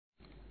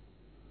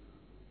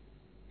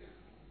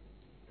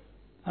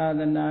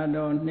သနာ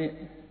တော်နှစ်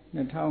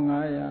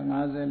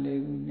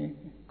2554ခုနှစ်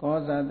ကော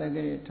ဇာတက္က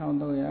ရာ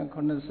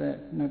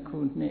1382ခု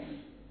နှစ်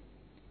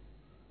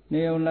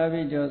နေုံလာ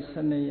ပြီကျော်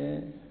12ရက်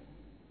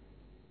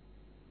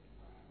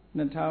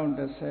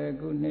2010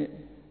ခုနှစ်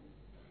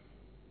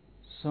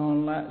ဇွန်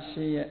လ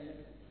10ရက်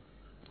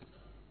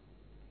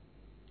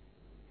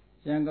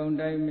ရန်ကုန်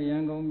တိုင်းမရ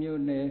န်ကုန်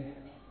မြို့နယ်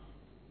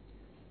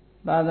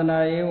သာသနာ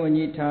ရေးဝန်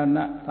ကြီးဌာန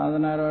သာသ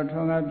နာတော်ထွ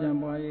န်းကားပြန်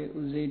ပွားရေး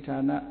ဦးစီးဌာ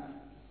န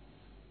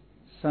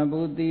သံ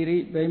ဃာတိရိ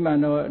ဗိမာန်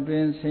တော်အတွ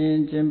င်ဆ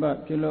င်းကျင်းပ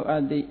ပြုလုပ်အ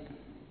ပ်သည့်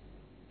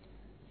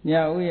ည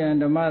ဥ်ယံ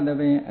ဓမ္မသ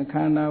ဘင်အခ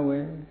မ်းအနားဝ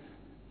ယ်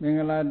မင်္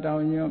ဂလာတော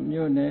င်ညွန့်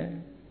မြို့နယ်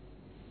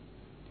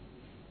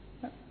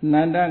န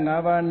န္ဒ၅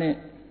ပါးနှင့်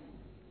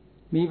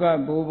မိဘ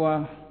ဘိုး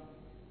ဘွား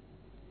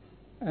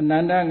အန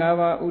န္တ၅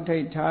ပါးဥထိ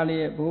တ်ထားလျ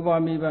က်ဘိုး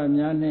ဘွားမိဘ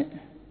များနှင့်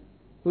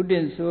ဥတ္တ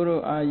ဆိုး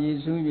တို့အားရည်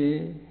စူး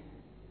၍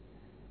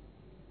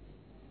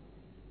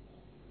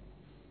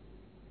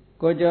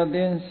ကိုကျော်သ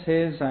င်း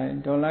ဆေးဆိုင်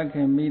ဒေါ်လာခ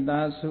င်မိ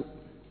သားစု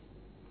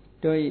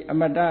တို့၏အ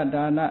မတ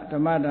ဒါနဓ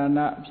မ္မဒါန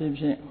အဖြစ်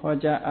ဖြင့်ဟော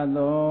ကြားအပ်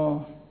သော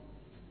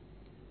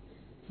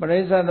ပရိ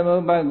စ္ဆေသမု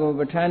ပ္ပါဒ်ကို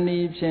ပဋ္ဌာန်းန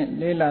ည်းဖြင့်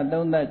လေးလာ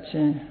သုံးသပ်ခြ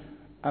င်း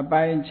အ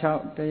ပိုင်း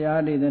6တ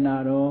ရားဒေသနာ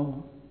တော်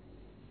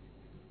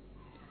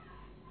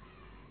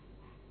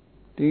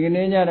ဒီက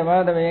နေ့ညဓမ္မ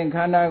သဘင်ခ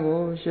န္ဓာ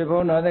ကိုရှင်ဘု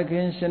န်းတော်သခ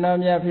င်ရှင်တော်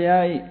မြတ်ဖရာ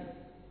၏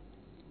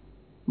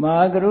မ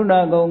ဟာကရုဏာ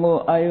ဂုဏ်ကို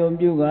အာယုံ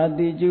ပြုကာတ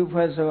ည်ကျူး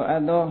ဖွဲ့ဆိုအ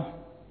ပ်သော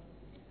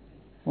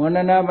ဝန္ဒ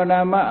နာပနာ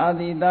မအာ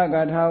တိတ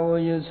ဂါထာကို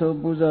ယူဆို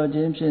ပူဇော်ခြ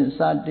င်းဖြင့်စ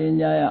တင်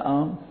ကြရအော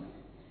င်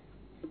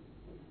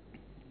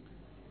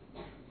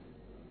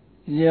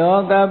ယော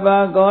ကပ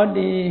ကော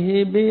တိဟိ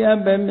ပိအ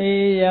ပမေ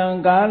ယံ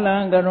ကာလံ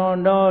ကရွန်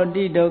တော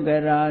တိဒုက္ခ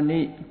ရာ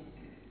နိ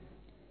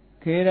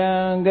ခေရံ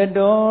က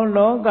တော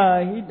လောက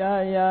ဟိတ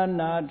ယာ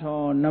နာ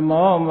ထောန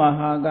မောမ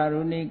ဟာက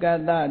ရုဏိက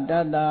တတ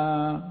တ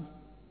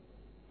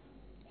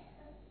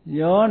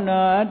ယော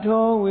နာ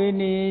ထောဝိ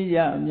နိယ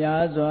မြာ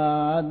စွာ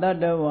တတ္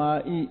တဝါ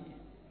ဤ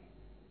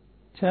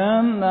ချ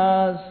မ်းသာ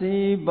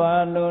စီးပါ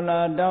လို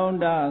လားတောင်း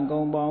တ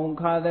ဂုံပေါင်း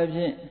ခါသဖြ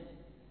င့်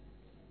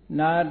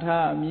နာထ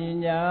မြ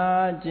ညာ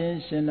ခြင်း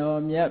ရှင်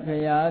တော်မြတ်ဖ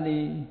ရာသ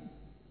ည်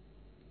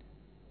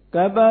က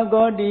ပ္ပ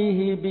ကောတိ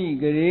ဟိပိ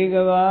ဂရေက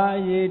ဘာ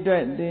ရေအတွ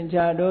က်သင်္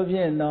ချာတို့ဖြ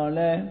င့်တော်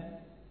လဲ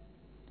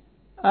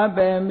အ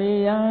ပေမေ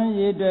ယံ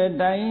ရေအတွက်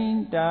တိုင်း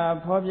တာ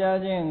ဖော်ပြ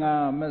ခြင်းက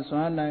မစွ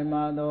မ်းနိုင်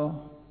ပါသော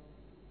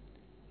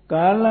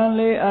ကာလံ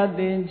လေးအသ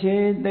င်ချေ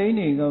သိမ့်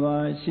နေကဘာ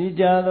ရှိ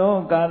ကြသော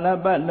ကာလ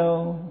ပတ်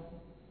လုံး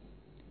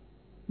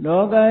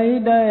လောကဟိ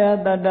တယ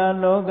တတ္တ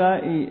လောက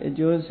ဤအ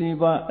ကျိုးစီး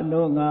ပွားအ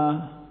လို့ငါ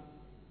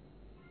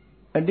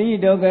အတိ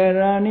ဒုက္ခ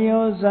ရာနိ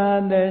ယောသာ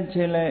တဲ့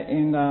ချေလဲအ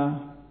င်္ဂါ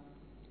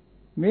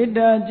မေတ္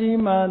တာကြီး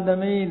မှသ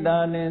မိတာ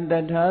နှင့်တ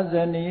ထာဇ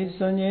နီ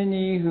စွန်ခြင်း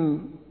ကြီးဟု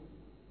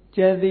ကျ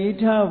က်တိ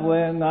ထဘွ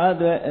ယ်ငါး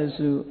သွဲအ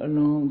စုအ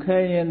လွန်ခဲ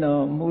ရင်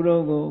တော်မူ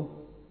တော့ကို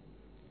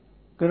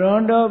ကရွ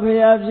န်တော်ဖ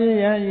ရာဖြစ်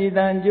ရန်ဤတ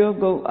န်ကြိုး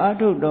ကုပ်အာ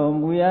ထုတ်တော်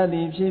မူရသ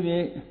ည်ဖြစ်ဖြ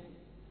စ်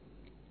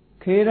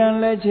ခေရန်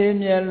လက်ချေ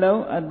မျက်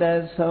လုံးအသ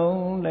က်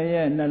ဆုံးလည်း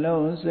ရဲ့နှ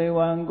လုံးစိတ်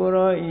ဝံကို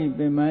ရောဤပ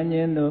င်မခြ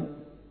င်းတို့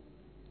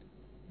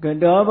က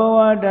တောဘဝ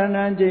ဒါန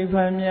ကျိဖ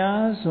န်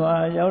များစွာ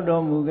ရောက်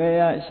တော်မူခဲ့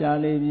ရရှာ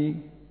လေပြီ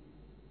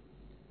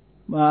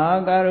မဟာ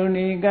ကရု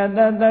ဏီကတ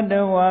တတ္တ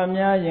ဝါ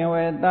များရင်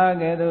ဝဲသား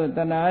ကဲ့သို့တ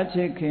နာချ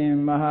စ်ခင်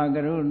မဟာက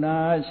ရုဏာ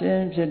ရှ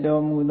င်ဖြစ်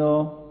တော်မူ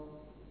သော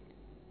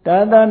တ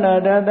သနာ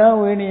တတ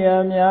ဝိန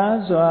ည်းများ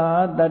စွာ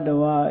တတ္တ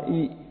ဝါ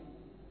ဤ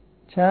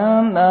ချ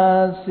မ်းသာ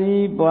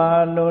စီး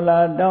ပွားလို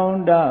လားတောင်း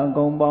တအ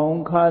ကုန်ပေါ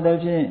င်းခါသ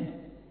ဖြင့်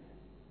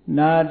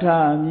နာထ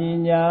မြ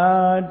ညာ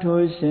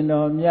ထိုးရှင်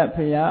တော်မြတ်ဖ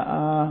ရာ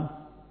အား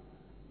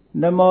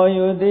နမော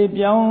ယုတိ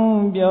ပြောင်း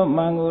ပြော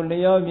မှန်ကို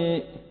လျော့ပြ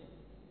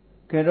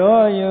က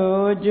ရောယု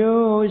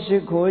ကျိုးရှိ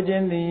ခိုးခြ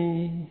င်းသည်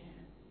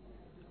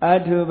အ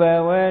ထုဘ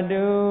ဝ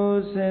တု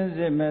စင်စ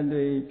စ်မ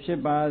သွေဖြစ်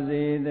ပါ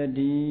စေတ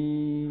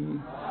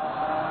ည်း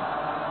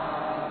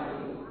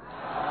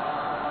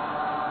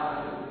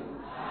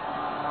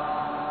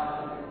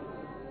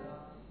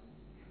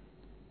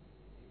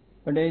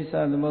ပဋိစ္စ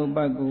သမုပ္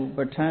ပါဒ်ကိုပ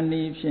ဋ္ဌာန်းန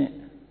ည်းဖြင့်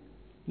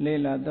လေ့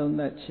လာသုံး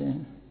သပ်ခြင်း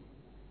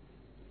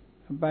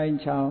အပိုင်း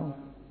6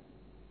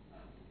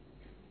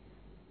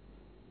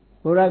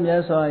ဘုရားမြ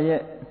တ်စွာ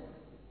ရဲ့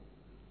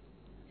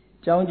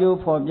ကြောင်းကျိုး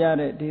ဖော်ပြ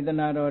တဲ့ဒေသ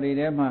နာတော်တွေ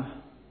ထဲမှာ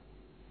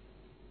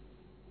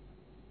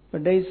ပ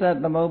ဋိစ္စ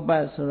သမုပ္ပါ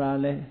ဒ်ဆိုတာ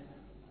လဲ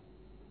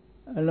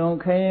အလွန်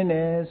ခဲရင်တ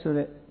ယ်ဆို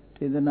တဲ့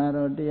ဒေသနာ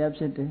တော်တရား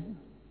ဖြစ်တယ်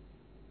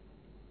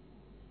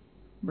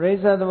ပဋိ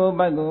စ္စသမုပ္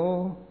ပါဒ်ကို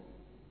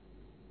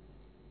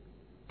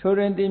ထိုး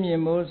ရင်းသိမြ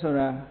င်မှုဆို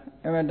တာ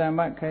အမတန်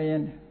မှခဲရ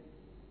င်တယ်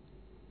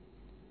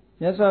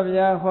မြတ်စွာဘု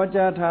ရားဟော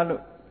ကြားထား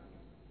လို့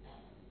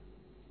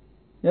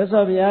မြတ်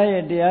စွာဘုရား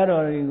ရဲ့တရား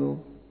တော်တွေကို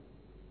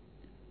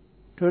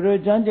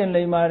ထိုးကျမ်းကျင်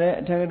လိမ္မာတဲ့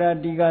အထက်ကရာ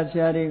တီကာဆ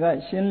ရာတွေက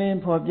ရှင်းလင်း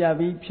ဖော်ပြ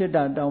ပြီးဖြစ်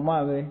တာတောင်မှ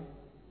ပဲ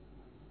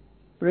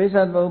ပရိစ္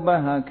ဆေသမုပ္ပါ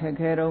ဒ်ဟာခက်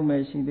ခဲတော့မ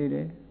ယ်ရှိသေးတ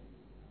ယ်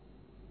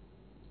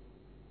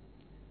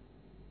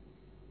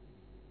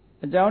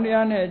အကြောင်းတ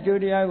ရားနဲ့အ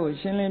ကျိုးတရားကို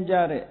ရှင်းလင်းပြ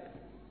တဲ့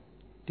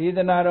ဒေသ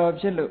နာတော်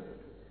ဖြစ်လို့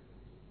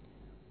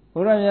ဘု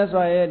ရားမြတ်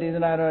စွာရဲ့ဒေသ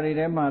နာတော်တွေ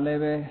ထဲမှာလ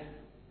ည်းပဲ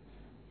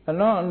အ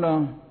လွ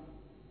န်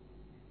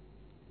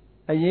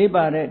အရေး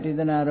ပါတဲ့ဒေ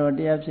သနာတော်တ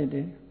ရားဖြစ်တ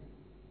ယ်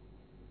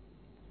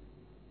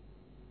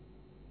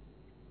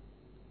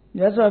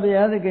မြတ်စွာဘု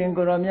ရားသခင်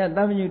ကိုရောမြတ်သ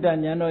မ္မညုတဉာ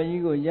ဏ်တော်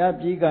ကြီးကိုရ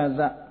ပြီးက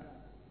စ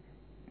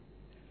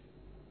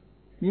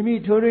မိမိ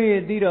ထိုးရ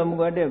ည်သိတော်မူ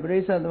တဲ့ပရိ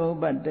စ္ဆေသမုပ္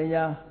ပါတ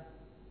ရား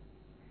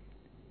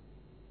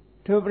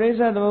ထိုပရိစ္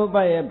ဆေသမုပ္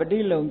ပါရဲ့ပဋိ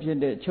လုံဖြစ်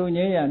တဲ့ချုပ်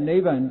ငြိမ်းရာနိ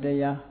ဗ္ဗာန်တ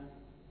ရား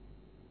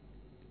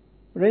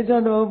ပရိစ္ဆေ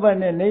သမုပ္ပါ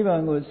နဲ့နိဗ္ဗာ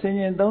န်ကိုဆင်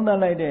ញင်သုံးသပ်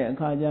လိုက်တဲ့အ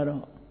ခါကျ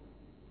တော့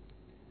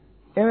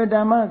အမတ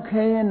မ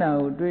ခဲရင်နာ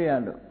ကိုတွေ့ရ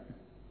လို့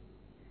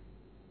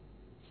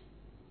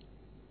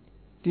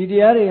ဒီတ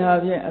ရားတွေဟာ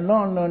ဖြင့်အလွ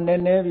န်န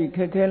ည်းနည်းပြီးခ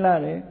က်ခဲလာ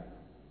တယ်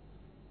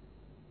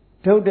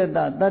ဒုဒ္ဒတ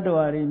တတ္တ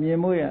ဝါတွေမြင်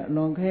မှုရအ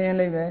လွန်ခဲရင်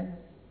လေးပဲ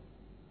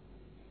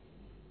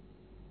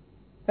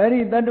အဲ့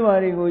ဒီတတ္တဝါ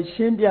တွေကို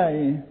ရှင်းပြရ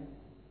င်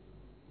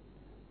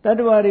တတ္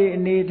တဝါတွေအ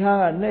နေထား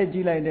ကလှည့်ကြ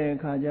ည့်လိုက်တဲ့အ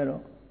ခါကျ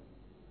တော့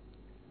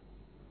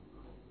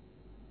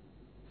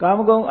ကာမ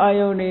ဂုဏ်အာ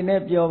ယုန်တွေ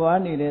နဲ့ပျော်ပါ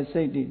နေတဲ့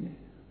စိတ်တွေ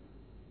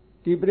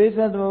ဒီပရိစ္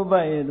ဆေသမုပ္ပါ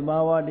ရဲ့သဘာ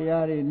ဝတ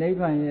ရားတွေနိဗ္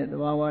ဗာန်ရဲ့သ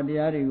ဘာဝတ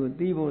ရားတွေကို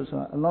သိဖို့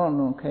ဆိုတာအလွ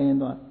န်ခဲရင်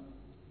သွား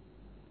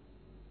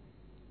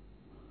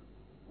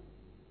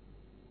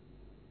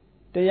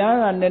တရား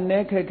ကနည်းန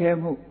ည်းခက်ခဲ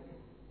မှု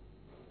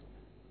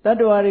တတ္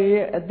တဝါတွေ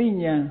ရဲ့အသိ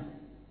ဉာဏ်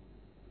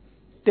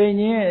တိမ်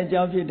ငင်းရဲ့အ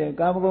ကြောင်းဖြစ်တဲ့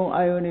ကာမဂုဏ်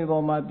အာယုန်တွေ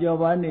ပေါ်မှာပျော်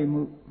ပါနေ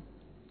မှု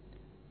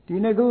ဒီ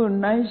နှစ်ခု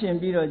နှိုင်းရှင်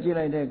ပြီးတော့ကြည့်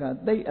လိုက်တဲ့အခါ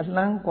သိအ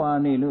လှမ်းကွာ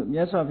နေလို့မြ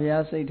တ်စွာဘု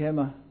ရားစိတ်ထဲ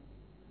မှာ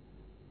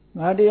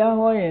ငါတရား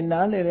ဟောရင်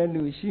နားလည်တဲ့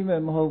လူရှိ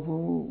မဲ့မဟုတ်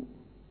ဘူး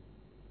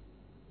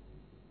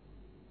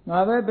ငါ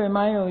ပဲပင်မ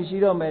ယုံရှိ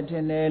တော့မယ်ထ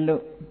င်တယ်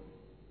လို့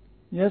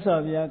မြတ်စွာ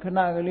ဘုရားခဏ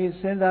ကလေး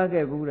စဉ်းစား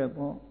ခဲ့ဘူးတဲ့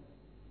ပေါ့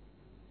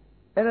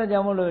အဲ့ဒါကြော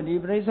င့်မလို့ဒီ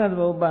ပရိစ္ဆေသ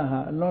မုပ္ပါဟာ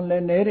အလွန်လ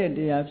ည်းနေတဲ့တ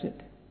ရားဖြစ်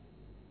တယ်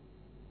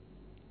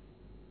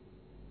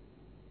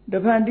တ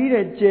ဖန်တီး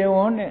တဲ့ကျေဝ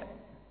န်းနဲ့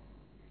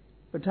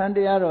ပဋ္ဌာန်းတ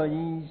ရားတော်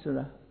ကြီးဆို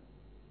တာ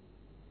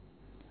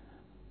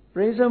ပ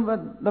ရိစ္ဆေ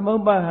သမု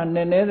ပ္ပါဟာန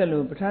ည်းနည်းတယ်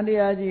လို့ပဋ္ဌာန်းတ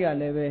ရားကြီးက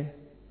လည်းပဲ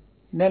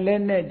နဲ့လဲ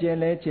နဲ့ကျဲ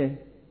လဲကျဲ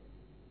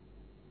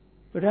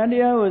ပဋ္ဌာန်းတ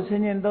ရားကိုဆ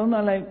င်ញင်သုံးသ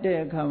ပ်လိုက်တဲ့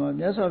အခါမှာ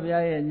မြတ်စွာဘု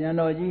ရားရဲ့ဉာဏ်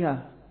တော်ကြီးဟာ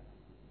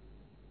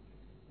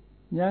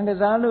ဉာဏ်က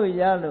စားလို့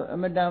ရလို့အ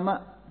မတမ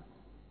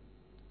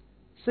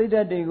စိတ်ဓာ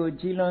တ်တွေကို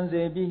ကြည်လွန်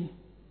စေပြီး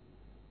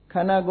ခ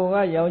န္ဓာကိုယ်က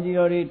ရောင်ကြီး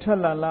တော်တွေထွက်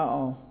လာလောက်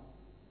အောင်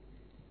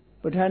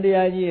ပဋ္ဌာန်းတ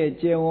ရားကြီးရဲ့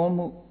ကျေဝန်း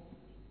မှု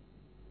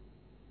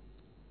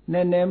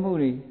နဲ့နဲမှု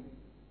တွေ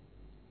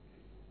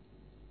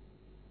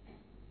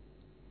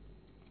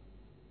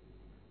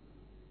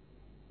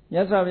မြ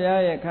တ်စွာဘု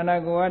ရားရဲ့ခန္ဓာ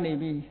ကိုယ်ကနေ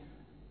ပြီး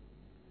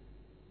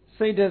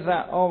စိတ်တစ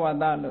ဩဝါ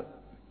ဒလို့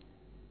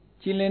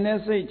ကြည်လင်တဲ့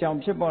စိတ်ကြောင့်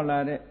ဖြစ်ပေါ်လာ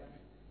တဲ့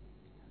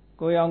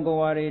ကိုယ်ရောင်ကိုယ်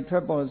ဝါတွေထွ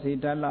က်ပေါ်စေ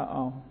တတ်လောက်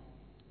အောင်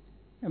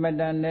အမ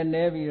တန်နဲ့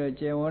နဲပြီးတော့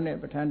ကျေဝန်းတဲ့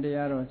ပဋ္ဌာန်းတ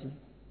ရားတော်ကြီး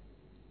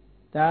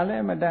ဒါလ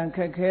ည်းအမတန်ခ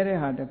က်ခဲတဲ့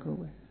ဟာတစ်ခု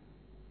ပဲ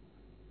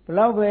ဘ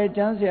လောက်ပဲ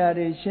ကျမ်းဆရာ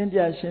တွေရှင်းပြ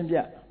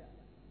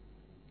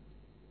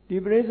ဒီ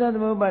ပရိစ္ဆေသ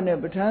မုပ္ပါနဲ့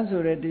ပဋ္ဌာန်း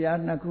ဆိုတဲ့တရား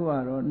နှစ်ခုက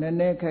တော့နည်း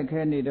နည်းခက်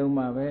ခဲနေတုန်း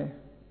မှာပဲ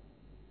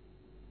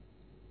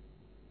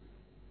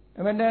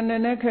အမတန်န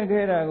ည်းနည်းခက်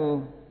ခဲတာကို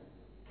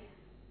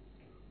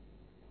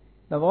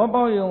သဘော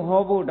ပေါက်ယုံ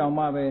ဟောဖို့တောင်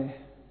မှပဲ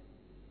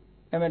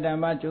အမတန်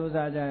မှကြိုး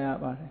စားကြရ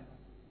ပါတယ်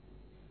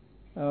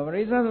ပ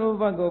ရိစ္ဆေသမုပ္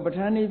ပါကိုပဋ္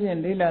ဌာန်းနည်းဖြင့်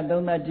လေးလာ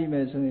သုံးသပ်ကြည့်မ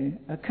ယ်ဆိုရင်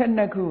အခက်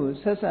နှစ်ခုကို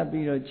ဆက်ဆက်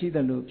ပြီးတော့ကြည့်တ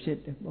ယ်လို့ဖြစ်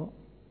တယ်ပေါ့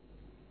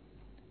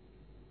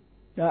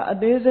ဒါအ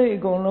သေးစိတ်အ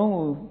ကုန်လုံး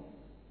ကို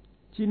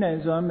ကြည့်နိုင်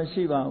စွမ်းမ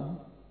ရှိပါဘူး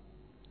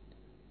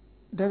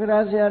တက္ကရာ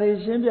ဆရာတွေ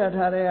ရှင်းပြ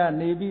ထားတဲ့က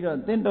နေပြီးတော့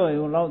တင့်တော်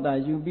ရုံလောက်သာ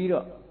ယူပြီး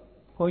တော့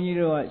ဘုန်းကြီး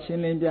တို့ကရှ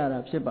င်းလင်းပြတာ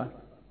ဖြစ်ပါတယ်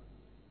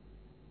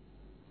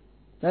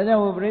ဒါကြော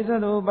င့်ပရိစ္ဆေ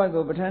သမုပ္ပါ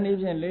ကိုပဋ္ဌာန်းနည်း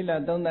ဖြင့်လေးလာ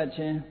သုံးသပ်ခြ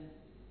င်း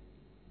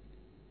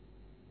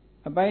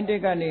အပိုင်း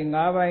1ကနေ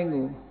5ပိုင်း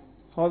ကို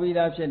ဟောပြီး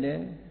သားဖြစ်တယ်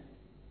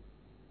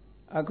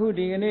အခု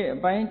ဒီကနေ့အ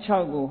ပိုင်း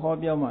6ကိုဟော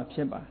ပြောမှာဖြ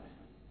စ်ပါတယ်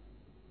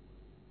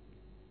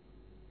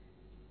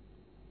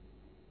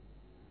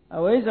အ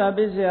ဝိဇ္ဇာပ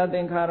စ္စယသ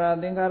င်္ခါ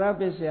ရ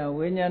ပစ္စယ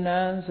ဝိညာဏံ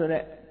ဆို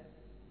တဲ့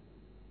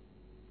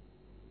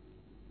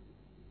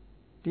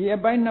ဒီအ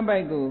ပိုင်း2ပို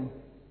င်းကို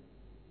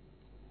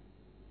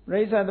ပ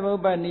ရိစ္ဆေသမု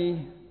ပ္ပါနည်း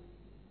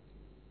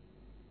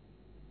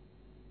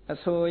အ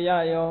ဆိုရ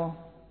ရော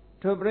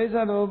ထိုပရိစ္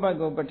ဆေသမုပ္ပါ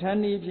ကိုပဋ္ဌာန်း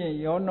နည်းဖြင့်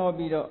ရောနှော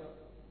ပြီးတော့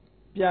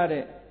ပြ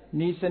တဲ့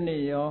နည်းစန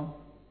စ်ရော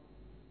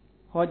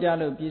ဟောကြား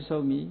လို့ပြီး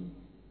ဆုံးပြီ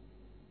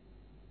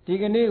ဒီ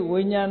ကနေ့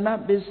ဝိညာဏ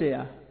ပစ္စယ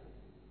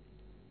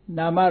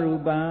နာမရူ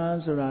ပံ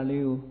ဆိုတာ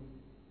လေးကို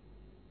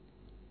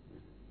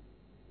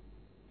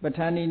ပဋ္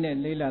ဌာန်းနည်းနဲ့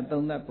လေးလာ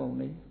သုံးသပ်ပုံ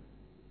လေး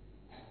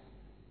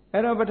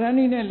အဲ့တော့ပဋ္ဌာန်းန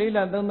ည်းနဲ့လေး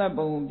လာသုံးသပ်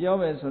ပုံကိုပြော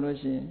မယ်ဆိုလို့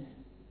ရှိရင်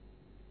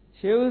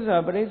ရှေးဥစွာ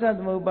ပရိစ္ဆေသ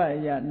မုပ္ပါအ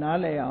ရာနား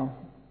လည်အောင်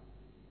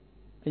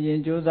အရင်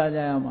ကြိုးစားကြ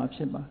ရမှာဖြ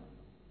စ်ပါ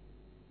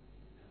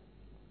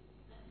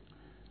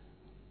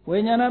ဝိ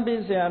ညာဏပ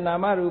စ္စယနာ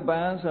မရူပံ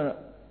ဆိုတော့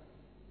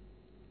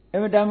အ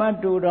မတမ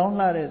တူတောင်း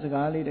လာတဲ့စ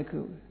ကားလေးတစ်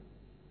ခု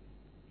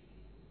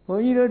ဘု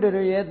န်းကြီးတို့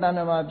တို့ရဲ့တဏ္ဍ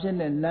မှာဖြစ်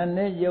တဲ့နာ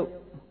နဲ့ရုပ်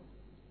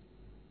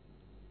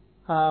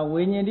ဟာ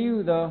ဝိညာဉ်တည်းဟူ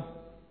သော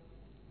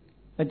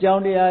အကြော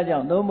င်းတရားကြော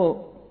င့်သို့မဟုတ်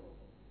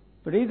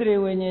ပရိသေ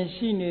ဝိညာဉ်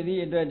ရှိနေသ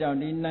ည့်အတွက်ကြောင့်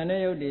ဒီနာ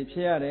နဲ့ရုပ်တွေဖြ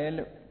စ်ရတယ်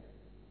လို့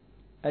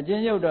အချ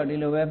င်းရုပ်တော့ဒီ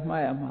လိုပဲ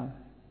မှားရမှာ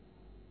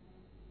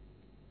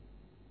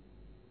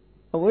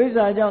အဝိဇ္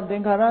ဇာကြောင့်သ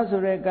င်္ခါရ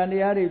ဆိုတဲ့ကံတ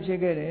ရားတွေဖြစ်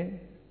ခဲ့တယ်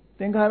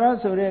သင်္ခါရ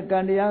ဆိုတဲ့ကံ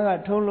တရားက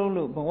ထုတ်လုပ်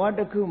လို့ဘဝတ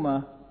စ်ခုမှာ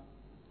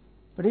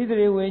ပရိ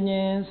သေဝိညာ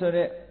ဉ်ဆို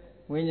တဲ့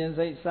ဝိညာဉ်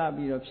စိတ်စ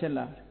ပြီးတော့ဖြစ်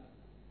လာတယ်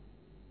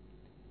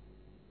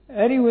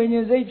အဲ့ဒီဝိညာ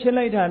ဉ်စိတ်ဖြစ်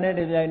လိုက်တာနဲ့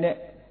တပြိုင်နက်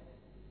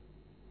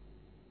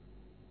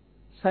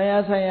ဆ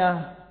ရာ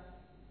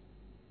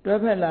တွဲ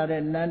ဖက်လာ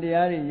တဲ့နံတ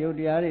ရားတွေယုတ်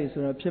တရားတွေ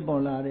ဆိုတော့ဖြစ်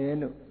ပေါ်လာတယ်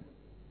လို့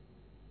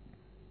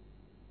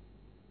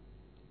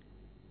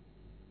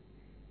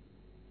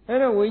အဲ့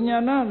တော့ဝိညာ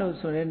ဏလို့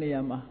ဆိုတဲ့နေ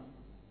ရာမှာ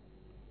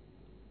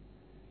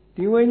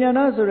ဒီဝိညာဏ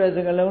ဆိုတဲ့စ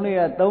ကားလုံးလေး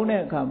ကသုံး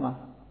တဲ့အခါမှာ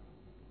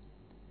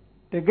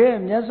တကယ်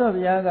မြတ်စွာ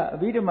ဘုရားကအ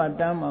ဘိဓမ္မာ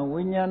တမ်းမှာ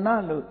ဝိညာဏ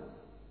လို့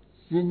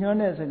ရည်ညွှန်း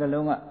တဲ့စကား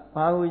လုံးက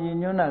ဘာကိုရည်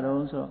ညွှန်းတာ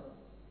တုံးဆို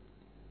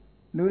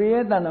လူတွေ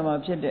ရဲ့တဏ္ဍာမှာ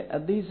ဖြစ်တဲ့အ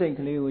သိစိတ်က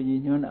လေးကိုရ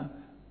ည်ညွှန်းတာ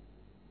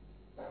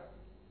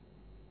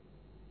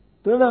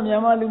သို့သောမြ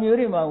န်မာလူမျိုး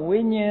တွေမှာဝိ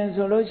ညာဉ်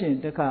ဆိုလို့ရှိရင်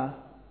တခါ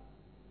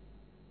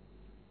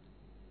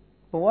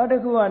ဘဝတ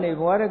စ်ခုကနေ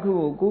ဘဝတစ်ခု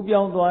ကိုကူး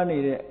ပြောင်းသွားနေ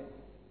တဲ့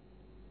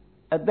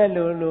အသက်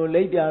လို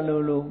လိပ်ပြ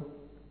လို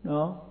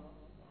နော်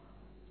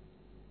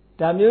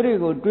ဒါမျိုးတွေ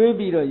ကိုတွေး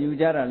ပြီးတော့ယူ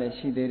ကြတာလည်း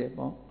ရှိသေးတယ်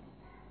ပေါ့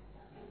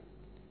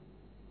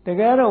တ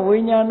ကယ်တော့ဝိ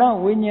ညာဏ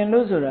ဝိညာဉ်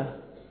လို့ဆိုတာ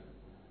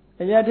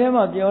အရာထဲ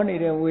မှာပြောနေ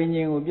တဲ့ဝိ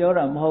ညာဉ်ကိုပြော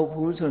တာမဟုတ်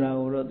ဘူးဆိုတာ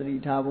ကိုတော့သတိ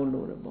ထားဖို့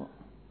လိုတယ်ပေါ့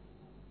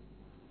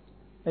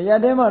အရာ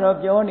ထဲမှာတော့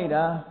ပြောနေ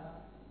တာ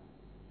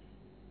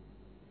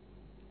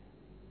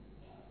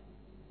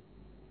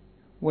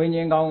ဝိ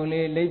ညာဉ်ကောင်း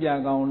လေးလိပ်ပြ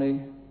ကောင်းလေး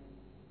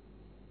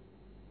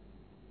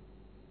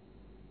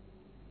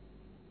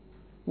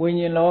ဝိ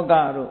ညာဉ်လောက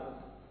တို့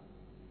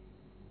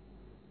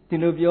ဒီ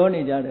လိုပြော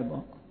နေကြတယ်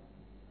ပေါ့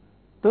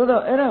သို့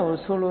တော့အဲ့ဒါကို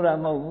ဆိုလိုတာ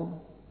မဟုတ်ဘူး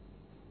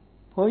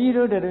ဘုန်းကြီး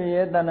တို့တည်း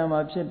ရဲ့တဏ္ဍာမှာ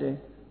ဖြစ်တယ်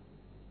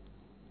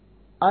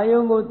အာ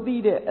ယုံကိုသိ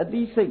တဲ့အ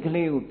သိစိတ်က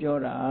လေးကိုပြော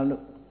တာ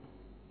လို့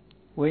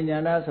ဝိညာ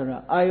ဏဆိုတာ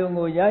အာယုံ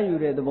ကိုရယူ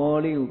တဲ့သဘော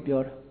လေးကို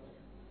ပြောတာ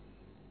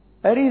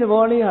အဲ့ဒီသ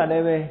ဘောလေးဟာလ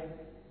ည်းပဲ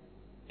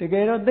တက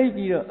ယ်တော့သိ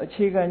ပြီးတော့အ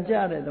ခြေခံကြ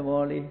တဲ့သ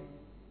ဘောလေး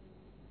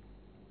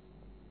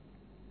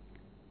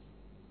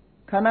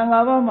ခန္ဓာ၅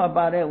ပါးမှာ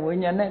ပါတဲ့ဝိ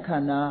ညာဉ်နဲ့ခ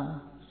န္ဓာ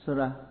ဆို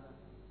တာ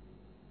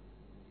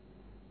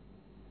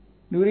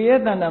လူတွေရဲ့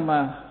တဏ္ဍာ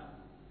မှာ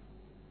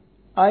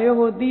အာယု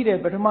ကိုသိတဲ့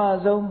ပထမ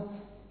ဆုံး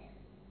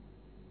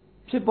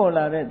ဖြစ်ပေါ်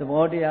လာတဲ့သ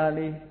ဘောတရား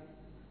လေး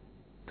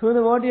ထိုသ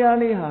ဘောတရား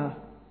လေးဟာ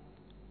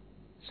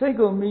စိတ်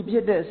ကိုမိဖြ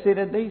စ်တဲ့စေတ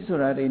သိက်ဆို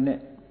တာတွေနဲ့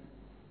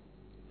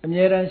အ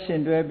မြဲတမ်းရှ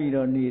င်တွဲပြီး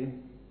တော့နေတယ်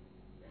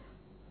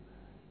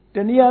တ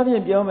နည်းအားဖြ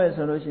င့်ပြောမယ်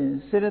ဆိုလို့ရှိရင်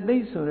စေတသိ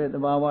က်ဆိုတဲ့သ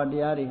ဘာဝတ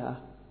ရားတွေဟာ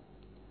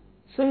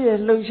စိတ်ရဲ့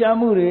လှုပ်ရှား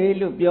မှုတွေ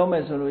လို့ပြောမ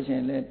ယ်ဆိုလို့ရှိရ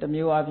င်လည်းတစ်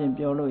မျိုးအားဖြင့်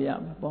ပြောလို့ရ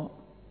မှာပေါ့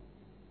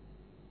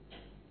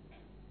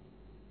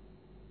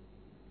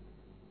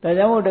ဒါ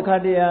ကြောင့်မို့တခါ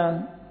တည်း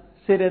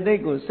စေတသိ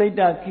က်ကိုစိတ်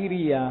တကိ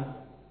ရိယာ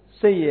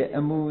စိတ်ရဲ့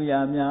အမူအရာ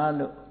များ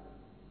လို့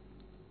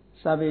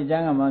စာပေကျ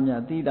မ်းဂန်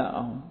များသိတာ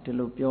အောင်ဒီ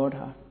လိုပြော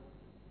ထား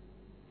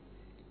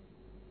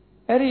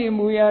အဲ့ဒီအ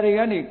မူအရာတွေက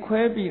နေ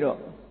ခွဲပြီးတော့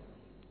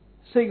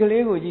စိတ်က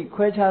လေးကိုကြည့်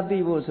ခွဲခြားသိ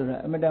ဖို့ဆိုတာ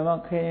အမတန်မှ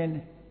ခဲရင်တ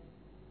ယ်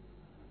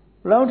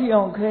ဘလောက်ထိ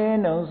အောင်ခဲရင်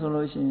တော့ဆို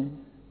လို့ရှိရင်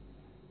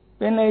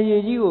ပင်လယ်ရေ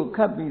ကြီးကိုခ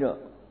တ်ပြီးတော့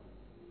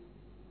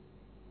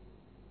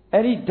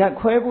အဲ့ဒီဓာတ်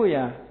ခွဲဖို့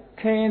ရာ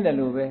ခဲရင်တယ်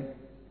လို့ပဲ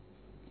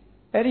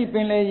အဲ့ဒီပ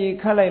င်လယ်ရေ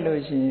ခတ်လိုက်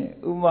လို့ရှိရင်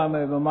ဥပ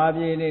မာဗမာ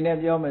ပြည်အနေနဲ့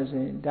ပြောမယ်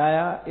ဆိုရင်ဒါက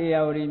အေယာ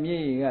ဝတီမြ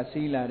စ်ရေက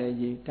စီးလာတဲ့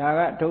ရေဒါက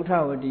ဒုဋ္ဌ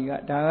ဝတီက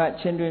ဒါက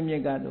ချင်းတွင်းမြ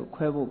စ်ကလို့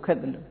ခွဲဖို့ခက်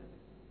တယ်လို့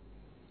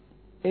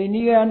အိန္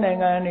ဒိယနိုင်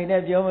ငံအနေ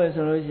နဲ့ပြောမယ်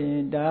ဆိုလို့ရှိရ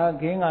င်ဒါ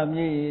ကဂင်္ဂါမြ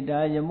စ်ရေဒါ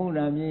ယမု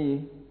နာမြစ်ရေ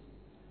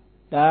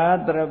ဒါ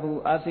သရပူ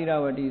အာစိရ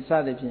ဝတီစ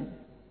သဖြင့်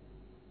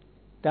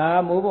ဒါ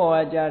မိုးပေါ်က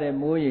ကြားတဲ့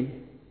မိုးရေ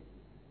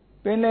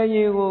ပင်လယ်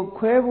ရေကို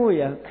ခွဲဖို့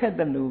ရခက်တ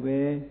ယ်လို့ပဲ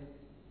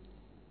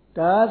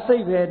ဒါစိ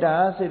တ်ပဲဒါ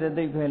စေတ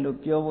သိက်ပဲလို့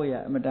ပြောဖို့ရ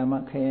အမတန်မှ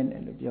ခဲရင်တ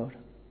ယ်လို့ပြောတာ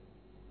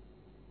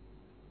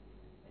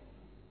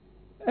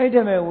အဲ့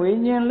ဒါမဲ့ဝိ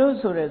ညာဉ်လို့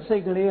ဆိုတဲ့စိ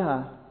တ်ကလေးဟာ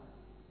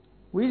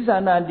ဝိသ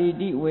နာတိ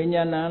တိဝိ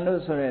ညာဏံ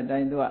လို့ဆိုတဲ့အတို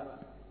င်းသူက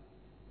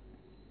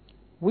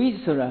ဝိ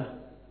ဆိုတာ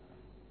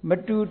မ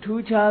တူ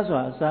ထူးခြား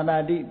စွာဇာနာ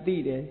တိသိ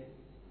တယ်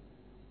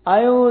အာ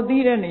ယုကိုသိ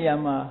တဲ့နေရာ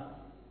မှာ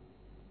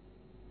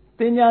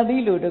တင်ညာသိ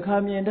လို့တစ်ခါ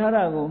မြင်ထား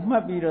တာကိုမှ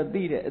တ်ပြီးတော့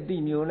သိတဲ့အသိ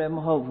မျိုးလည်းမ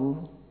ဟုတ်ဘူး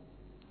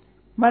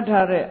မှတ်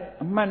ထားတဲ့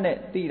အမှတ်နဲ့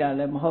သိတာ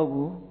လည်းမဟုတ်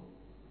ဘူး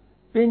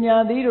ပညာ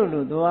သိလို့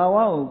သဘာဝ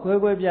ကိုခွဲ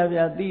ခွဲပြား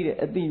ပြားသိတဲ့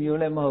အသိမျိုး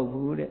လည်းမဟုတ်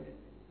ဘူးတဲ့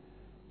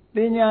ပ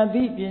ညာ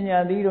သိ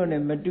တို့ ਨੇ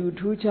မတူ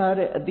ထူးခြား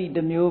တဲ့အသိတ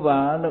စ်မျိုးပါ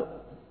လို့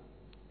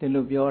ဒီ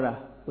လိုပြောတာ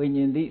ဝိ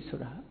ညာဉ်သိဆို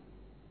တာ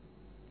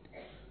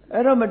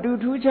အဲ့တော့မတူ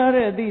ထူးခြား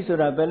တဲ့အသိဆို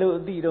တာဘယ်လို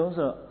အသိတုံး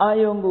ဆိုတော့အာ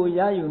ယုံကိုရ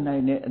ယူနို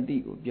င်တဲ့အသိ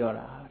ကိုပြော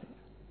တာတဲ့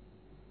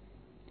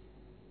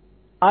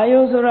အာ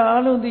ယုံဆိုတာအ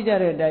လုံးသိကြ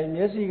တဲ့အတိုင်း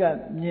မျက်စိက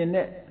မြင်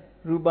တဲ့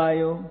ရူပါ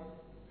ယုံ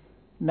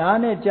နား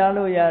နဲ့ကြား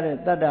လို့ရတဲ့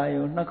တတ္တ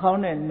ယုံနှာခေါ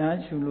င်းနဲ့နမ်း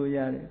ရှူလို့ရ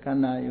တဲ့ခ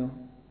န္ဓာယုံ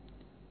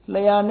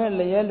လျှာနဲ့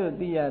လျက်လို့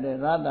သိရတဲ့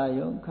ရတ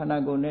ယုံခန္ဓာ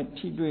ကိုယ်နဲ့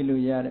ထိတွေ့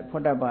လို့ရတဲ့ဖွ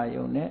တ်တ္တပ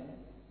ယုံနဲ့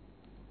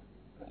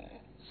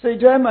စိတ်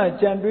ထဲမှာ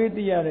ကြံတွေး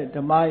သိရတဲ့ဓ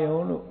မ္မယုံ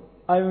လို့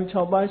ယုံ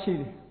6ပါးရှိ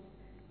တယ်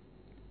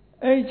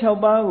အဲ့ဒီ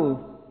6ပါးကို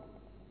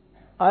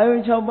အာယုံ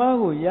6ပါး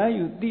ကိုရ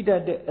ယူသိတ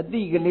တ်တဲ့အ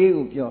တိကလေး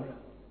ကိုပြောတာ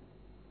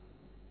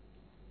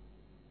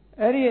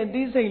အဲ့ဒီအ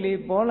တိစိတ်လေး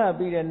ပေါ်လာ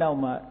ပြီးတဲ့နောက်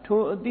မှာ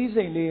ထိုအတိ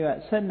စိတ်လေးက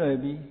ဆက်နွယ်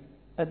ပြီး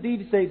အတိ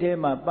စိတ်ထဲ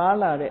မှာပါ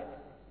လာတဲ့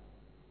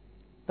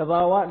သဘာ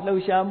ဝလှု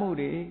ပ်ရှားမှု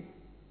တွေ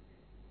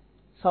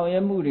ဆောင်ရွ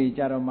က်မှုတွေ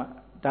ကြတော့မှ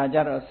ဒါကြ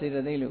တော့စေတ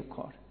သိက်လို့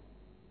ခေါ်တယ်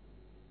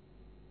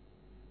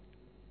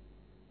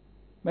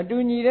မတူ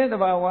ညီတဲ့သ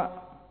ဘာဝ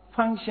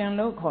function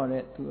လို့ခေါ်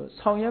တဲ့သူ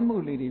ဆောင်ရွက်မှု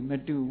လေးတွေမ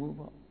တူဘူး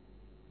ပေါ့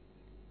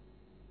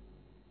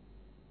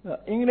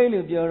အင်္ဂလိပ်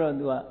လိုပြောတော့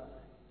သူက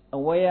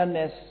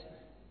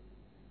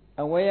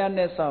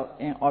awareness of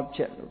an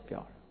object လို့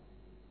ပြောတယ်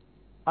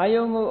အာ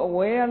ယုံကို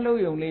aware လုပ်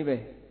ရုံလေးပဲ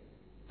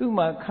သူ့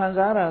မှာခံ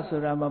စားတာဆို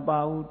တာမပါ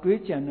ဘူး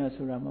တွေးကြံတာ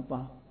ဆိုတာမပါ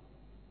ဘူး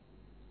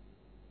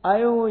အာ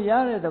ယုံကိုရ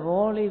တဲ့သ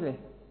ဘောလေးပဲ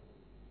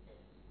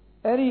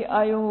အဲ့ဒီ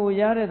အာယုံကို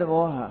ရတဲ့သ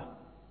ဘောဟာ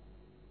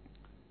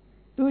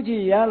သူ့ကြ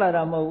ည့်ရလာ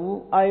တာမဟုတ်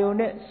ဘူးအာယုံ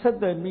နဲ့ဆက်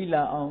သွယ်မိ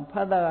လာအောင်ဖ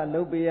တ်တာက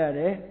လုပ်ပေးရတ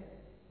ယ်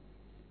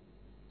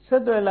ဆ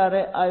က်သွယ်လာ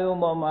တဲ့အာယုံ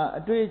ပေါ်မှာ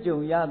အတွေ့အကြုံ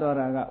ရသွား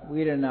တာက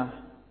ဝေဒနာ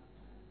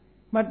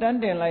မှတ်တမ်း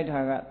တင်လိုက်တာ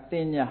ကတ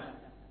င်ညာ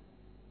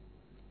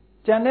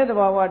ဉာဏ်တဲ့သ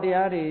ဘာဝတ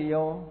ရားတွေ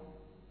ရော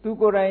သူ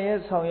ကိုယ်တိုင်ရဲ့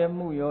ဆောင်ရွက်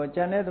မှုရော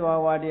ဉာဏ်တဲ့သဘာ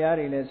ဝတရား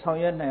တွေလည်းဆောင်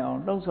ရွက်နိုင်အောင်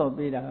လှုံ့ဆော်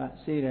ပေးတာက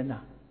စေရနာ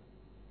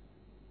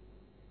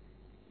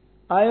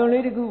အာယုံ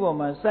လေးတစ်ခုပေါ်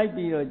မှာစိုက်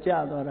ပြီးတော့ကြာ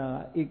သွားတာ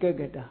ကဧက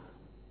ဂတ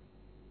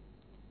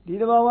ဒီ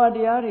သဘာဝတ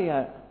ရားတွေက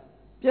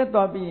ပြတ်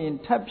သွားပြီးရင်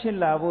ထပ်ဖြစ်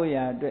လာဖို့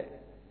ရာအတွက်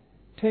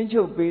ထိန်း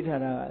ချုပ်ပေး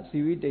ထားတာကဇီ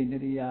ဝိတ္တိန္ဒ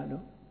ရိယ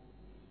လို့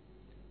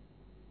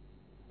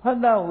ဖတ်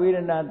တဝေဒ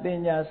နာတင်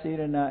ညာစေ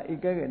ရနာဧ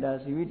ကဂတ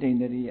ဇီဝိတ္တိန္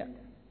ဒရိယ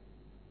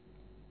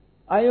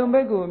အာယုံဘ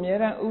က်ကိုအမြဲ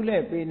တမ်းဥလဲ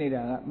ပေးနေ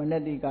တာကမန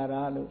တိကာရ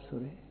လို့ဆို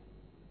တယ်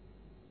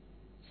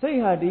စိ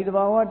တ်ဟာဒီသ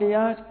ဘာဝတ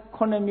ရား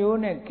9မျိုး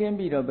နဲ့ကင်း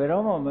ပြီးတော့ဘယ်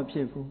တော့မှမဖြ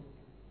စ်ဘူး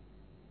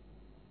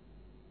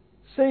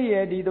စိတ်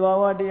ရဲ့ဒီသဘာ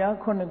ဝတရား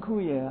9ခု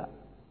ရဲ့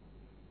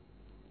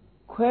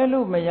ခွဲ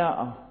လို့မရ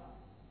အောင်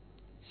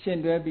ရှင်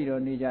တွဲပြီး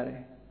တော့နေကြတ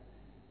ယ်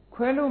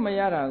ခွဲလို့မ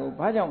ရတာကို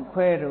ဘာကြောင့်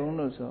ခွဲတုံး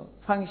လို့ဆို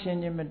function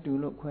ချင်းမတူ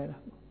လို့ခွဲတာ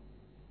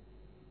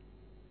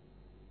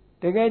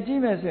တကယ်ကြ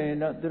ည့်မယ်ဆိုရင်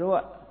တော့သူတို့က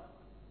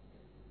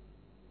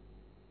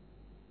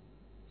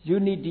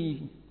unity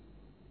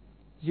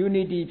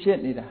ဖြစ်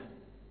နေတာ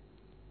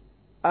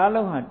အား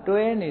လုံးဟာ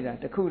တွဲနေတာ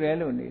တခုတည်း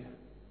လို့နေတာ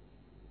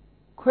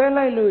ခွဲ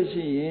လိုက်လို့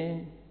ရှိရင်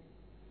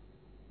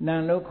နာ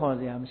လို့ခေါ်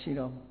စရာမရှိ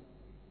တော့ဘူး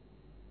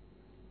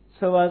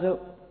ဆိုပါစို့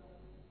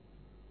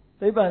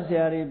သိပ္ပံဆ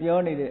ရာတွေပြော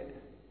နေတဲ့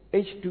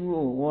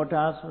H2O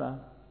water ဆိုတာ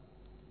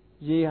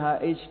ရေဟာ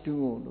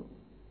H2O လို့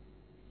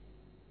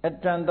အ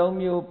တန်3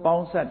မျိုးပေါ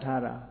င်းစပ်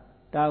ထားတာ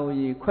ဒါကို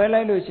ရေခွဲ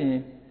လိုက်လို့ရှိရ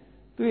င်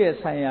သူ့ရဲ့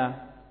ဆိုင်ရာ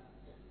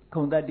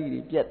ဂုဏ်သတ္တိ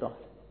တွေပြတ်သွား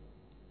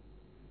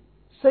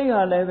စိတ်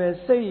ဟာလည်းပဲ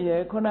စိတ်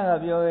ရဲ့ခုနက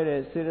ပြောခဲ့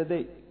တဲ့စေတသိ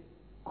က်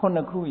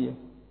9ခုရဲ့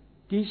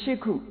ဒီ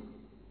10ခု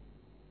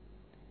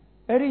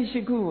အဲ့ဒီ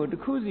10ခုကိုတ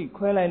စ်ခုစီ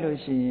ခွဲလိုက်လို့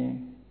ရှိရင်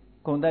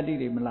ဂုဏ်သတ္တိ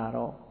တွေမလာ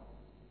တော့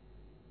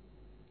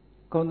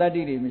ဂုဏ်သတ္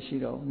တိတွေမရှိ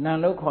တော့ဘူးနာ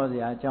လို့ခေါ်စ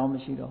ရာအကြောင်းမ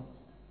ရှိတော့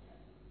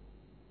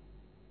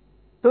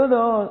သို့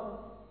တော့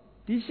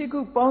ဒီ10ခု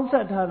ပေါင်းစ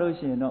ပ်ထားလို့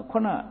ရှိရင်တော့ခု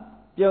န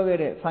ပြောခဲ့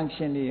တဲ့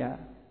function တွေက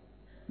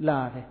လာ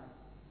တယ်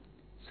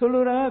ဆို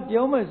လိုတာက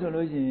ပြောမယ်ဆို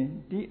လို့ရှိရင်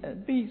ဒီအ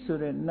တိဆို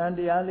တဲ့နံတ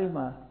ရားလေး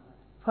မှာ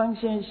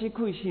function 10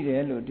ခုရှိတ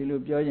ယ်လို့ဒီလို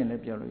ပြောရင်လ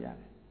ည်းပြောလို့ရတယ်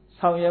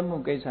ဆောင်ရွက်မှု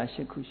ကိစ္စ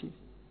10ခုရှိတယ်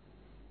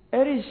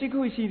အဲ့ဒီ10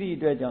ခုရှိသည့်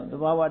အတွက်ကြောင့်သ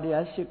ဘာဝတ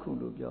ရား10ခု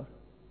လို့ပြောတ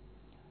ယ်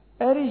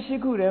အဲ့ဒီ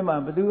10ခုထဲမှာ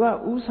ဘယ်သူက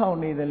ဥဆောင်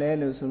နေတယ်လဲ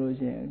လို့ဆိုလို့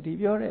ရှိရင်ဒီ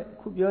ပြောတဲ့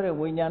ခုပြောတဲ့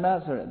ဝိညာဏ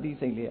ဆိုတဲ့အသိ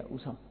စိတ်လေးကဥ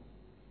ဆောင်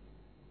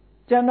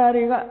ကျန်တာ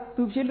တွေက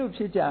သူဖြစ်လို့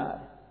ဖြစ်ကြတယ်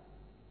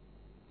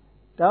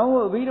တောင်း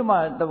ဖို့အဘိဓမ္မာ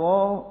သ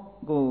ဘော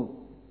ကို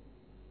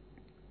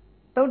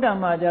သုတ္တံ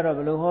မှာကြတော့ဘ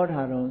ယ်လိုဟော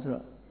ထားတော့ဆို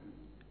တော့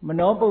မ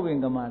နောပုပ္ပင်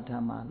ကမဓ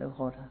မ္မလို့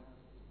ဟောထား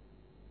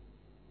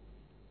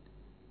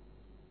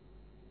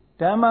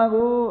ဓမ္မ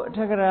ကိုအထ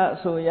က်ကရာအ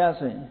ဆိုရ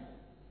ဆိုရင်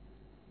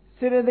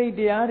စေတသိက်တ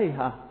ရားတွေ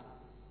ဟာ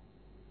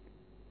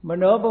မ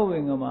နောပုပ္ပ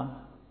င်ကမ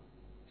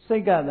စိ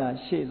တ်ကသာ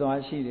ရှေ့သွား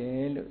ရှိတ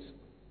ယ်လို့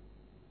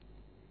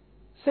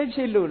စိတ်ဖြ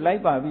စ်လို့လို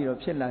က်ပါပြီးတော့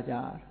ဖြစ်လာကြ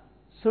တာ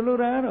ဆိုလို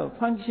တာကတော့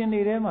function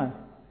တွေထဲမှာ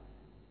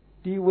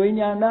ဒီဝိ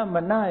ညာဏမ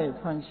နရဲ့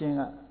function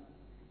က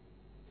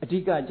အဓိ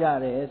ကကြ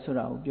တယ်ဆို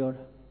တာကိုပြော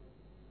တာ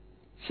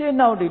ရှေ့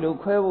နောက်ဒီလို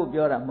ခွဲဖို့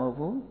ပြောတာမဟုတ်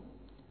ဘူး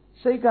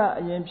စိတ်က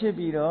အရင်ဖြစ်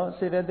ပြီးတော့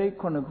စေတသိက်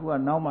9ခုက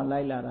နောက်မှ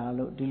လိုက်လာတာ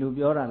လို့ဒီလို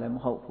ပြောတာလည်းမ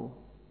ဟုတ်ဘူး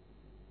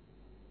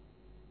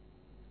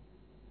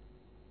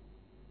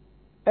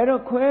အဲ့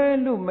တော့ခွဲ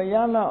လို့မရ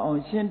လောက်အော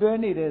င်ရှင်တွဲ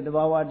နေတဲ့သ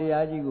ဘာဝတ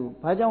ရားကြီးကို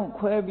ဘာကြောင့်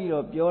ခွဲပြီး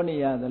တော့ပြောနေ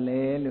ရသ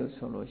လဲလို့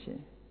ဆိုလို့ရှိရ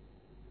င်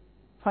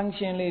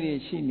function လေးတွေ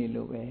ရှိနေ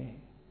လို့ပဲ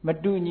မ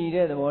တူညီ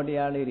တဲ့သဘောတ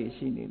ရားလေးတွေ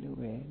ရှိနေလို့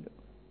ပဲလို့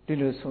ဒီ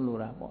လိုဆိုလို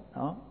တာပေါ့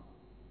နော်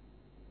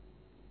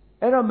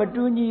အဲ့တော့မ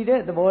တူညီ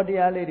တဲ့သဘောတ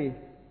ရားလေးတွေ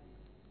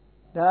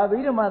ဒါအဘိ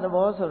ဓမ္မာသ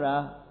ဘောဆိုတာ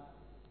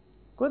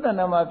ကိုယ်တဏ္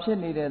ဍာမှာဖြစ်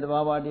နေတဲ့သဘာ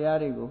ဝတရား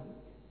တွေကို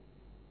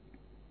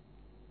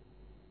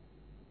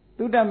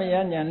သုတ္တမယဉာ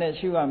ဏ်နဲ့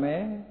ရှုရမ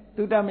ယ်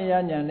သုတ္တမယဉာ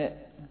ဏ်နဲ့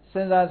စ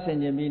ဉ်းစားဆင်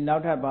ခြင်ပြီးနော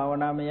က်ထပ်ဘာဝ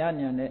နာမယဉာဏ်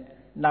နဲ့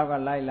နောက်က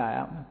လိုက်လာရ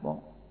မှာပေါ့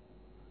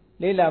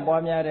လေးလာ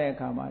ပွားများတဲ့အ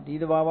ခါမှာဒီ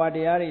သဘာဝတ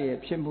ရားတွေရဲ့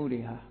ဖြစ်မှု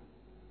တွေဟာ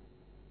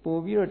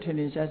ပို့ပြီးတော့ထင်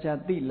ထင်ရှားရှား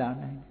သိလာ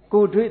နိုင်တယ်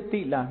ကိုယ်တွေ့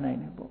သိလာနိုင်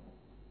တယ်ပေါ့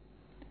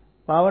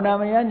ဘာဝနာ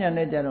မယဉာဏ်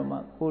နဲ့ကြတော့မှ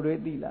ကိုယ်တွေ့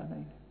သိလာနို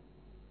င်တယ်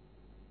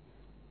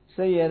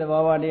စိတ်ရဲ့သဘာ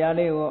ဝတရား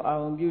လေးကိုအာ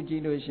ရုံပြုကြ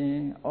ည့်လို့ရှိရ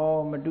င်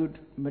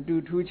မတူ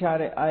ထူးခြား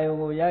တဲ့အာယုံ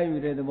ကိုရယူ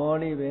တဲ့သဘော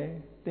လေးပဲ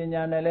သင်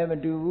ညာနဲ့လည်းမ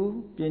တူဘူး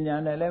ပညာ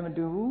နဲ့လည်းမ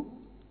တူဘူး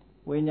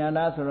ဝိညာဏ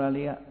ဆိုတာ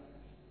လေးက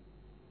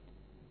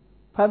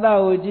ဖတ်တာ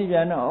ကိုကြည့်ပြ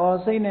န်တော့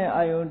စိတ်နဲ့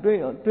အာယုံ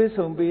တွေ့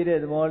ဆုံပေးတဲ့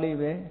သဘောလေး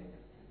ပဲ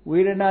ဝေ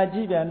ဒနာကြ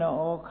ည့်ပြန်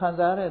တော့ခံ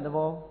စားတဲ့သ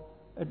ဘော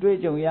အတွေ့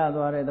အကြုံရ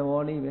သွားတဲ့သ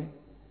ဘောလေးပဲ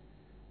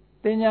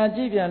တင်ညာကြ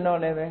ည့်ပြန်တော့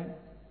လည်းပဲ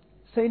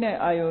စိတ်နဲ့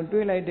အာယုံ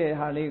တွေ့လိုက်တဲ့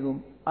ဟာလေးကို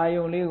အာ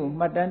ယုံလေးကို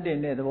မှတ်တမ်းတင်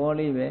တဲ့သဘော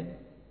လေးပဲ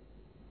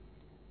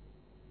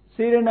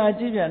စေရနာ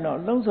ကြည့်ပြန်တော့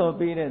လှုံ့ဆော်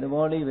ပေးတဲ့သ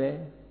ဘောလေးပဲ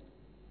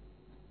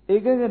ဧ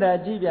ကဂရ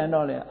ကြည့်ပြန်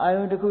တော့လေအာ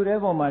ယုံတစ်ခုတ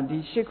ည်းပေါ်မှာဒီ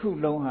၈ခု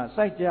လုံးဟာ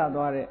စိုက်ကြ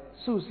သွားတဲ့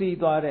စုစည်း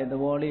သွားတဲ့သ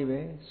ဘောလေးပဲ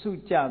စု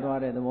ကြသွား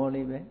တဲ့သဘော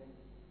လေးပဲ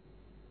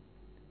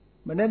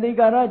မနတိ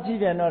ကာရကြည့်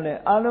ပြန်တော့လေ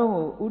အလုံး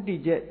ကိုဥတီ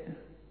ချက်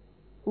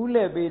ဥ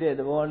လဲ့ပေးတဲ့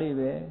သဘောလေး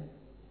ပဲ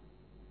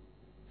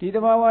ဒီသ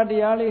ဘာဝတ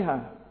ရားလေးဟာ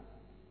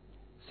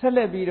ဆက်လ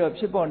က်ပြီးတော့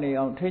ဖြစ်ပေါ်နေ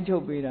အောင်ထိန်းချု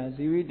ပ်ပေးတာ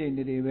ဇီဝိတ္တိ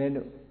တွေပဲ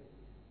လို့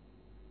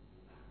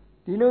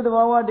ဒီလိုသ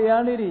ဘာဝတ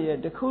ရားလေးတွေရဲ့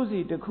တစ်ခုစီ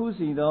တစ်ခု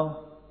စီသော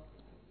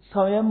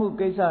ဆောင်ရွက်မှု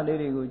ကိစ္စလေး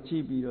တွေကိုကြ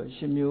ည့်ပြီးတော့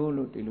ရှင်မျိုး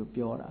လို့ဒီလို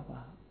ပြောတာပါ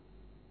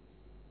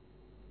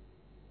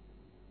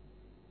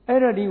အဲ့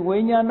တော့ဒီဝိ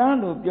ညာဏ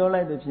လို့ပြော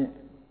လိုက်တဲ့ဖြင့်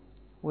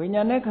ဝိ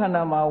ညာဉ်နဲ့ခန္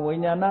ဓာမှာဝိ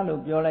ညာဏ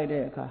လို့ပြောလိုက်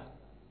တဲ့အခါ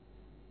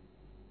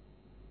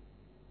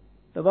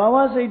တဘာဝ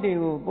စိတ်တွေ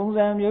ကိုပုံ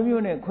စံမျိုး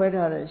မျိုးနဲ့ခွဲ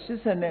ထားတဲ့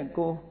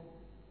89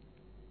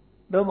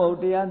သို့မဟုတ်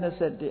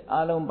121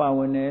အားလုံးပါဝ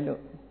င်တယ်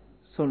လို့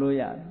ဆိုလို့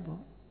ရတယ်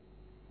ပေါ့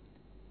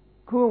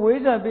ခုဝိ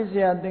ဇ္ဇာပစ္စ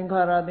ယသင်္ခါ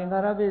ရသင်္ခါ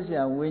ရပစ္စယ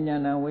ဝိညာ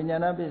ဏဝိညာ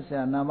ဏပစ္စယ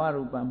နာမ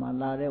ရူပမှာ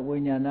လာတဲ့ဝိ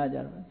ညာဏကြ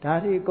တော့ဒါ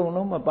တွေအကုန်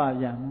လုံးမပါ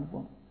ပြန်ဘူး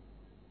ပေါ့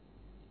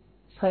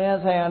ဆိုင်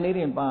ရာလေး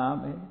တွေပါ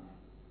မယ်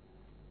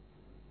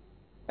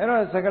အဲ့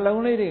တော့စက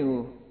လုံးလေးတွေ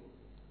ကို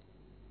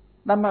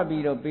သတ်မှတ်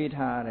ပြီးတော့ပေး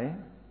ထားရတယ်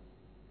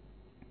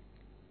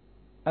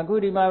အခု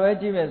ဒီမှာပဲ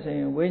ကြည့်မယ်ဆိုရ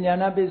င်ဝိညာ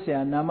ဏပစ္စယ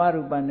နာမ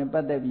ရူပနဲ့ပ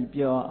တ်သက်ပြီး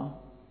ပြောအောင်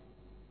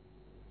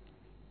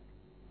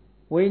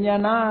ဝိညာ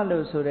ဏ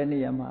လို့ဆိုတဲ့နေ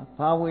ရာမှာ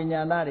ဘာဝိ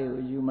ညာဏတွေ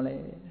ကိုယူမလဲ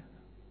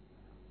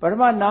ပထ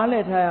မနားလ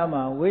ည်ထားရ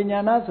မှာဝိညာ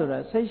ဏဆိုတာ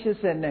စိတ်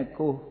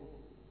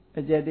89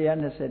အကျယ်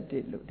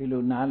121လို့ဒီ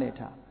လိုနားလည်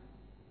ထား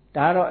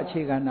ဒါတော့အ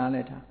ခြေခံနားလ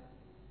ည်ထား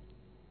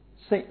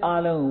စိတ်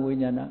အားလုံးဝိ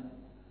ညာဏ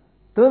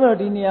သို့တော့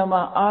ဒီနေရာ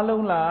မှာအား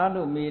လုံးလား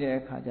လို့မေးတဲ့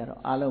အခါကျ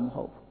တော့အားလုံးမ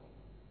ဟုတ်ဘူး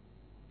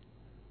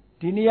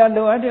ဒီနေရာ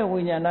လိုအပ်တဲ့ဝိ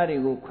ညာဏတွေ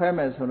ကိုခွဲမ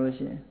ယ်ဆိုလို့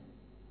ရှိရင်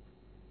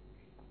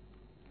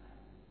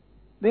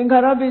သင်္ခါ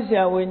ရပစ္စယ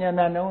ဝိညာ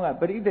ဏနှုံးက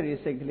ပရိသေ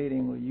စိတ်ကလေးတွေ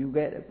ကိုယူ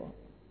ခဲ့တယ်ပေါ့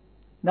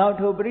နောက်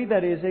ထိုပရိ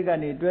သေစိတ်က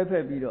နေတွဲဖ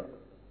က်ပြီးတော့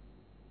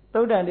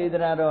သုဒ္ဓံဒေသ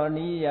နာတော်အန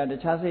ည်းရာတ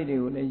ခြားစိတ်တွေ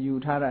ကိုလည်းယူ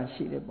ထားတာ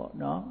ရှိတယ်ပေါ့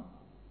နော်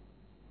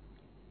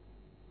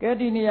ကဲ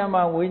ဒီနေရာ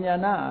မှာဝိညာ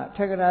ဏထ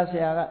က္ကရာဆ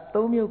ရာက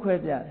၃မျိုးခွဲ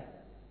ပြတယ်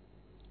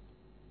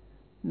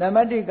နံ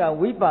ပါတ်1က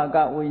ဝိပါက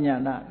ဝိညာ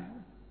ဏ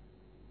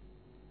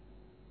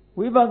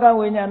ဝိပါက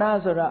ဝိညာဏ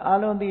ဆိုတာအ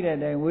လုံးသိတဲ့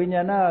အတိုင်းဝိ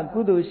ညာဏကကု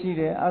သိုလ်ရှိ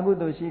တယ်အကု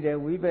သိုလ်ရှိတယ်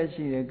ဝိဘက်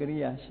ရှိတယ်ကရိ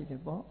ယာရှိတ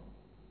ယ်ပေါ့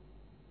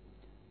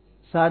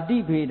ဇာတိ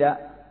ဗေဒ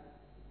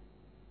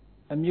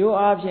အမျိုး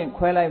အားဖြင့်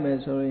ခွဲလိုက်မယ်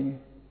ဆိုရင်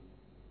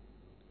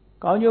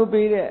ကောင်းကျိုး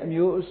ပေးတဲ့အ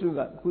မျိုးအစုက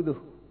ကုသို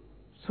လ်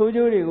ဆိုး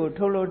ကျိုးတွေကို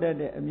ထုတ်လုပ်တတ်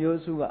တဲ့အမျိုး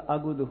အစုကအ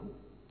ကုသိုလ်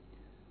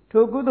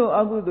ထိုကုသိုလ်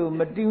အကုသိုလ်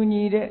မတူ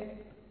ညီတဲ့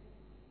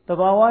သ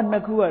ဘာဝနှ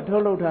စ်ခုကထု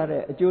တ်လုပ်ထား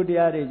တဲ့အကျိုးတ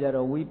ရားတွေကြ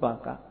တော့ဝိပါ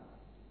က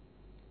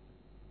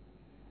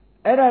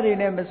အဲ့ဒါတွေ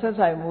နဲ့မဆက်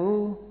ဆိုင်ဘူး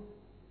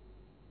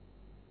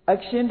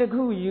action တစ်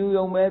ခု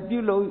ယူုံပဲပြု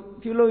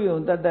လုပ်ရုံ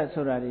တတ်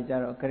ဆိုတာတွေကြ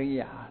တော့ကရိ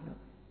ယာ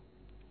လို့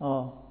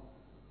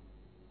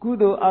ကု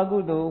သိုလ်အကု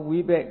သိုလ်ဝိ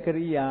ဘက်က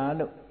ရိယာ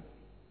လို့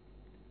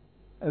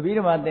အဘိဓ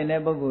မ္မာသင်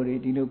တဲ့ပုဂ္ဂိုလ်တွေ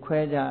ဒီလိုခွဲ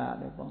ကြရ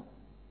တယ်ပေါ့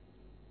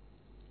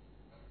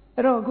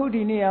အဲ့တော့အခု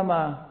ဒီနေရာ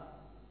မှာ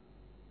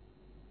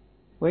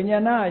ဝိညာ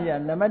ဏအရာ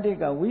နံပါတ်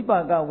1ကဝိပါ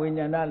ကဝိ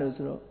ညာဏလို့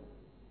ဆိုတော့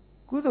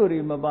ကုသိုလ်တွေ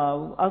မပါ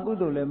ဘူးအကု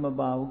သိုလ်လည်းမ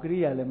ပါဘူးကရိ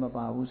ယာလည်းမ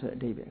ပါဘူးဆိုတဲ့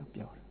အဓိပ္ပာယ်ကို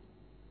ပြောတယ်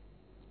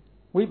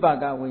ဝိပါ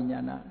ကဝိညာ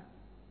ဏ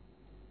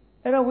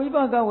အဲ့တော့ဝိ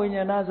ပါကဝိ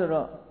ညာဏဆို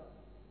တော့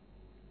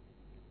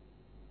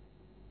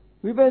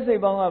ဝိပဿနာစိ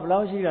တ်ပေါင်းကဘယ်လော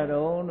က်ရှိတာ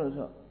တုံးလို့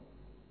ဆို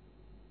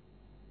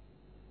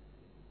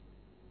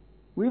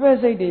ဝိပဿနာ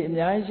စိတ်တွေအ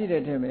များကြီးရှိ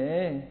တဲ့ထင်ပဲ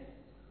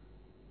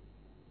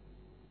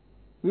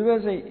ဝိပဿနာ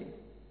စိတ်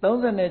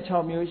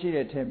36မျိုးရှိ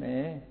တဲ့ထင်ပဲ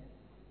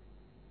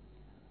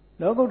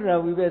လောကုတ္တရာ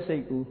ဝိပဿနာစိ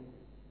တ်ကို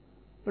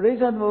ပရိစ္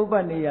ဆေသမုပ္ပါ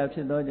နေရာဖြ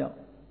စ်သောကြောင့်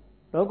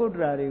လောကုတ္တ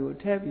ရာတွေကို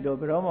ထည့်ပြီးတော့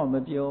ဘယ်တော့မှမ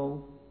ပြောဘူး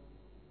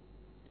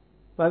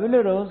ဘာဖြစ်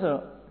လို့တော့ဆို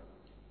တော့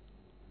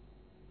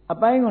အ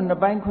ပိုင်းကို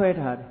2ပိုင်းခွဲ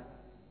ထားတယ်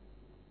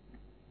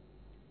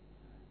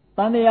တ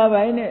န်တရား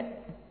ပိုင်းနဲ့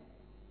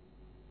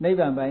နိဗ္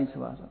ဗာန်ပိုင်းဆို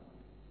ပါတော့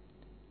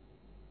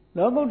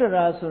လောကုတ္တ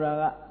ရာဆိုတာ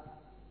က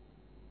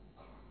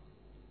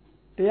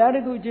တရားတ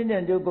စ်ခုကျင့်ကြံ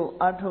ကြုတ်ကို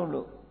အားထုတ်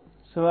လို့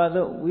ဆိုပါ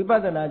စို့ဝိပ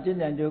ဿနာကျင့်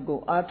ကြံကြုတ်ကို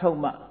အားထုတ်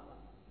မှ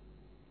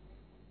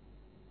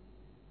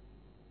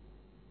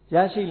ရ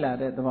ရှိလာ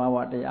တဲ့သဘာဝ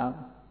တရား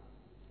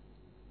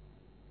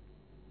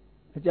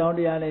အကြောင်းတ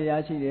ရားလည်းရ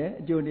ရှိတယ်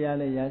အကျိုးတရား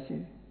လည်းရရှိ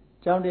တယ်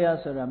အကြောင်းတရား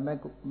ဆိုတာမက်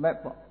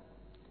ပေါ့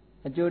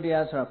အကျိုးတ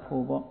ရားဆိုတာ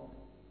ဖို့ပေါ့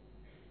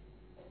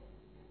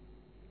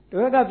ဒီ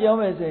ဘက်ကပြော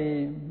မယ်ဆိုရ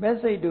င်မက်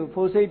စိတ်တို့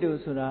ဖို့စိတ်တို့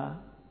ဆိုတာ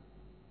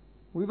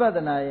ဝိပဿ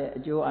နာရဲ့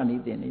အကျိုးအာနိ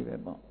သင်တွေပဲ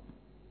ပေါ့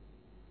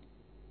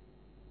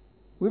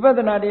ဝိပ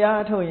ဿနာတရား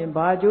အထုတ်ရင်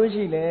ဘာအကျိုး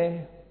ရှိလဲ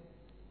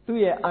သူ့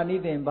ရဲ့အာနိ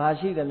သင်ဘာ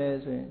ရှိတယ်လဲ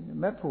ဆိုရင်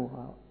မက်ဖို့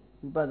ဟာ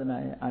ဝိပဿနာ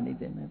ရဲ့အာနိ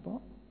သင်ပဲ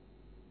ပေါ့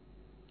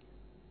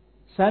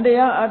စံတ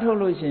ရားအထုတ်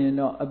လို့ရှိရင်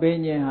တော့အဘိ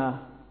ညာဉ်ဟာ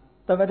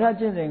သမထ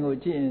ကျင့်စဉ်ကို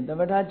ကြည့်ရင်သ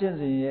မထကျင့်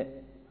စဉ်ရဲ့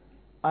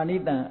အာနိ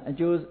သင်အ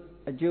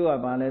ကျိုးက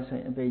ဘာလဲဆိုရ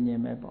င်အဘိညာ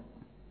ဉ်ပဲပေါ့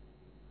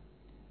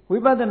ဝိ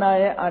ပဿနာ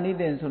ရဲ့အာနိ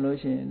သင်ဆိုလို့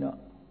ရှိရင်တော့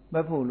မ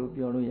က်ဖို့လို့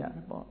ပြောလို့ရတ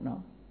ယ်ပေါ့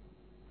နော်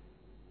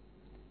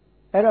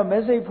အဲ့တော့မ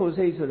က်စိတ်ဖို့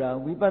စိတ်ဆိုတာ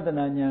ဝိပဿ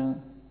နာဉာဏ်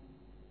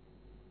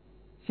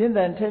ရှင်းတ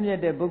န်ထက်မြက်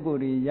တဲ့ပုဂ္ဂိုလ်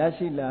တွေရ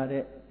ရှိလာ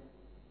တဲ့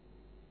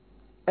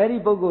အဲ့ဒီ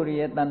ပုဂ္ဂိုလ်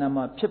ရဲ့တဏ္ဍာ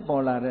မှာဖြစ်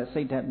ပေါ်လာတဲ့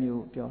စိတ်ဓာတ်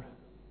မျိုးကိုပြောတာ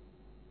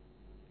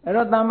အဲ့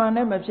တော့တဏ္ဍာ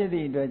နဲ့မဖြစ်သ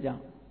ည့်အတွက်ကြော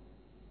င့်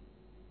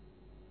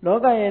လော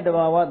ကရဲ့တ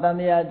ဘာဝတန်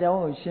တရားအကြောင်း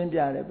ကိုရှင်းပြ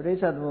တယ်ပရိစ္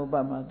ဆေသမုပ္ပါ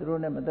ဒ်မှာသူတို့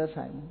နဲ့မသက်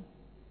ဆိုင်ဘူး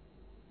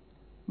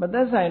မသ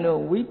က်ဆိုင်လို့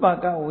ဝိပါ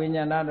ကဝိ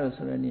ညာဏလို့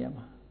ဆိုတဲ့နေရာ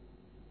မှာ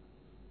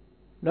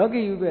လော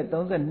ကီဥပ္ပ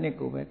32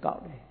ကိုပဲကော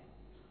က်တယ်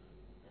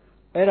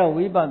အဲ့တော့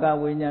ဝိပါက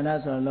ဝိညာဏ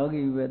ဆိုတာလော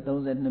ကီဥပ္ပ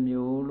32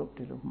မျိုးလို့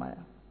ဒီလိုမှားရ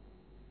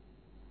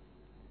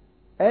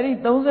အဲ့ဒီ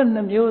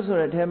32မျိုးဆို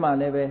တဲ့အထဲမှာ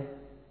လည်းပဲ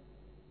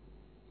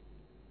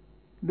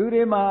လူ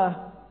တွေမှာ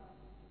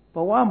ဘ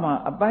ဝမှာ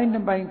အပိုင်းနှ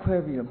စ်ပိုင်းခွဲ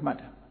ပြီးတော့မှတ်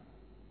တာ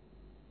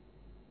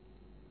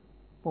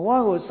ဘဝ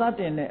ကိုစ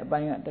တင်တဲ့အပို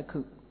င်းကတစ်ခု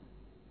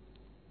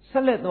ဆ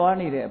က်လက်သွား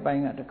နေတဲ့အပို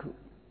င်းကတစ်ခု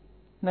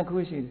နှစ်ခု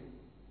ရှိတယ်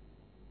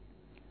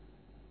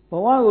ဘ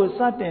ဝကိုစ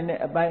တင်တဲ့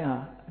အပိုင်းဟာ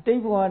အတိ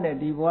တ်ဘဝနဲ့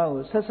ဒီဘဝ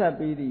ကိုဆက်ဆက်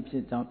ပြီးသည့်ဖြ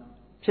စ်ကြောင်း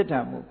ဖြစ်တာ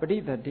မို့ပဋိ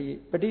သန္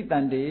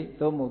တိ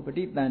သို့မဟုတ်ပ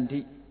ဋိသန္တိ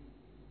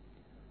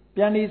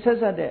ပြန်ပြီးဆက်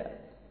ဆက်တဲ့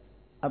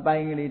အပို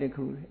င်းကလေးတစ်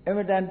ခုအမ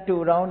တန်တူ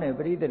တောင်းတဲ့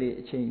ပဋိသန္တိ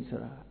အချိန်ဆို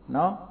တာ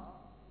နော်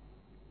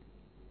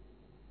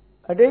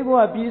အတိတ်ဘဝ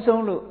ပြီး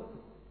ဆုံးလို့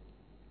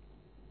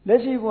လ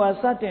က်ရှိဘဝ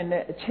စတင်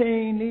တဲ့အချိ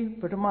န်လေး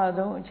ပထမ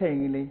ဆုံးအချိန်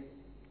လေး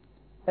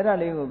အဲ့ဒါ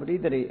လေးကိုပဋိ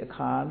သန္တိအ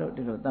ခါလို့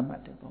ဒီလိုသတ်မှ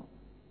တ်တယ်ပေါ့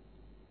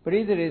ပဋိ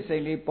သန္တိစိ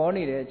တ်လေးပေါ်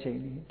နေတဲ့အချိန်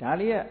လေးဒါ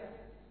လေးက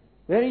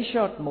very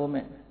short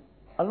moment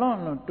အလွန်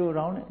တူ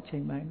တောင်းတဲ့အချိ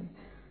န်ပိုင်းလေး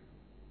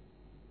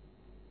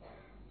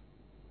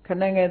ခ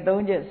ဏငယ်၃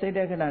ချက်စိတ်တ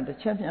ခဏတစ်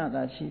ချက်မျှ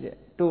သာရှိတဲ့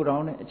တူတော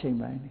င်းတဲ့အချိန်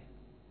ပိုင်းလေး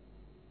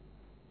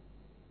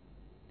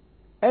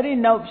အဲ့ဒီ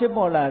နောက်ဖြစ်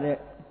ပေါ်လာတဲ့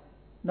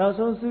နောက်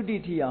ဆုံးသုတိ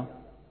ထီအောင်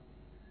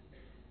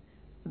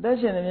အသက်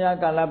ရှင်သမျှ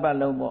ကာလပတ်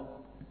လုံးပေါ့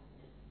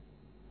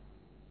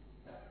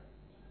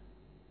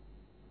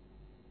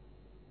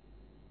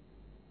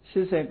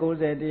80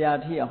 90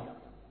 100ထီအောင်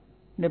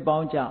နှစ်ပေါ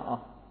င်းကြအော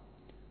င်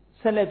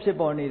ဆက်လက်ဖြစ်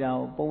ပေါ်နေတာ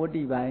ကိုပဝတ္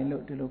တိပိုင်း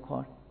လို့ဒီလို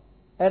ခေါ်တယ်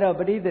အဲ့တော့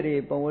ပဋိသန္ဓေ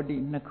ပဝတ္တိ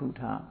နှစ်ခု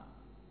ထား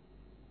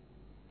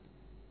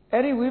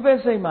အဲ့ဒီဝိပဿ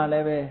နာမှာလ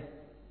ည်းပဲ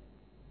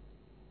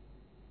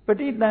ပ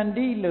ဋိသန္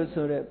တိလို့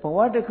ဆိုတဲ့ဘဝ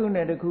တစ်ခု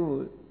နဲ့တစ်ခု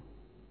ကို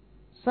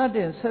စတ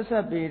င်ဆက်ဆ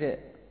က်ပေးတဲ့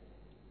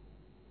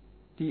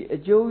ဒီအ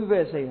ကျိုးဝိပ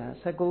ဿနာ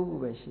ဟာ19ခု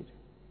ပဲရှိတယ်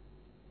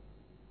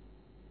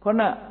ခု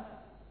န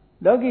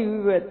လောကီဝိ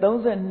ပဿနာ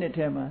32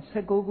ထဲမှာ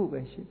19ခု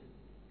ပဲရှိတယ်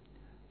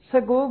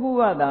19ခု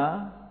ကသာ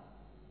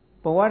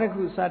ဘဝတစ်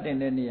ခုစတင်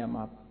တဲ့နေရာ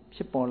မှာဖြ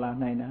စ်ပေါ်လာ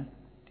နိုင်တာ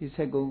ဒီ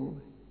19ခု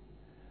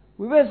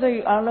ဝိပဿ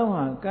နာအလုံး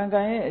ဟာကံ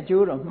ကံရဲ့အ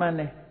ကျိုးတော့မှန်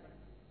တယ်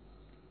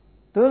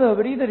သို့သောပ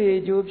ရိသေ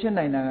အကျိုးဖြစ်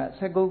နိုင်တာက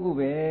19ခု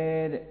ပဲ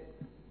တဲ့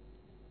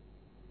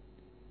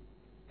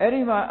အဲ့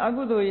ဒီမှာအ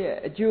ကုသိုလ်ရဲ့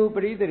အကျိုးပ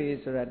ရိသေ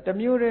ဆိုတာတစ်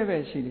မျိုးတည်းပဲ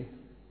ရှိတယ်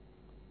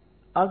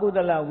အကုသ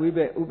လဝိဘ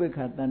က်ဥပေက္ခ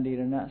တန္တိရ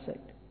ဏစိ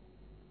တ်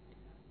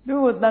သူ့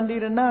ကိုတန္တိရ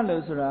ဏ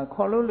လို့ဆိုတာ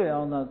ခေါ်လို့လွယ်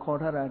အောင်သာခေါ်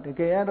ထားတာတ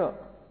ကယ်ကတော့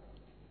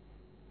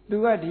သူ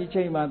ကဒီ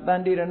ချိန်မှာတ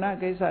န္တိရဏ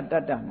ကိစ္စတ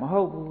တ်တာမဟု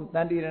တ်ဘူးတ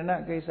န္တိရဏ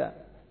ကိစ္စ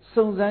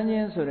စုံစမ်းခြ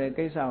င်းဆိုတဲ့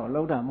ကိစ္စကို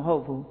လုပ်တာမဟု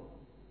တ်ဘူး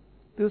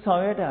သူဆော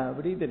င်ရွက်တာပ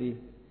ရိသေ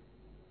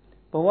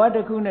ဘဝတ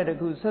စ်ခုနဲ့တစ်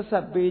ခုဆက်ဆ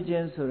က်ပေးခြ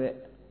င်းဆိုတဲ့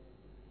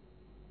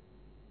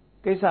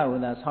ကိစ္စကို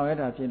သာဆောင်ရွက်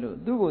တာဖြစ်လို့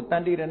သူ့ကိုတ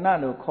န္တိရဏ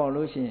လို့ခေါ်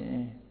လို့ရှိရ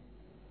င်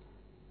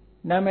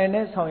နာမည်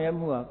နဲ့ဆောင်ရွက်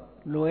မှုက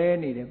လွဲ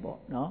နေတယ်ပေါ့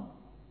နော်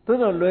သို့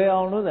တော့လွယ်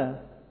အောင်လို့သာ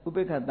ဥ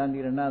ပေက္ခတန္တိ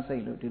ရဏစိ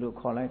တ်လို့ဒီလို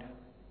ခေါ်လိုက်တာ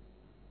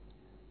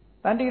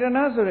တန္တိရဏ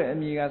ဆိုတဲ့အ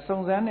မည်ကစုံ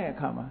စမ်းတဲ့အ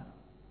ခါမှာ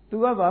သူ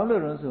ကဘာ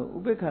လို့လဲဆိုဥ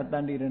ပေက္ခတ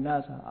န္တိရဏ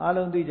ဆိုအား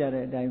လုံးသိကြ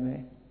တဲ့အတိုင်းပဲ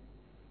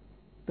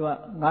သူက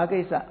5ကိ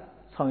စ္စ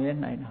ဆောင်ရွက်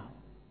နိုင်တာ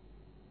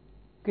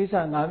ကိစ္စ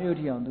5မျိုး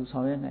ထိအောင်သူဆော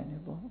င်ရွက်နိုင်တ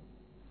ယ်ပေါ့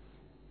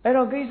အဲ့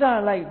တော့ကိစ္စ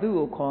အလိုက်သူ့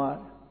ကိုခေါ်ရတ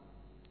ယ်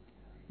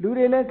လူ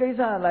တွေလည်းကိစ္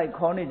စအလိုက်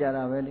ခေါ်နေကြ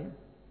တာပဲလေ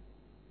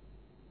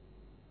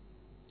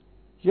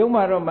ရုံ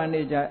မှာတော့မန်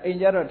နေဂျာအိမ်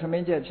ကြတော့ထမ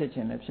င်းချက်ဖြစ်ခြ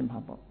င်းလည်းဖြစ်မှာ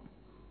ပေါ့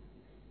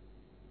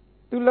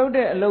သူလုပ်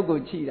တဲ့အလုပ်ကို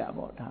ကြည့်တာ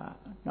ပေါ့ဒါ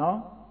နော်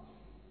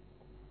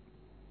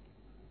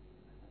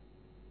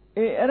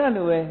အဲ့ဒါ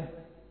လိုပဲ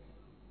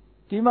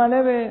ဒီမှာလ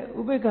ည်းပဲ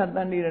ဥပေက္ခတ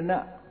န္တိရဏ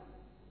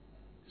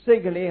စိ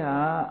တ်ကလေးဟာ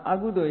အ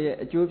ကုသိုလ်ရဲ့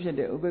အကျိုးဖြစ်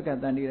တဲ့ဥပေက္ခ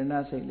တန္တိရဏ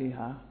စိတ်လေး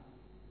ဟာ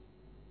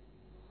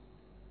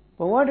ဘ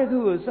ဝတစ်ခု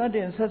ကိုစတ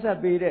င်ဆက်ဆက်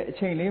ပေးတဲ့အ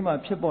ချိန်လေးမှာ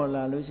ဖြစ်ပေါ်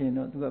လာလို့ရှိရင်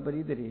တော့သူကပ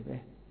ရိသေတွေပဲ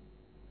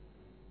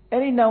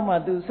အဲ့ဒီနောက်မှာ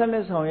သူဆက်လ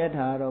က်ဆောင်ရွက်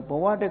တာတော့ဘ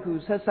ဝတစ်ခု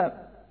ဆ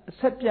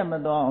က်ပြတ်မ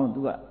သွားအောင်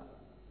သူက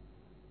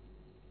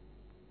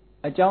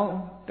အကြောင်း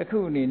တစ်ခု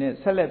အနေနဲ့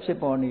ဆက်လက်ဖြစ်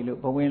ပေါ်နေလို့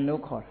ဘဝင်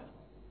လို့ခေါ်တာ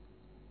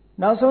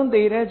နောက်ဆုံး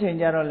သေတဲ့ချိန်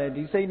ကျတော့လေ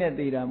ဒီစိတ်နဲ့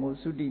သေတာမို့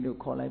သုတိလို့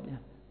ခေါ်လိုက်ပြန်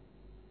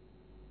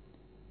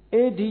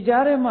ဒီ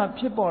ကြားထဲမှာ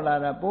ဖြစ်ပေါ်လာ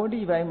တာပိုး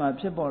တိပိုင်းမှာ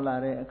ဖြစ်ပေါ်လာ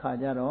တဲ့အခါ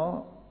ကျတော့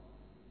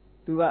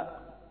သူက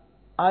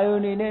အာယု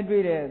န်နေနဲ့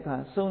တွေ့တဲ့အခါ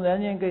စုံစ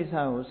မ်းခြင်းကိစ္စ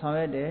ကိုဆောင်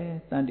ရွက်တယ်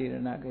တန်တိရ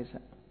ဏကိစ္စ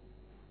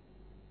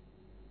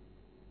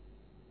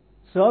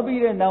ဇော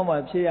ပြီးတဲ့နောက်မှာ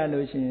ဖြစ်ရ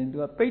လို့ရှိရင်သူ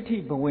ကပိဋ္ဌိ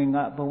ဘဝင်က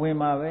ဘဝင်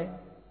မှာပဲ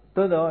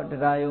သို့တော့တ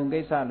ရားယုံကိ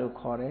စ္စလို့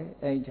ခေါ်တယ်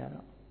အဲ့ဒီကြ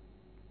တော့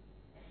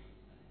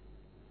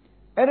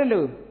အဲ့ဒါ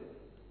လို့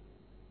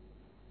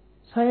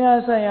ဆိုင်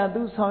ရာ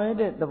သူဆောင်ရွက်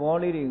တဲ့သဘော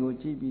လေးတွေကို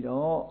ကြည့်ပြီး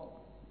တော့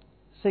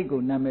စိတ်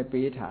ကိုနာမည်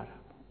ပေးထားတာ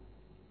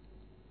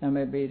နာမ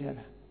ည်ပေးထား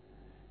တာ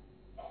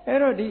အဲ့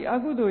တော့ဒီအ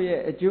ကုသိုလ်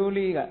ရဲ့အကျိုး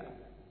လေးက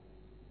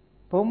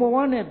ဘုံဘဝ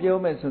နဲ့ပြော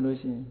မယ်ဆိုလို့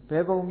ရှိရင်ဘ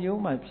ယ်ပုံ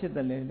မျိုးမှဖြစ်တ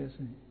ယ်လဲလို့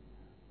ဆိုရင်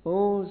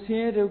ဆ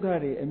င်းရဲဒုက္ခ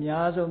တွေအ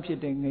များဆုံးဖြစ်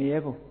တဲ့ငရဲ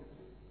ဘုံ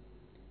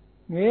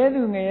ငရဲ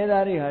သူငရဲ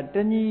သားတွေဟာတ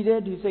ဏှီတဲ့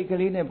ဒီစိတ်က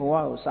လေးနဲ့ဘဝ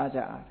ကိုစကြ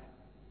ရတယ်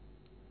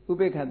ဥ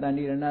ပေက္ခတန်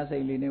တိရဏစိ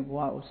တ်လေးနဲ့ဘဝ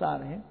ကိုစ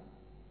တယ်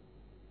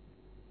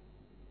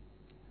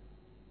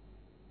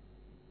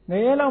င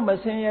ရဲလောက်မ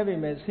ဆင်းရဲပြီ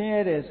မဲ့ဆင်း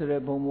ရဲတယ်ဆို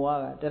တဲ့ဘုံဘဝ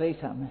ကတိရစ္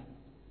ဆာန်ပဲ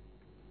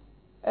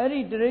အဲ့ဒီ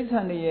တိရစ္ဆာ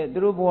န်တွေရဲ့သူ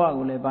တို့ဘဝ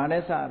ကိုလည်းဗာ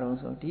နဲ့စအောင်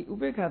ဆိုဒီဥ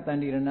ပေက္ခတန်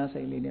တိရဏ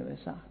စိတ်လေးနဲ့ပဲ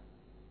စ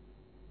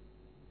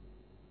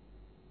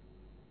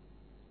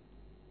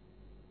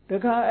တ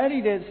ခါအဲ့ဒီ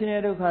တဲ့ဆင်းရဲ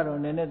ဒုက္ခတော့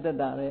နည်းနည်းသက်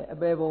တာလေအ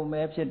ပေဘုံ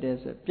ပဲဖြစ်တယ်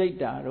ဆိုပြိတ္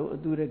တာတို့အ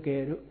တူတက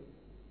ယ်တို့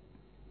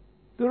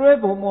သူတို့ရဲ့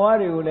ဘုံဘဝ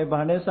တွေကိုလည်း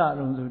ဗာနဲ့စ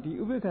အောင်ဆိုဒီ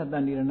ဥပေက္ခတ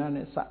န်တိရဏ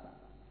နဲ့စ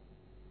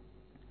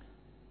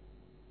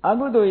အ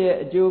ကုသိုလ်ရဲ့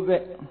အ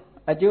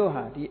ကျိုး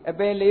ဟာဒီအ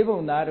ပယ်လေးပုံ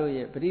သားတို့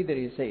ရဲ့ပရိ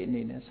သေစိတ်အ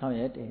နေနဲ့ဆောင်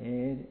ရွက်တယ်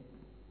တဲ့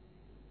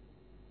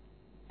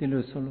ဒီ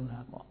လိုဆိုလိုတာ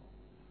ပေါ့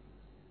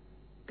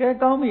ကဲ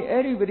ကောင်းပြီ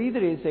အဲ့ဒီပရိ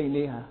သေစိတ်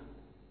လေးဟာ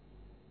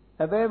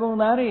အပယ်ပုံ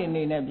သားတွေအ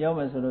နေနဲ့ပြောမ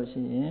ယ်ဆိုလို့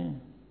ရှိရင်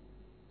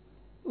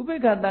ဥပေ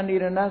က္ခတန်တိရ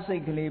ဏစိ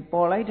တ်ကလေး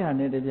ပေါ်လိုက်တာ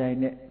နဲ့တပြိုင်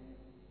နက်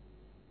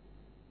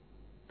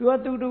သူက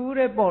တူတူ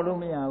တဲ့ပေါ်လို့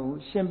မရဘူး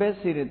ရှင်ဘက်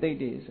စေတသိက်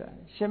တွေဆိုတာ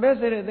ရှင်ဘက်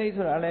စေတသိက်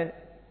ဆိုတာလဲ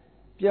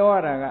ပြောရ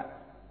တာက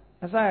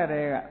အစရ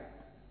တဲ့က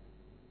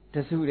တ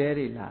စုတည်း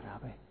တွေလာတာ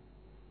ပဲ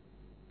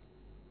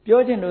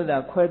ပြောချင်လို့သာ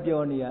ခွဲ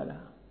ပြောနေရတာ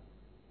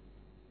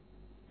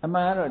အမှ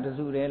န်ကတော့တ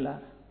စုတည်းလာ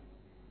တာ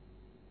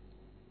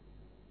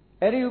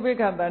အဲ့ဒီဥပေက္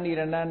ခတန်တိရ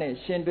ဏနဲ့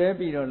ရှင်တွဲ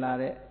ပြီးတော့လာ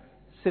တဲ့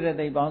စေတ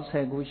သိက်ပေါင်း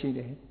10ခုရှိတ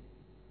ယ်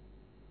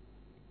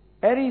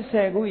အဲ့ဒီ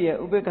10ခုရဲ့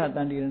ဥပေက္ခတ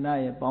န်တိရဏ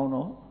ရဲ့ပေါင်း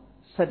တော့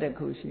17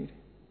ခုရှိတယ်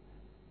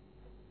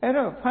အဲ့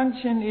တော့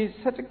function is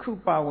 17ခု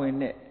ပါဝင်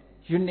တဲ့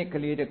unit က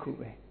လေးတစ်ခု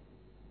ပဲ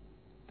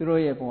သူ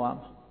တို့ရဲ့ဘဝ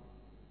မှာ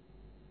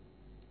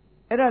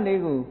အဲ့ဒါ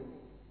လေးကို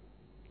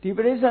ဒီပ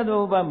ရိစ္ဆေသ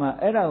မုပ္ပါဒ်မှာ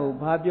အဲ့ဒါကို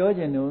ဘာပြော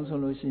ခြင်းတုံးဆို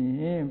လို့ရှိ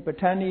ရင်ပဋ္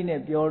ဌာန်းနည်း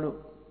နဲ့ပြောလို့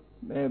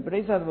ပရိ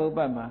စ္ဆေသမုပ္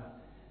ပါဒ်မှာ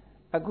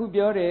အခု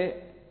ပြောတဲ့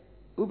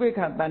ဥပေက္ခ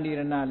တန်တိရ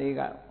ဏလေး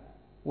က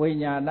ဝိ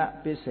ညာဏ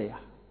ပစ္စယ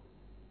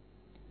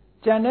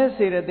ကျန်တဲ့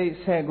စေတသိက်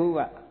10ခုက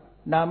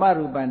နာမ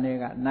ရူပန်တွေ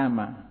ကနာမ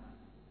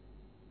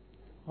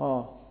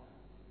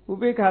ဥ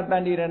ပေက္ခတ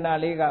န်တိရဏ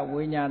လေးက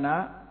ဝိညာဏ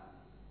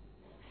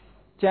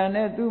ကျန်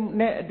တဲ့သူ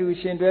နဲ့အတူ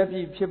ရှင်တွဲ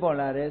ပြီးဖြစ်ပေါ်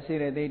လာတဲ့စေ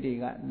တသိက်တွေ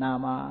ကနာ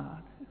မ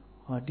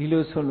ဒီ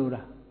လိုဆိုလို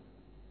တာ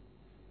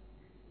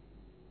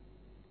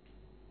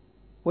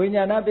ဝိ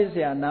ညာဏပစ္စ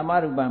ယနာမ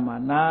ရူပံမှာ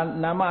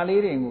နာမ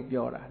လေးတွေကို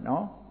ပြောတာ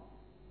နော်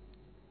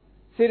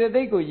စေတ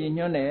သိက်ကိုရည်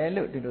ညွှန်းတယ်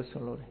လို့ဒီလို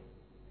ဆိုလိုတယ်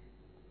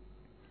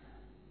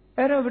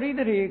အဲ့တော့ပရိ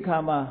သေခါ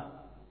မှာ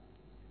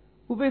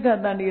ဥပေက္ခ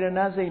တန်တိရ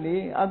ဏစိတ်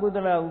လေးအကုသ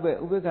လဥပေ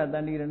က္ခတ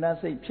န်တိရဏ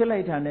စိတ်ဖြစ်လို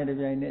က်တာနဲ့တ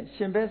ပြိုင်နက်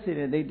ရှင်ဘက်စေ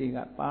တသိက်တွေက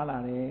ပါလာ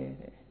တယ်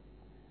တဲ့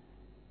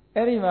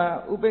အဲ့ဒီမှာ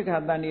ဥပေက္ခ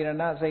တန်တိရ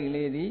ဏစိတ်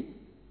လေးသည်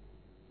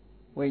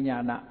ဝိညာ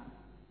ဏ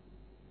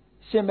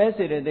ရှင်ဘက်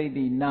စေတသိက်သ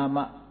ည်နာမ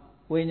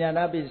ဝိညာဏ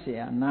ပစ္စယ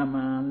နာမ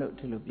လို့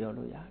ဒီလိုပြော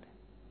လို့ရတယ်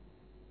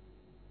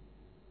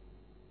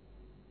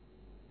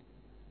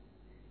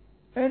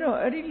အဲ့တော့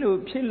အဲ့ဒီလို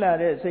ဖြစ်လာ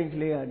တဲ့စိတ်က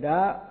လေးကဒါ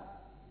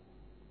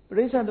ပ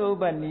ရိစ္ဆေသမုပ္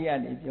ပါဒ်နည်းက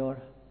နေပြော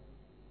တာ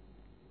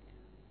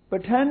ပ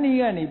ဋ္ဌာန်းနည်း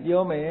ကနေ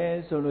ပြောမယ်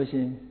ဆိုလို့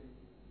ရှိရင်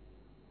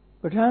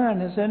ပဋ္ဌာန်းက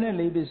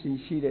24ပစ္စည်း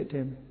ရှိတဲ့အထ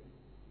က်မှာ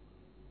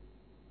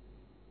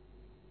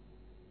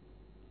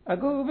အ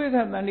ခုဥပေက္ခ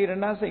တန်တိရ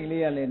ဏစိတ်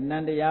လေးကလည်းန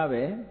န္တရား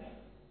ပဲ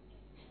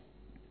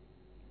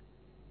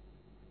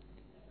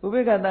ဥပေ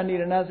က္ခတန်တိရ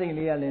ဏစိတ်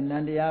လေးကလည်းန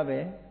န္တရားပဲ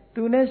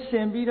သူနဲ့ရှ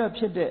င်ပြီးတော့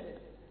ဖြစ်တဲ့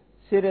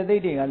စေတသိ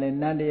က်တွေကလည်း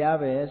နန္တရား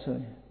ပဲဆို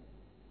ရင်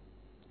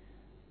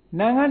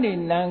နံကနေ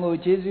နံကို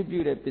ခြေစုပြု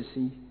တဲ့ပစ္စ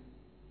ည်း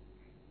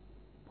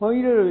ဘုန်း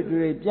ကြီးတို့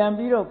တွေပြန်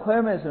ပြီးတော့ခွဲ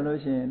မယ်ဆိုလို့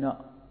ရှိရင်တော့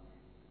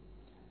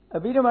အ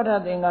ဘိဓမ္မာ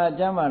သင်္ကာအ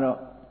ကျမ်းမှာတော့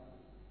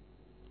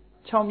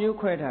6မျိုး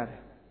ခွဲထားတ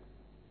ယ်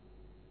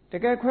တ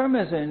ကယ်ခွဲမ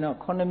ယ်ဆိုရင်တော့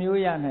9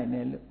မျိုးရနိုင်တ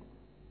ယ်လို့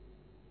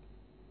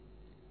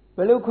ဘ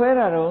ယ်လိုခွဲ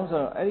တာတုံး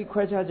ဆိုတော့အဲ့ဒီ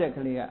ခွဲခြားချက်က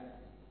လေးက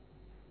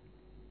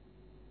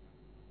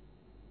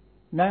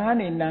နံက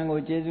နေနံကို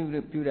ခြေစု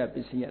ပြုတဲ့ပ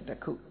စ္စည်းကတစ်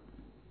ခု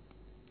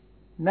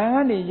နံက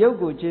နေရုပ်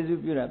ကိုခြေစု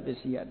ပြုတဲ့ပစ္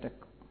စည်းကတစ်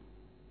ခု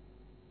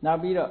နောက်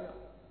ပြီးတော့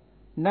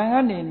နာက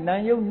နေနာ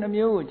ယုတ်နှ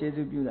မျိုးကိုကျေ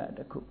စုပြုတာတ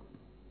စ်ခု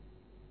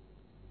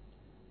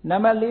နံ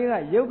ပါတ်4က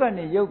ယုတ်က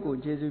နေယုတ်ကို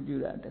ကျေစုပြု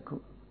တာတစ်ခု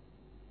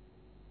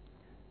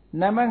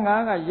နံပါတ်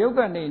5ကယုတ်က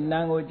နေနာ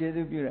ကိုကျေ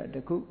စုပြုတာတ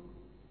စ်ခု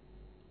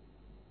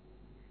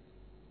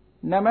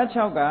နံပါတ်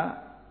6က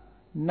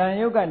နာ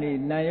ယုတ်ကနေ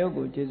နာယုတ်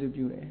ကိုကျေစု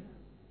ပြုတယ်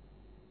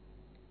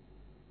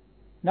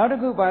နောက်တစ်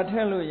ခုပါထ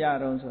ည့်လို့ရ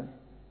တော့ဆိုရင်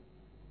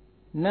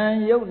နာ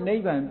ယုတ်နိ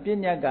ဗ္ဗာန်ပ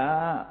ညာက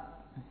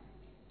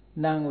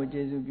နာကို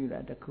ကျေစုပြုတာ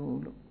တစ်ခု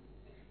လို့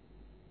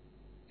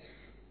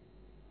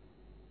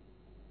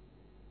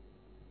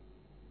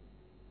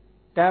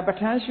ဒါပဋ္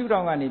ဌာန်းရှုထော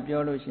င့်ကနေ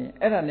ပြောလို့ရှိရင်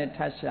အဲ့ဒါနဲ့ထ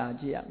ပ်ရှာ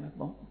ကြည့်ရမယ်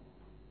ပေါ့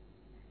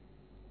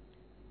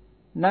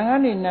နာက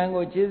နေနာ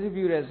ကိုကျေစု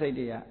ပြုတဲ့စိတ်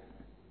တွေက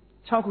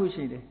6ခု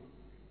ရှိတယ်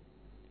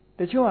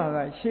တချို့က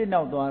ရှေ့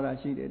နောက်သွားတာ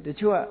ရှိတယ်တ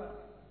ချို့က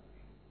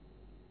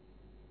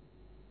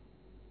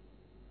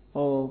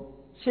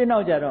ရှေ့နော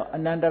က်ကြတော့အ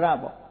နန္တရ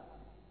ပေါ့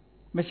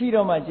မရှိ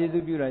တော့မှကျေစု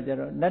ပြုတာကြ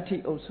တော့နတ္ထိ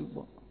အုပ်စု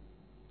ပေါ့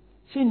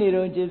ရှိနေ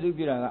တော့ကျေစု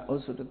ပြုတာကအု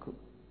ပ်စုတစ်ခု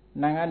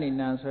နာကနေ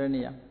နာဆွဲ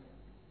နေရ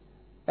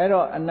အဲ့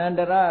တော့အနန္တ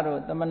ရတို့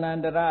သမဏန္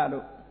တရ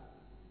တို့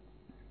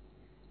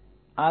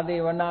အာသေ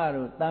ဝနာ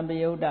တို့တံပ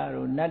ယုတ်တ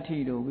တို့နတ္ထိ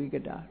တို့ဝိက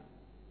တ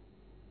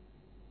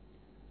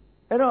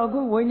အဲ့တော့အခု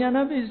ဝိညာဏ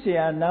ပစ္စယ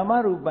နာမ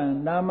ရူပံ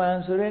နာမံ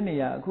ဆိုတဲ့နေ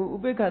ရာအခုဥ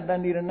ပိ္ပခတ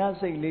န္တိရဏ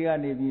စိတ်လေးက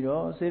နေပြီး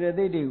တော့စေတ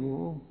သိက်တွေ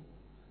ကို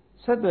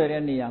ဆက်သွယ်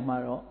တဲ့နေရာမှာ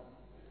တော့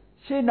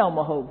ရှေ့နောက်မ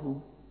ဟုတ်ဘူး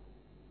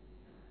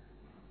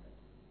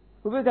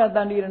ဥပိ္ပခတ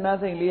န္တိရဏ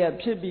စိတ်လေးက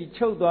ဖြစ်ပြီး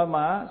ချုပ်သွား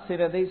မှစေ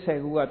တသိက်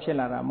10ခုကဖြစ်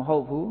လာတာမဟု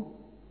တ်ဘူး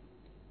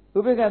ဥ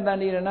ပိ္ပခတန္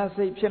တိရဏ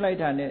စိတ်ဖြစ်လိုက်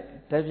တာနဲ့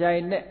တပြို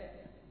င်နက်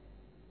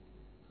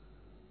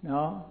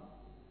နော်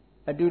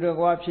အတူတ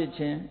ကွာဖြစ်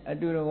ခြင်းအ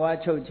တူတကွာ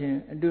ချုပ်ခြင်း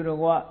အတူတ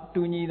ကွာ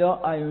တူညီသော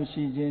အာယု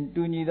ရှိခြင်း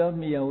တူညီသော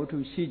မိယဝတ္ထု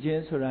ရှိခြ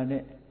င်းဆိုတာ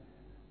နဲ့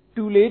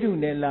တူလေးတူ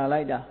နဲ့လာ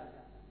လိုက်တာ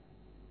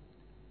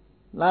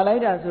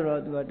ဆိုတော့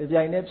သူကတ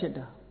ပြိုင်တည်းဖြစ်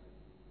တာ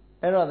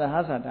အဲ့တော့သဟ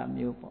ဇာတ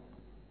မျိုးပေါ့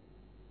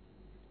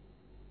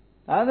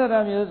သဟဇာ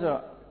တမျိုးဆို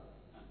တော့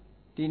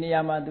ဒီနေ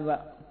ရာမှာသူက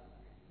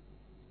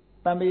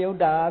တံပယုတ်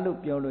တာလို့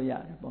ပြောလို့ရ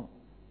တယ်ပေါ့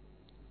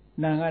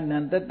နာကနံ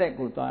တက်တက်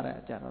ကိုသွားတာ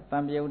ကြတော့တံ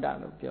ပယုတ်တာ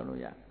လို့ပြော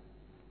လို့ရတယ်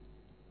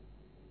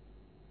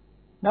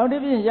နောက်တ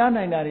စ်ပြင်ရ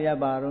နိုင်တာတွေက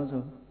ဘာတော့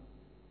ဆို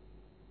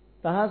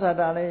သဟဇာ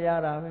တလည်းရ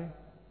တာပဲ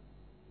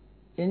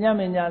အည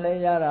မညာလ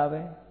ည်းရတာ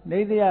ပဲနေ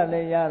သယလ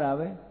ည်းရတာ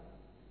ပဲ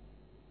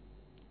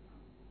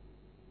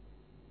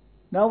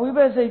နောက်ဝိပ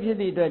ဿိတ်ဖြစ်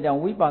သည့်အတွက်ကြော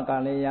င့်ဝိပါက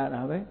လည်းရ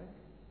တာပဲ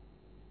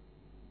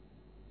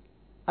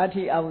အဋ္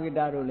ဌိအဝိကတ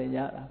တို့လည်းရ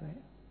တာပဲ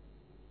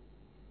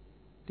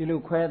ဒီလို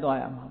ခွဲသွား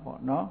ရမှာ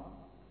ပေါ့နော်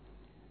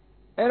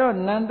အဲ့တော့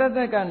နန္တသ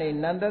က်ကနေ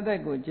နန္တသက်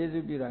ကိုကျေစု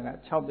ပြုတာက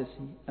6ပစ္စ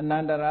ည်းအန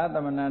န္တရာသ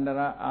မဏန္တ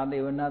ရာအာသေ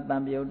ဝနာတံ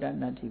ပယုတ်တ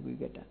နတ္ထိဝိ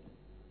ကတ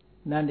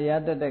နန္တ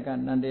ရားသက်သက်က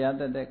နန္တရား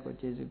သက်သက်ကို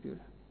ကျေစုပြု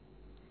တာ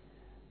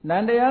န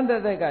န္တရားသ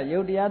က်သက်ကယု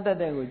တ်တရားသက်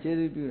သက်ကိုကျေ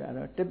စုပြုတာ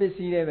တော့တပစ္စ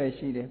ည်းတည်းပဲ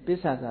ရှိတယ်ပစ္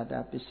ဆာဇာတာ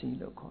ပစ္စည်း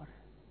လို့ခေါ်တယ်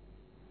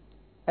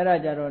အဲ့ဒါ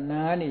ကြတော့နာ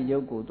ကနေယု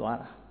တ်ကိုသွား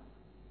တာ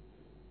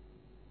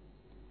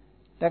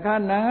တခါ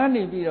နာက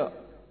နေပြီးတော့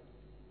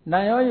နာ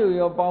ရောယုတ်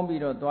ရောပေါင်း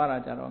ပြီးတော့သွားတာ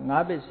ကြတော့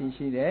5ပစ္စည်း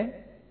ရှိတယ်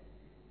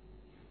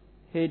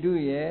ဟေတု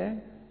ရယ်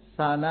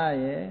သာနာ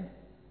ရယ်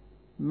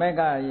မက္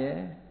ခရယ်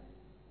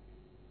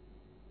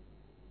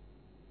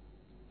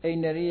အိ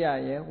န္ဒရိယ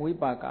ရယ်ဝိ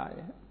ပါကရ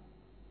ယ်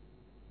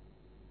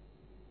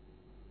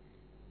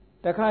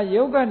တခါ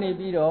ယုတ်ကနေ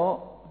ပြီးတော့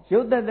ယု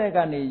တ်သက်သက်က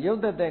နေယုတ်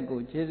သက်သက်ကို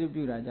ကျေစု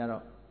ပြုတာကြ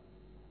တော့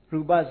ရူ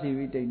ပစီ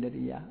ဝိတ္တိန္ဒ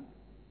ရိယ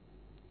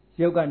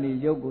ယုတ်ကနေ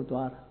ယုတ်ကို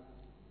သွားတာ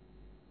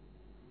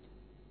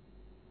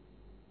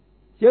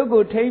ယုတ်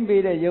ကိုထိမ့်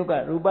ပေးတဲ့ယုတ်က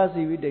ရူပ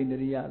စီဝိတ္တိန္ဒ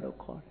ရိယလို့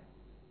ခေါ်တယ်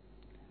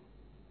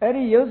အဲ့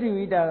ဒီယုတ်စီ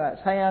ဝိတာက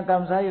ဆံယကံ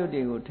စားယုတ်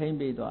တွေကိုထိမ့်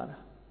ပေးသွားတာ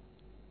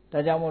ဒါ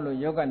ကြောင့်မို့လို့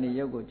ယုတ်ကနေ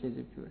ယုတ်ကိုကျေ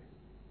စုပြုတယ်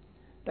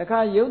တခါ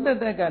ယုတ်သက်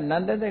သက်ကန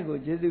န္တသက်ကို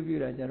ကျေစုပြု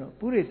တာကြတော့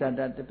ပုရိသတ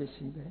တပစ္စ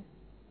ည်းပဲ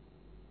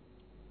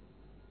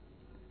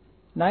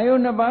နာယု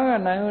တ်နှစ်ပါးက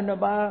နာယုတ်နှ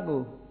စ်ပါး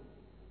ကို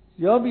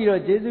ရောပြီး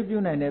တော့ကျေစုပြု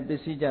နိုင်တဲ့ပ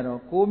စ္စည်းကြတော့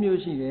6မျိုး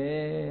ရှိတ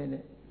ယ်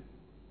တဲ့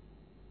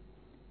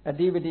အ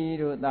ဓိပတိ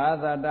တို့သာ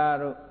သတာ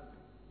တို့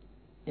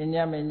အည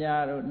မညာ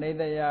တို့နေ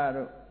တယ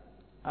တို့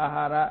အာ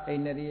ဟာရအိ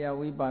န္ဒရိယ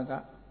ဝိပါက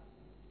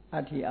အ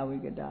ဋ္ဌိအဝိ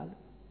ကတလို့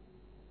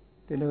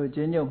ဒီလိုကျ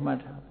ဉ်းချုပ်မှတ်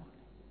ထားပါ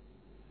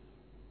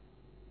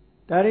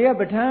ဒါတွေက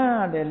ပဋ္ဌာ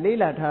န်းလည်းလေး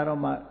လာထား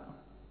တော့မှ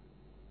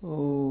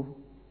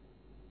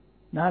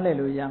နားလည်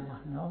လို့ရမှာ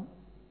နော်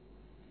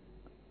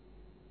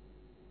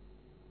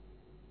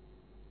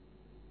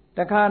တ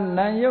ခါ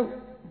နာယုတ်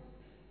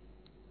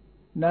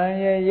နာ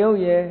ရယ်ယုတ်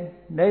ရယ်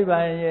နိဗ္ဗာ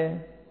န်ရယ်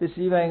ပစ္စ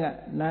ည်းပိုင်းက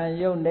နာ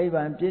ယုတ်နိဗ္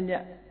ဗာန်ပညာ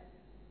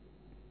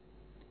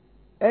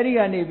အဲ့ဒီက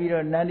နေပြီး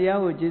တော့နန္တရား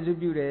ကိုကျေစု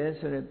ပြုတယ်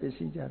ဆိုတဲ့ပစ္စ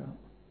ည်းကြတော့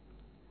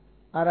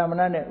အာရမ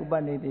ဏနဲ့ဥပ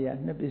နိဒေယ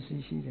နှစ်ပစ္စ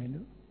ည်းရှိတယ်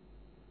လို့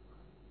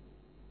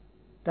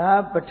ဒါ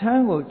ပဋ္ဌာ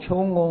န်းကို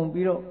ခြုံငုံ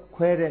ပြီးတော့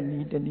ခွဲတဲ့န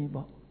ည်းတစ်နည်း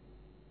ပေါ့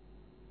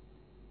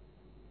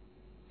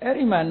အဲ့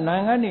ဒီမှာနာ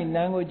ကနေ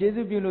နာကိုကျေ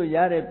စုပြုလို့ရ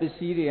တဲ့ပစ္စ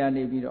ည်းတွေက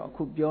နေပြီးတော့အ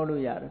ခုပြော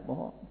လို့ရတယ်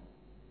ပေါ့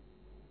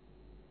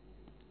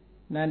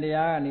နန္တ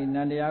ရားကနေန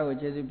န္တရားကို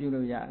ကျေစုပြု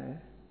လို့ရတယ်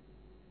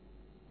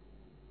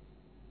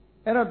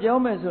အဲ့တော့ပြော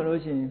မယ်ဆို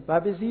လို့ရှိရင်ဘာ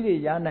ပစ္စည်းတွေ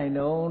ရနိုင်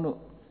တော့လို့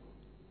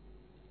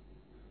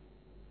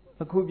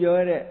အခုပြောရ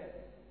တဲ့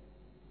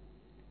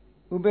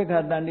ဥပေက္ခ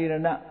တန္တိရ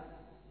ဏ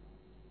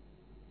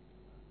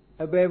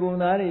အပေပုံ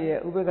သားတွေရဲ့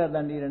ဥပေက္ခတ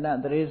န္တိရဏ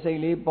တရေစိတ်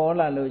လေးပေါ်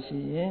လာလို့ရှိ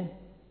ရင်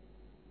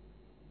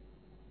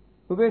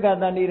ဥပေက္ခ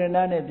တန္တိရဏ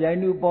နဲ့ပြိုင်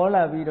တူပေါ်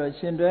လာပြီးတော့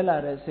ရှင်တွဲလာ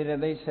တဲ့စေတ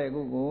သိက်10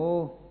ခုကို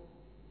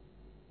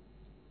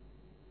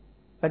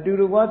အတူ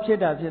တူဘဝဖြစ်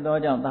တာဖြစ်သော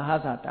ကြောင့်သဟ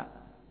ဇာတ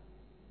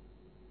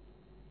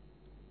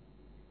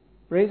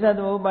ပရိစ္ဆသ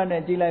မုပ္ပါဒ်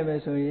နဲ့ကြည့်လိုက်မ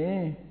ယ်ဆိုရ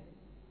င်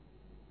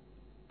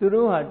သူ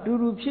တို့ဟာတူ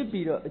တူဖြစ်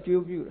ပြီးတော့အ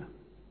ကျိုးပြုတာ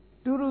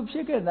တူတူဖြ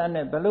စ်ခဲ့တဲ့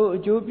နဲ့ဘလို့အ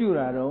ကျိုးပြု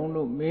တာတော့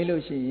လို့မေး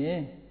လို့ရှိရ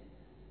င်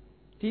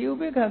ဒီဥ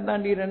ပေက္ခတ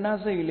န္တိရဏ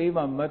စိတ်လေး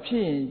မှမဖြ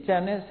စ်ရင်ကြံ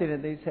တဲ့စေတ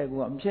သိက်10ခု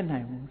ကမဖြစ်နို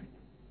င်ဘူး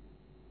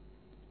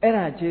အဲ့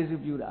ဒါကျေစု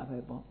ပြုတာပဲ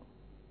ပေါ့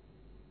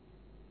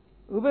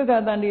ဥပေက္ခ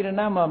တန္တိရ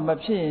ဏမှမ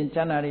ဖြစ်ရင်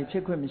ကြံတာတွေဖြ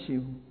စ်ခွင့်မရှိ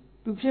ဘူး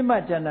သူဖြစ်မှ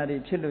ကြံတာတွေ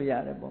ဖြစ်လို့ရ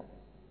တယ်ပေါ့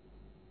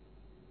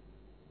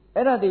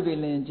အဲ့ဒါဒီပင်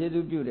လင်ကျေစု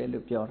ပြုတယ်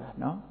လို့ပြောတာ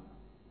နော်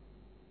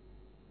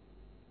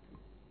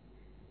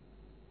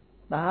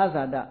သဟ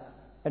ဇာတ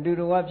အတူ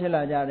တူကဖြစ်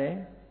လာကြတယ်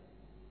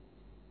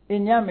အ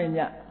ညမည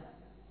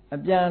အ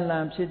ပြန်အလှ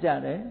န်ဖြစ်ကြ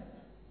တယ်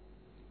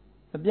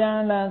အပြန်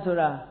အလှန်ဆို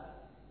တာ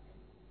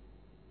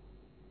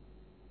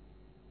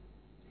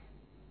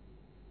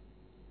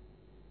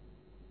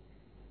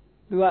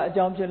သူကအ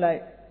ကြောင်းဖြစ်လိုက်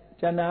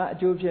ကျန်တာအ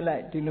ကျိုးဖြစ်လို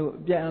က်ဒီလို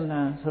အပြန်အလှ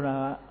န်ဆိုတာ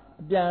က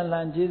အပြန်အလှ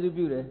န်ကျေစု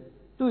ပြုတယ်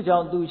သူ့ကြော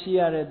င့်သူရှိ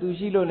ရတယ်သူ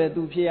ရှိလို့လည်း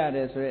သူဖြစ်ရတ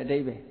ယ်ဆိုတဲ့အဓိ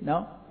ပ္ပာယ်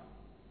နော်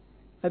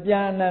အပြ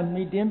န်အလှန်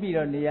မိတင်းပြီး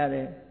တော့နေရတ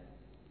ယ်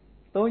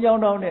သုံးချော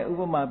င်းတောင်းနဲ့ဥ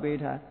ပမာပေး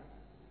ထား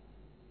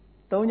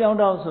သုံးချောင်း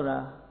တောင်းဆိုတာ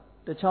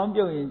တစ်ချောင်း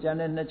ပြုတ်ရင်ကျန်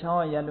တဲ့နှစ်ချောင်း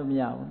ကရလို့မ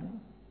ရဘူးလေ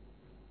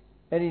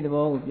အဲ့ဒီသ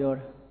ဘောကိုပြော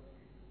တာ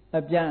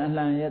အပြန်အ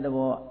လှန်ရဲ့သ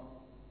ဘော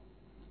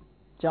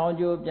ကြောင်း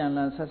ကျိုးပြန်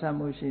လှန်ဆက်ဆက်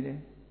မှုရှိတယ်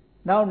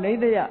နောက်နေ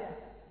တရ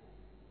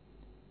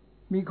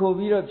မိခို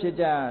ပြီးတော့ဖြစ်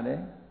ကြရတ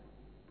ယ်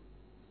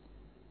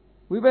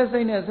ဝိပဿနာ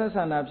နဲ့ဆက်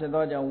ဆံတာဖြစ်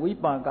သောကြောင့်ဝိ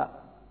ပါ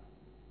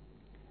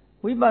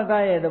က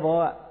ရဲ့သဘော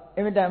ကအ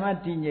င်မတန်မှ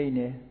တည်ငြိမ်တ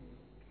ယ်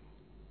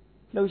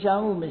လှုပ်ရှား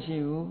မှုမရှိ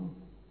ဘူး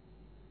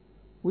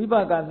ဝိ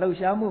ပါကလှုပ်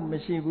ရှားမှုမ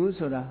ရှိဘူး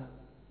ဆိုတာ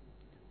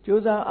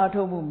ကြိုးစားအား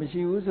ထုတ်မှုမ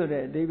ရှိဘူးဆို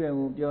တဲ့အဓိပ္ပာယ်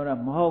ကိုပြောတာ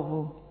မဟုတ်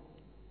ဘူး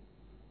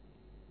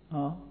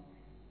ဟော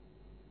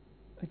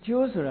အ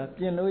ကျိုးဆိုတာ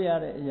ပြင်လို့ရ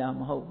တဲ့အရာ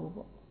မဟုတ်ဘူး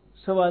ပေါ့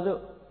ဆိုပါစို့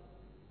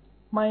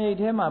မှန်ရိပ်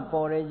ထဲမှာ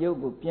ပေါ်တဲ့ရုပ်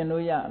ကိုပြင်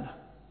လို့ရလား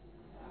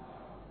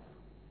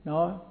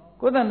နော်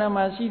ကိုယ်တဏ္ဍာ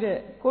မှာရှိတဲ့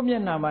ကိုယ်မျ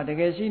က်နှာမှာတ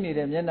ကယ်ရှိနေ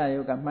တဲ့မျက်နှာ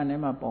ရုပ်ကမှန်ထဲ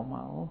မှာပေါ်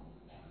မှာ哦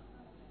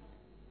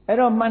အဲ့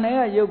တော့မှန်တဲ့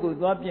ရုပ်ကို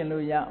သွားပြင်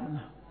လို့ရမ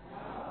လား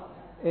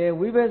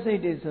ဝိပဿစိတ်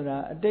တွေဆိုတာ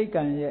အတိတ်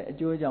ကံရဲ့အ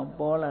ကျိုးကြောင့်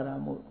ပေါ်လာတာ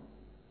မို့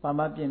ဘာ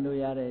မှပြင်လို့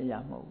ရတဲ့အရာ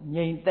မဟုတ်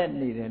ငြိမ်သက်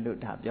နေတယ်လို့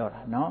ဒါပြော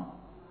တာနော်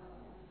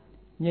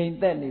ငြိမ်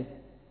သက်နေ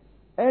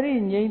အဲ့ဒီ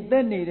ငြိမ်သ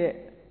က်နေတဲ့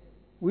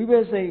ဝိပဿ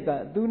စိတ်က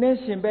သူနဲ့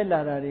ရှင်ဘက်လာ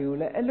တာတွေကို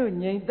လည်းအဲ့လို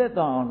ငြိမ်သက်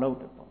သွားအောင်လုပ်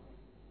တယ်ပေါ့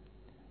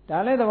ဒါ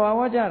လည်းသဘာဝ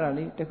ကြတာ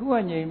လေတခုက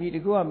ငြိမ်ပြီးတ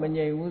ခုကမ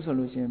ငြိမ်ဘူးဆို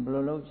လို့ရှိရင်ဘယ်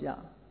လိုလုပ်ကြ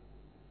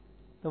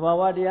သဘာ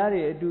ဝတရား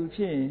တွေအတူ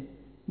ဖြစ်ရင်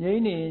ငြိ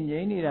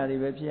မ်နေတာတွေ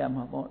ပဲဖြစ်ရ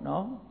မှာပေါ့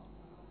နော်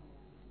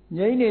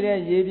ငြိမ်နေတဲ့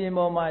ရေပြင်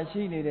ပေါ်မှာ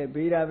ရှိနေတဲ့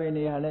ဗေဒပင်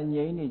တွေဟာလည်း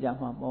ငြိမ်နေကြ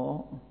မှာပေါ့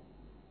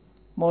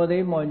မော်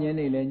သေးမော်ညင်း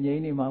တွေလည်းငြိ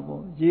မ်နေမှာ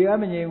ပေါ့ရေက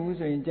မငြိမ်ဘူး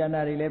ဆိုရင်ကျန်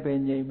တာတွေလည်းပဲ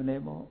ငြိမ်မလဲ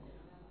ပေါ့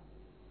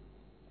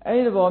အဲ့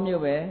ဒီသဘော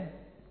မျိုးပဲ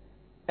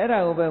အဲ့ဒါ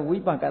ကိုပဲဝိ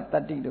ပါကတ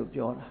တ္တိလို့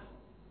ပြောတာ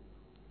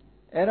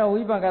အဲ့တော့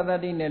ဝိပါကတ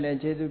တ္တိနဲ့လည်း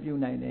ခြေစုပြု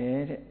နိုင်တ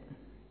ယ်တဲ့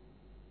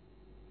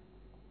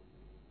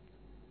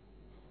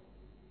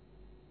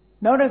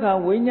နောက်တစ်ခါ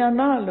ဝိညာ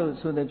ဏလို့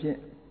ဆိုတဲ့ဖြင့်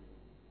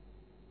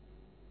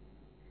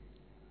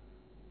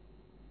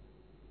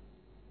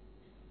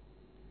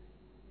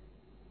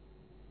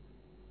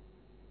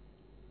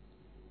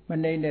မ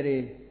နိန္ဒရေ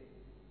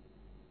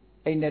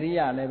အိန္ဒရိယ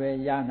လည်းပဲ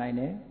ရနိုင်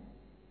တယ်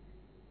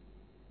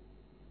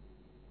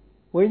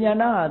ဝိညာ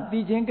ဏဟာတ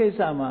ည်ခြင်းကိစ္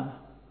စမှာ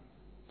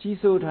ကြီး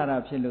စိုးထားတာ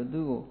ဖြစ်လို့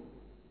သူ့ကို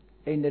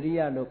အိန္ဒရိ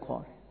ယလို့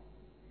ခေါ်တယ်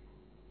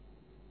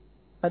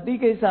အတိ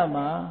ကိစ္စ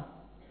မှာ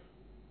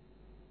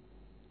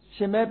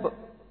ရှင်မဲ့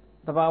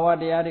သဘာဝ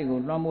တရားတွေကို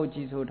လွှမ်းမိုး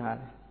ကြီးစိုးထား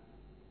တယ်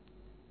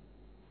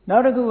နော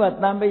က်တစ်ခုက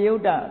တံပယု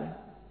တ်တ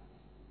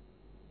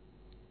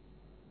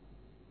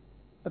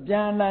အပြ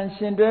န်အလှန်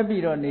ရှင်တွဲ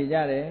ပြီးတော့နေကြ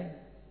တယ်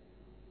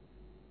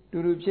တူ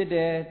တူဖြစ်တ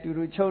ယ်တူ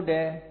တူချုပ်တ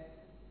ယ်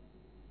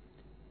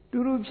တူ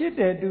တူဖြစ်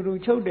တယ်တူတူ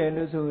ချုပ်တယ်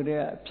လို့ဆိုကြ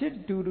တဲ့ဖြစ်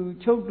တူတူ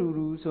ချုပ်တူ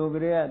တူဆိုကြ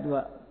တဲ့ကသူက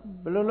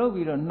ဘယ်လိုလုပ်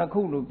ပြီးတော့နှစ်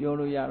ခုလို့ပြော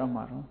လို့ရတော့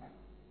မှာတော့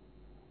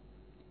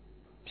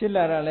ဖြစ်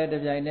လာတာလည်းတ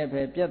စ်ပြိုင်နက်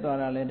ပဲပြတ်သွား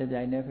တာလည်းတစ်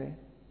ပြိုင်နက်ပဲ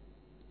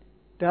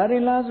ဒါရ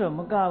င်လားဆို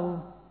မကဘူး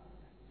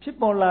ဖြစ်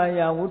ပေါ်လာ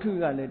ရာဝတ္ထု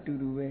ကလည်းတူ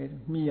တူပဲ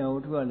မိယာဝ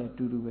တ္ထုကလည်း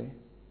တူတူပဲ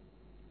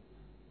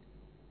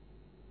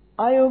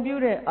အာယုံပြု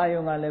တဲ့အာ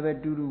ယုံကလည်းပဲ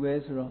တူတူပဲ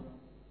ဆိုတော့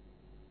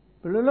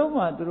ဘယ်လိုလုပ်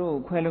မှသူတို့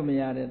ကိုခွဲလို့မ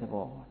ရတဲ့သ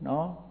ဘော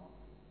နော်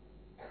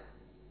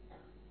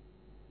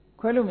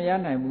ခွဲလို့မရ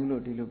နိုင်ဘူး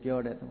လို့ဒီလိုပြော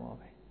တဲ့သဘော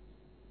ပဲ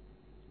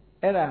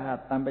အဲ့ဒါဟာ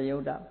တံပယု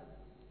တ်တ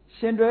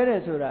ရှင်တွဲတ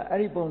ယ်ဆိုတာအဲ့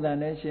ဒီပုံစံ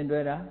နဲ့ရှင်တွဲ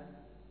တာ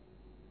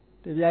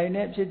တပြိုင်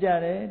နဲ့ဖြစ်ကြ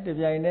တယ်တ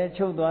ပြိုင်နဲ့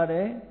ချုပ်သွားတ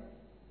ယ်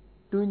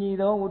တူညီ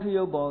သောဝတ္ထု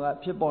ရုပ်ပေါ်က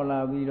ဖြစ်ပေါ်လာ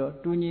ပြီးတော့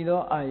တူညီ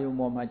သောအာယုံ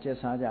ပေါ်မှာကျက်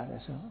စားကြတ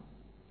ယ်ဆို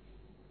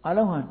အ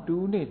လုံးဟာတူ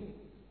နေ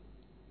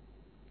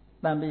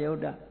တံပယုတ်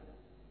တ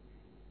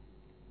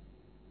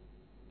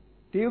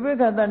ဒီဥပိ္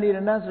ပခတဏိရ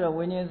ဏဆိုတော့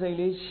ဝိညာဉ်စိတ်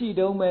လေးရှိ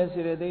တုံးပဲ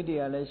စေတသိက်တွေ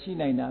ကလည်းရှိ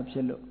နိုင်တာဖြ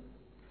စ်လို့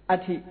အ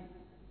ဋ္ဌိ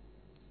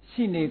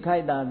ရှိနေခို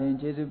က်တာပင်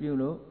ကျေစုပြု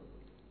လို့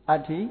အ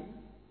ဋ္ဌိ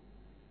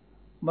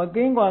မက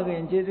င်းကွာခ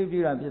င်ကျေစုပြု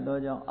တာဖြစ်သော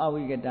ကြောင့်အ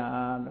ဝိကတာ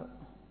လို့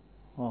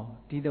ဟော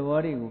ဒီသဘော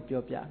တွေကို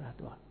ပြောပြတာ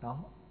သူကနော်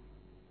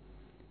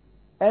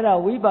အဲ့ဒါ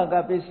ဝိပါက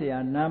ပစ္စယ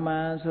နာမံ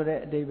ဆိုတဲ့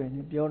အဓိပ္ပာယ်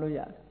နဲ့ပြောလို့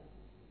ရတယ်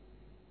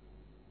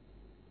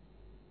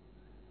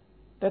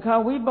တခါ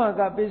ဝိပါ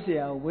ကပစ္စယ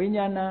ဝိ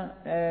ညာဏ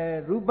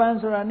ရူပံ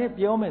ဆိုတာနဲ့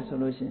ပြောမယ်ဆို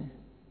လို့ရှိရင်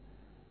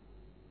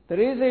တ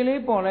ရေစိတ်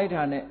လေးပေါ်လိုက်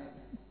တာနဲ့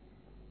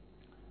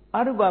အ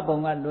ရူပပုံ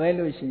ကလွဲ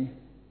လို့ရှိရင်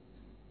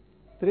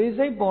တရေ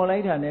စိတ်ပေါ်လို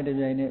က်တာနဲ့တ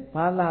ပြိုင်နက်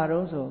ဘာလာ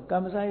တော့ဆိုက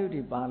မ္မစယုတ်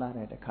တိပါလာတ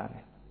ယ်တခါတ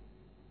ည်း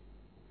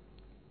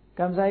က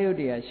မ္မစယုတ်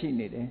တိကရှိ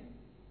နေတယ်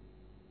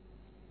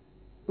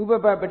ဥပ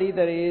ပပတိတ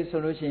ရေဆို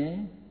လို့ရှိရင်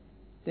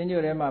တင်း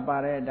ညိုထဲမှာပါ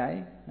တဲ့အတို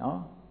င်းနော်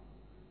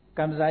က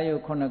မ္မစယု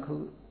တ်9ခု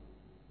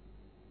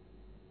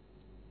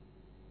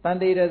တန်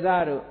တေရဇ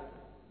တို့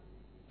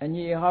အ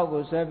ညီအဟောက်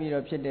ကိုဆွဲပြီး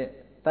တော့ဖြစ်တဲ့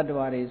တတ္တ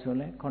ဝါတွေဆို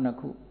လဲ9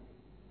ခု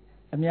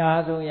အများ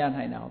ဆုံးရ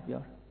နိုင်တာကို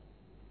ပြောတာ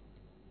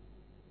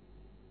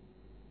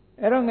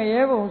အဲ့တော့င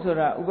ရဲဘုံဆို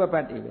တာဥပပ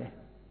တ်တွေပဲ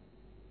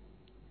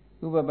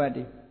ဥပပတ်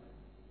တွေ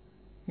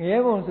ငရဲ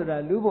ဘုံဆိုတာ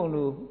လူဘုံ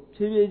လိုဖြ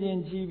ည်းဖြည်းချင်း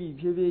ကြီးပြီး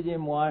ဖြည်းဖြည်းချ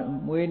င်း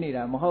မွေးနေ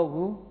တာမဟုတ်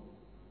ဘူး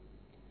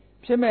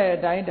ဖြစ်မဲ့အ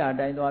တိုင်းတာ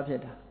တိုင်းသွားဖြ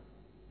စ်တာ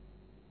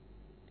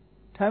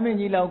ထမ်းမင်း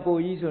ကြီးလောက်ကို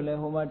ကြီးဆိုလဲ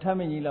ဟိုမှာထမ်း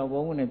မင်းကြီးလောက်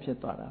ဘုံနဲ့ဖြစ်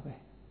သွားတာပဲ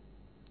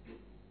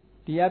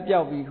ဒီက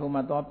ပြောက်ပြီးဟို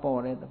မှာသွား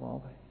ပေါ်တဲ့သဘော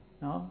ပဲ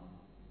နော်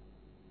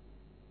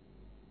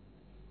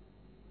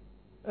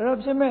အဲ့တော့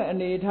ဖြစ်မဲ့အ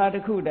နေအထားတ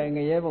စ်ခုတိုင်းင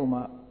ရဲဘုံ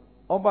မှာ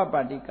ဩပပ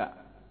တ္တိက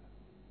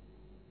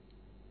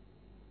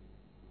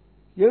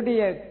ရုတ်တ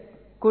ရက်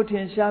ကိုထ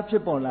င်ရှားဖြ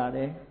စ်ပေါ်လာတ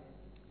ယ်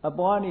အ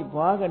ပေါ်ကနေ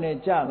ဘွားကနေ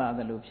ကြလာတ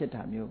ယ်လို့ဖြစ်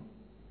တာမျိုး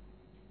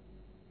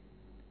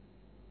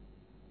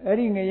အဲ့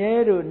ဒီငရဲ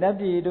တို့နတ်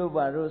ပြည်တို့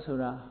ဘာတို့ဆို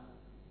တာ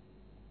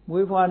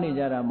မွေးဖွားနေ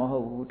ကြတာမဟု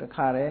တ်ဘူးတ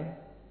ခါတည်း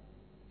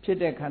ဖြစ်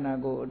တဲ့ခန္ဓာ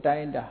ကိုယ်အတို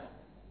င်းအတာ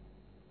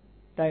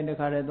တိုင်းတ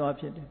ခါတည်းသွား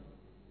ဖြစ်တယ်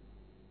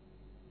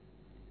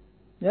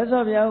မြတ်စွာ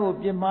ဘုရားကို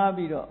ပြစ်မှား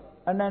ပြီးတော့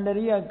အနန္တ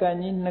ရိယကံ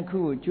ကြီးနှစ်ခု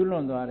ကိုကျွလွ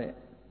န်သွားတဲ့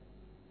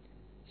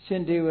ရှ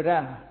င်ဒေဝရ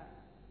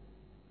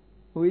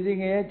ဝိဇိ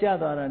ငရဲကြ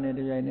သွားတာနဲ့တ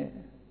ပြိုင်နက်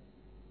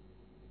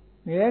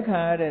ငရဲခံ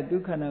ရတဲ့ဒု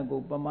က္ခနာ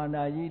ကိုပမာဏ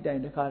ကြီးအတို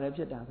င်းတခါတည်း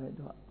ဖြစ်တာပဲ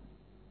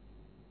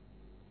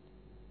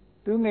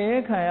သူငရဲ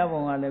ခံရ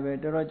ပုံကလည်းပဲ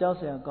တော်တော်ကြောက်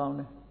စရာကောင်း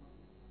တယ်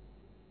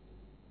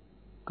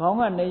ခေါင်း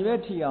ကနေရွက်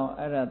ထီအောင်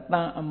အဲ့ဒါတ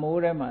န်အ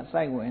မိုးထဲမှာ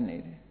စိုက်ဝင်နေ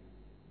တယ်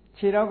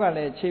ခြေထောက်ကလ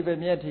ည်းခြေပ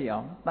မျက်ထီအော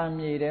င်တန်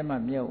မြေထဲမှာ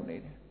မြုပ်နေ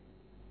တယ်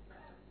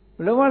ဘ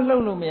လို့မှလှု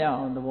ပ်လို့မရ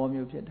အောင်သဘော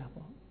မျိုးဖြစ်တာ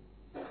ပေါ့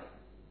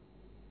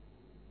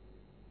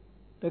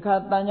တခါ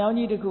တန်ချောင်း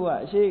ကြီးတစ်ခုက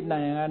အရှိနို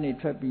င်ရန်ကနေ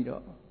ထွက်ပြီး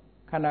တော့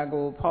ခန္ဓာ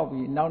ကိုယ်ဖောက်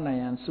ပြီးနောက်နိုင်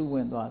ရန်စူးဝ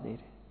င်သွားသေး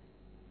တယ်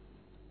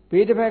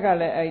ဘေးတစ်ဖက်က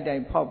လည်းအဲ့တို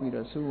င်းဖောက်ပြီး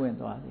တော့စူးဝင်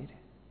သွားသေးတ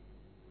ယ်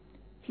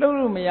လှုပ်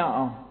လို့မရ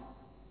အောင်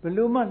ဘ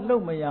လို့မှလှု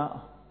ပ်မရအောင်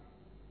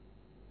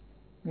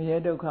ငရဲ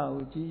ဒုက္ခ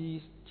ကို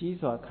ကြီး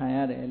စွာခံရ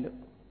တယ်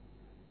လို့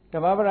ဓ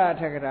မ္မပဒအ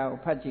ထက်ကရာကို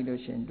ဖတ်ကြည့်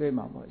လို့ရှင်တွေ့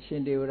မှာပေါ့ရှ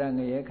င်ဒေဝရင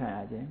ရဲခံရ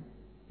ခြင်း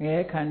င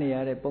ရဲခံနေရ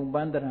တဲ့ပုံပ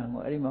န်းတရံ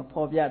ကိုအဲ့ဒီမှာ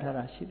ဖော်ပြထား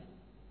တာရှိတယ်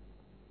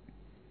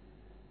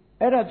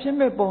အဲ့ဒါဖြစ်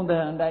မဲ့ပုံတ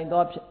န်အတိုင်း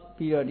သွား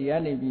ပြီးတော့ဒီက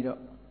နေပြီးတော့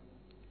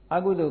အ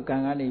ကုသိုလ်ကံ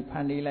ကနေဖ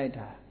န်တီးလိုက်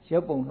တာရု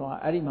ပ်ပုံတော့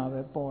အဲ့ဒီမှာ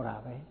ပဲပေါ်တာ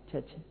ပဲချ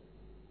က်ချင်း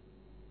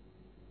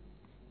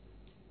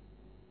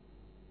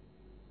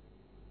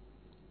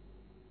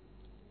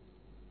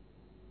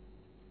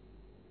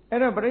အဲ့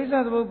တော့ပရိစ္ဆေ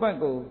သမုပ္ပါဒ်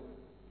ကို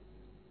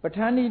ပဋ္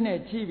ဌာန်းနည်းနဲ့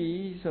ကြည့်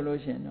ပြီးဆိုလို့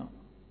ရှိရင်တော့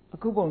အ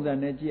ခုပုံစံ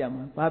နဲ့ကြည့်ရ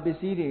မှာဘာပစ္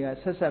စည်းတွေက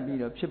ဆက်ဆက်ပြီး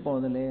တော့ဖြစ်ပေါ်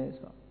သလဲ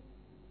ဆိုတော့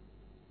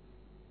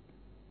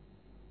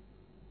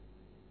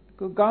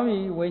ခုကောင်းပြီ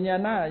ဝိညာ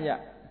ဏအယ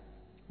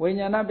ဝိ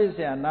ညာဏပစ္စ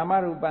ယနာမ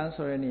ရူပံ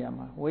ဆိုတဲ့နေရာ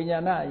မှာဝိညာ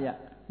ဏအယ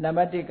နံ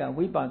ပါတ်1က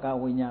ဝိပါက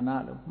ဝိညာဏ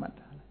လို့မှတ်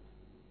တာ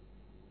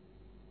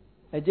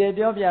အကျေ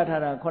ပြောပြ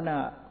ထားတာခုန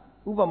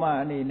ဥပမာ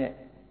အနေနဲ့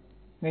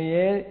င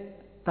ရဲ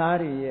သား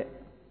တွေရဲ့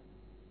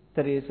တ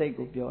ရေစိတ်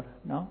ကိုပြောတာ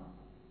နော်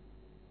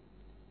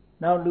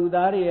နောက်လူ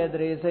သားတွေရဲ့တ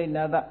ရေစိတ်န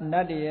တ်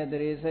တွေရဲ့တ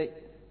ရေစိတ်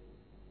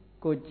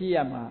ကိုကြည့်ရ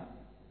မှာ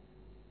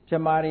ပြ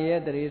မာတွေ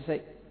ရဲ့တရေစိ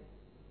တ်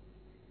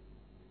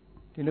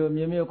ဒီလို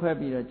မျိုးမျိုးခွဲ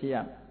ပြီးတော့ကြည့်ရ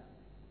မယ်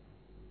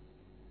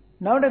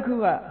နောက်တစ်ခု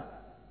က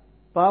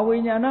ဘာဝိ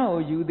ညာဏ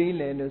ကိုယူသေး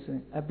လဲလို့ဆိုရ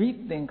င်အဘိ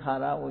သင်္ခါ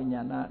ရဝိ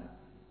ညာဏ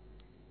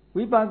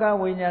ဝိပါက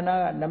ဝိညာဏ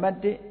ကနံပါတ်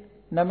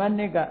1နံပါတ်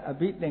2ကအ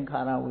ဘိသင်္ခါ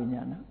ရဝိ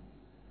ညာဏ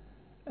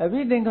အဘိ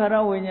သင်္ခါရ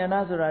ဝိညာဏ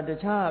ဆိုတာတ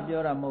ခြား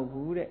ပြောတာမဟုတ်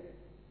ဘူးတဲ့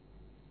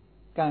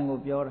ကံကို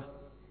ပြောတာ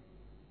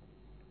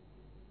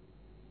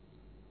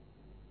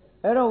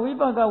အဲ့တော့ဝိ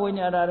ပါကဝိ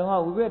ညာဏတုန်းက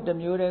ဝိဘက်တစ်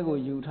မျိုးတည်းကို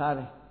ယူထားတ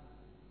ယ်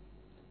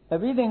အ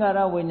ဘိသင်္ခါရ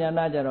ဝိညာဏ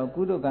ကြတော့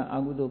ကုသိုလ်ကံအ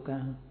ကုသိုလ်ကံ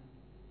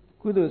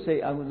ကုသိုလ်စိ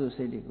တ်အကုသိုလ်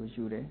စိတ်တွေကို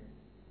ယူတယ်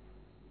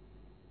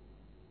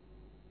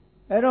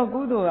အဲ့တော့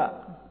ကုသိုလ်က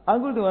အ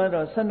ကုသိုလ်က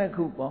တော့12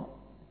ခုပေါ့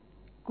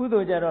ကု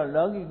သိုလ်ကြတော့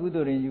လောကီကု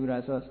သိုလ်တွေယူတာ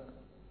ဆို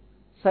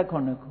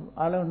18ခု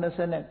အလုံး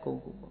29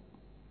ခုပေါ့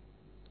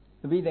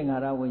အဘိသင်္ခါ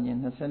ရဝိညာဉ်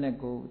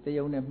29တ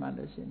ယုံနဲ့မှတ်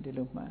လို့ရှိရင်ဒီ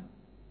လိုမှတ်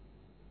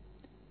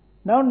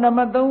နောက်နံ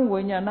ပါတ်3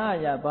ဝိညာဏအ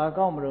ရာဘာ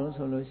ကောင်းမလို့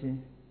ဆိုလို့ရှိရင်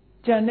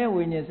ကြံတဲ့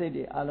ဝိညာဉ်စိတ်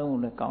တွေအလုံးကို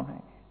လည်းကောင်းနို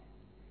င်တယ်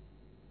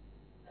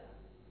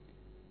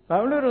ဘာ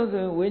လို့လို့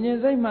ဆိုဝိညာဉ်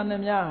စိတ်မှန်သ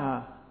မျှဟာ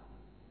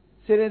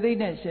စေတသိက်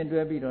နဲ့ရှင်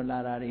တွဲပြီးတော့လာ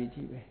တာတွေ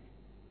ကြီးပဲ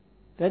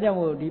ဒါကြောင့်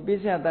မို့ဒီပိ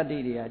စ္ဆယတတ္တိ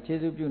တွေကခြေ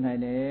စုပြုနိုင်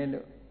တယ်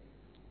လို့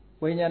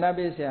ဝိညာဏ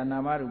ပိစ္ဆယနာ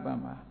မရူပ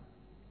မှာ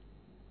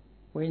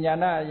ဝိညာ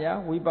ဏအရာ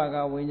ဝိပါက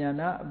ဝိညာ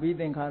ဏအဘိ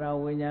သင်္ခါရ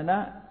ဝိညာဏ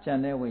ကြံ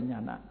တဲ့ဝိညာ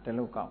ဏဒီ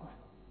လိုကောင်းတယ်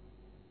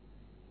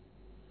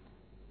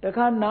တ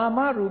ခါနာမ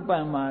ရူပ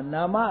မှာ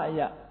နာမအ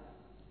ရာ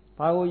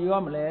ဘာကိုယူရ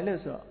မလဲ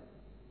လို့ဆိုတော့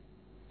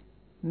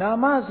နာ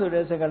မဆို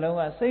တဲ့စကားလုံး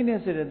ကစိတ်နဲ့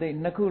စေတသိက်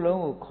နှစ်ခုလုံး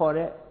ကိုခေါ်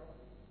တဲ့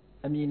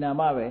အမည်နာ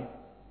မပဲ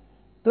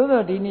သို့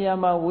သောဒီနေရာ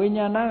မှာဝိ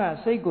ညာဏက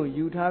စိတ်ကို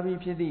ယူထားပြီး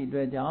ဖြစ်သည့်အတွ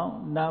က်ကြောင့်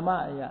နာမ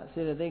အရာ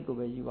စေတသိက်ကို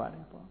ပဲယူရတ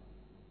ယ်ပေါ့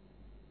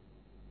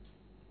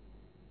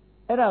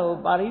အဲ့ဒါကို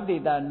ပါရိသေ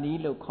တနီး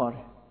လို့ခေါ်တ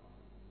ယ်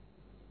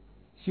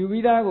ယူ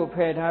ပြီးသားကိုဖ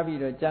ယ်ထားပြီး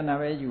တော့ကျန်တာ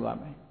ပဲယူရ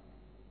မယ်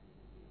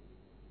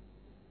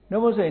နှု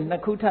တ်ဆိုရင်နှ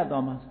စ်ခုထပ်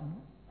သွားမှာဆို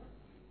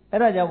အဲ့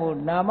ဒါကြောင့်မို့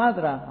နာမတ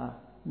ရာဟာ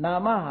နာ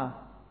မဟာ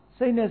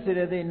စိတ်နဲ့စေ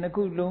တသိက်နှစ်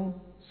ခုလုံး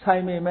ဆို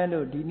င်ပေမဲ့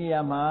လို့ဒီနေ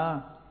ရာမှာ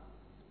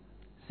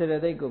စေတ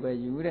သိက်ကိုပဲ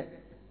ယူတဲ့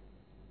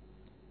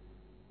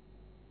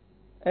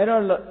အဲ့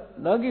တော့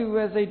လောကီ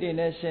ဝိစိတ်တွေ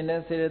နဲ့ရှင်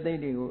တဲ့စေတသိက်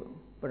တွေကို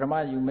ပထမ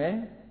ယူမယ်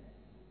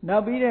နော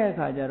က်ပြီးတဲ့အ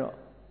ခါကျတော့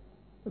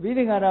အဘိ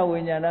ဓိက္ခာဝိ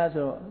ညာဏ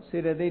ဆိုစေ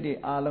တသိက်တွေ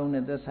အားလုံး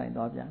နဲ့သက်ဆိုင်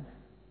သွားပြန်တယ်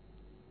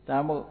ဒါ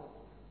မို့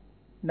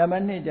နံပါ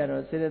တ်2ကျ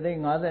တော့စေတသိက်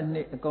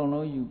52အကုန်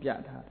လုံးယူပြ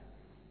ထားတယ်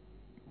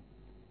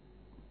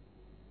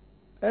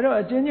အဲ့တော့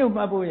အချင်းချင်း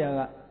မှတ်ဖို့ရာ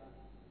က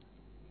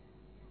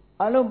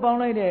အလုံးပေါင်း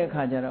လိုက်တဲ့အ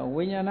ခါကျတော့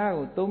ဝိညာဏ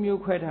ကို3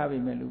မျိုးခွဲထား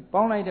ပြီးမယ်လို့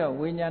ပေါင်းလိုက်တော့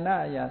ဝိညာဏ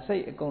အရာစိ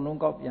တ်အကုန်လုံး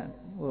ကောက်ပြန်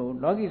ဟို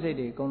လောကီစိတ်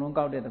တွေအကုန်လုံး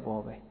ကောက်တဲ့သဘော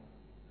ပဲ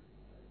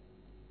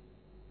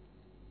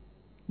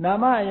နာ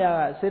မအရာ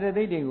ကစေတ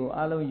သိက်တွေကို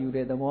အလုံးယူ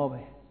တဲ့သဘော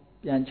ပဲ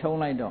ပြန်ချုံ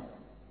လိုက်တော့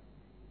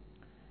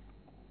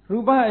ရူ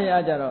ပအရာ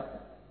ကြတော့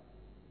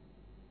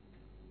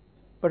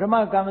ပထမ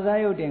ကာမဇာ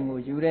ယုတ်တင်ကို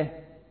ယူတယ်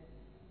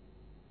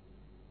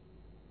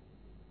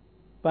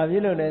ဘာဖြ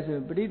စ်လို့လဲဆို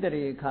ပရိတ္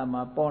တိအခါ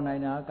မှာပေါ်နို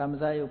င်တာကာမ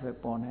ဇာယုတ်ပဲ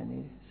ပေါ်နိုင်တ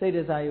ယ်စိတ်တ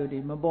ဇာယုတ်ဒီ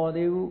မပေါ်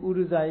သေးဘူးဥရ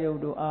ဇာယုတ်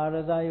တို့အာရ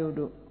ဇာယုတ်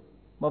တို့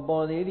မ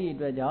ပေါ်သေးသည့်အ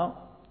တွက်ကြောင့်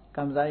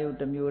ကာမဇာယုတ်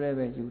တစ်မျိုးတည်း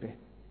ပဲယူတယ်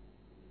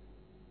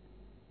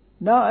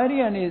နောက်အဲ့ဒီ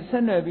ကနေဆ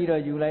က်နွယ်ပြီး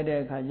တော့ယူလိုက်တဲ့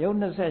အခါယုတ်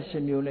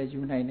28မျိုးလည်း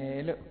ယူနိုင်တ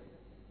ယ်လို့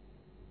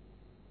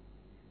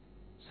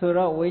ဆို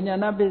တော့ဝိညာ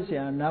ဏပစ္စယ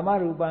နာမ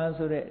ရူပံ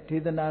ဆိုတဲ့ဒေ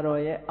သနာ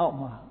တော်ရဲ့အောက်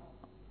မှာ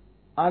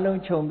အလုံး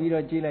ခြုံပြီး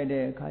တော့ကြည့်လိုက်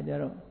တဲ့အခါကျ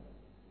တော့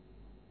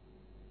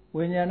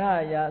ဝိညာဏ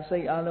အရာစိ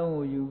တ်အလုံး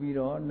ကိုယူပြီး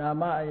တော့နာ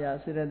မအရာ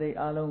စေတသိက်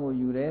အလုံးကို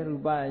ယူတယ်ရူ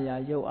ပအရာ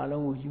ရုပ်အ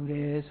လုံးကိုယူတ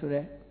ယ်ဆို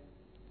တဲ့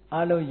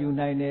အလုံးယူ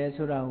နိုင်တယ်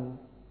ဆိုတာကို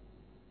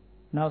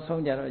နောက်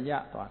ဆုံးကြတော့ရ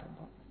သွားတယ်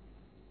ပေါ့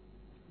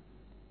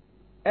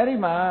အဲ့ဒီ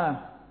မှာ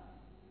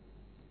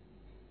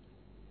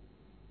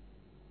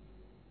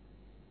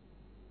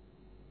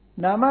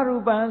နာမရူ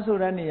ပံဆို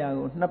တဲ့နေရာ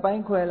ကိုနှစ်ပို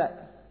င်းခွဲလိုက်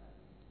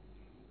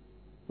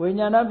ဝိ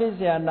ညာဏပစ္စ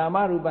ယနာမ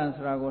ရူပံ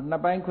ဆိုတာကိုနှ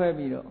စ်ပိုင်းခွဲ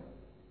ပြီးတော့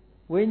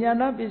ဝိညာ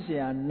ဏပစ္စ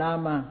ယနာ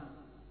မ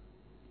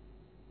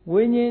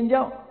ဝိညာဉ်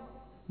ကြောင့်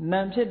နာ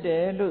မ်ဖြစ်တ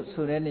ယ်လို့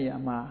ဆိုတဲ့နေရာ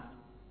မှာ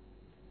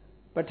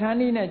ပဋ္ဌာန်း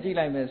နည်းနဲ့ကြည့်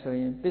လိုက်မယ်ဆို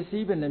ရင်ပစ္စ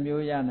ည်းဘယ်နှ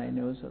မျိုးရနိုင်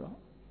လို့ဆိုတော့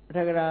အထ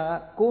က်ကရာ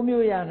က6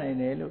မျိုးရနိုင်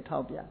တယ်လို့ထော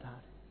က်ပြ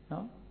ထားတယ်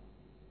နော်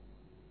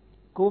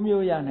6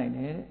မျိုးရနိုင်တ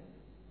ယ်တဲ့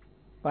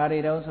ဘာတွေ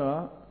တုံးဆို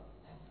တော့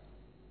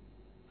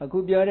အခု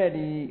ပြောတဲ့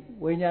ဒီ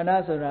ဝိညာဏ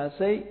ဆိုတာ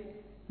စိတ်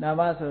နာ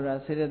မဆိုတာ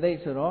စေတသိက်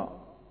ဆိုတော့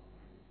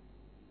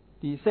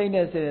ဒီစိတ်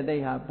နဲ့စေတသိ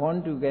က်ဟာ bond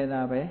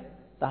together ပဲ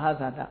သဟ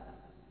ဇာတ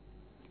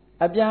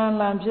အပြန်အ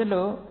လှန်ဖြစ်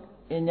လို့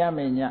အည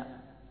မေည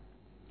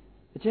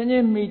အချင်းချ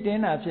င်းမိတ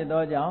င်းတာဖြစ်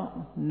သောကြောင့်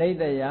နေ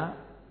တယ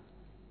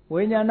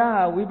ဝိညာဏ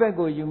ဟာဝိဘက်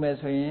ကိုယူမယ်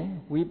ဆိုရင်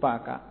ဝိပါ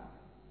က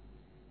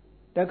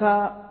တခါ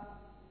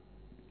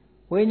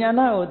ဝိညာ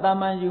ဏကိုတာ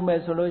မန်ယူမ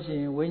ယ်ဆိုလို့ရှိ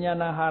ရင်ဝိညာ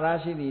ဏဟာရ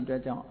ရှိသည့်အတွ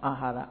က်ကြောင့်အာ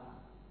ဟာရ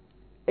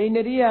အိန္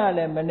ဒြိယကလ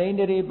ည်းမနိန္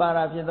ဒြိပါ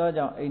တာဖြစ်သော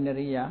ကြောင့်အိန္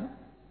ဒြိယ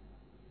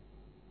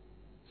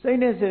စိတ်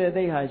နဲ့စေတ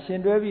သိက်ဟာရှင်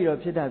တွဲပြီးတော့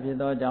ဖြစ်တာဖြစ်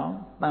သောကြောင့်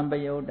တံပ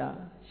ယုတ်တာ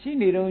ရှိ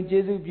နေတော့ကျေ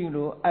စုပြု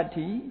လို့အဋ္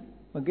ဌိ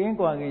မကင်း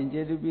ကွာခင်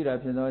ကျေစုပြုတာ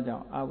ဖြစ်သောကြော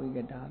င့်အဝိက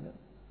တာလို့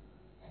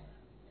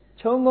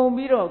ခြုံငုံ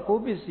ပြီးတော့ကို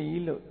ယ်ပစ္စ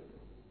ည်းလို့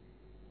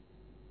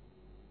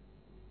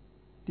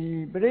ဒီ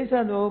ပရိစ္ဆေ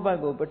သမုပ္ပါဒ်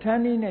ကိုပဋ္ဌာ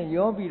န်းနည်းနဲ့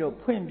ရောပြီးတော့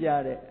ဖွင့်ပြ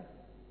တဲ့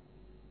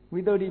ဝိ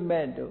သုဒ္ဓိ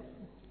မေတ္တို့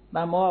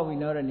သံမောဟဝိ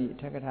နောရဏီအ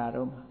ထက်ကထာ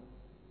တို့မှာ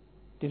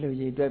ဒီလို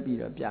ရည်တွက်ပြီး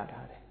တော့ပြ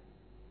ထားတယ်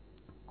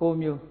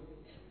6မျိုး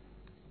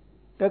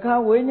တခါ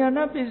ဝိညာဏ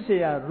ပစ္စ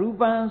ယရူ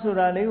ပံဆို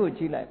တာလေးကို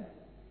ကြည့်လိုက်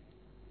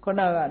ခု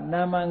နက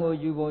နာမံကို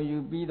ယူပုံယူ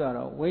ပြီး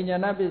တော့ဝိညာ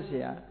ဏပစ္စ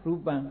ယရူ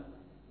ပံ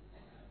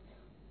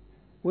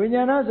ဝိ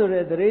ညာဏဆို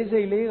တဲ့သရေစိ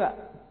တ်လေးက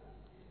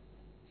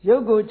ရု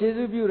ပ်ကိုခြေ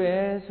စုပြုတ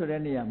ယ်ဆို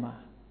တဲ့နေရာမှာ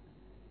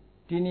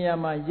ဒီနေရာ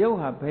မှာရုပ်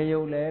ဟာဘယ်ရု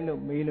ပ်လဲ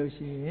လို့မေးလို့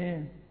ရှိရင်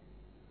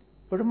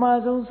ပထမ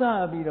ဆုံးစ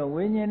ပြီးတော့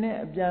ဝိညာဉ်နဲ့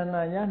အပြန်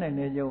လာရနိုင်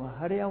တဲ့ရုပ်ဟာ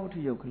ဟရိယဝတ္ထု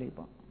ရုပ်ကလေး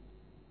ပေါ့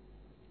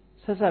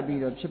ဆက်ဆက်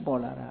ပြီးတော့ဖြစ်ပေါ်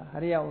လာတာဟ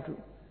ရိယဝတ္ထု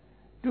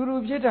တူတူ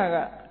ဖြစ်တာက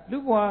လူ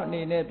ဘဝအ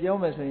နေနဲ့ပြော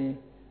မယ်ဆိုရင်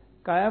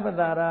ကာယပ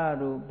တာရ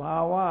တို့ဘာ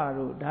ဝ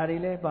တို့ဒါတွေ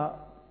လည်းပေါ့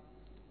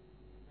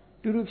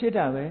တူတူဖြစ်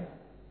တာပဲ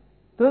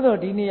သို့တော့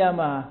ဒီနေရာ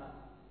မှာ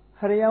ဟ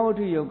ရိယဝတ္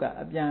ထုယုတ်က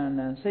အပြန်အ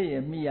လှန်စိတ်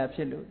ရဲ့မိယာဖြ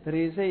စ်လို့သ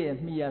ရေစိတ်ရဲ့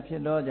မိယာဖြ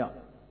စ်တော့ကြောင့်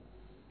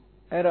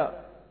အဲ့တော့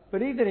ပ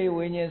ရိသေ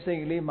ဝိညာဉ်စိတ်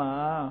ကလေးမှာ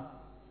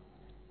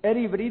အဲ့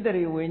ဒီပရိ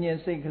သေဝိညာဉ်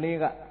စိတ်ကလေး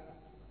က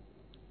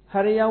ဟ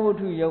ရိယဝတ္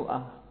ထုယုတ်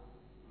အား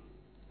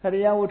ဟ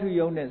ရိယဝတ္ထု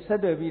ယုတ်နဲ့ဆက်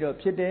သွယ်ပြီးတော့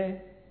ဖြစ်တယ်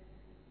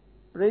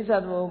ပရိစ္ဆ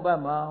သမုပ္ပါ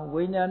ဒ်မှာ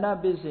ဝိညာဏ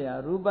ပစ္စယ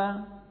ရူပံ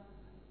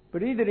ပ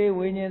ရိသေ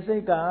ဝိညာဉ်စိ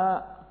တ်က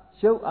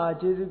ရုပ်အား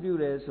ကျေစုပြု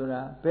တယ်ဆို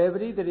တာဘယ်ပ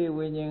ရိသေ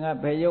ဝိညာဉ်က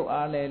ဘယ်ရုပ်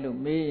အားလဲလို့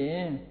မေးရ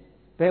င်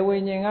ဘယ်ဝိ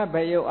ညာဉ်ကဘ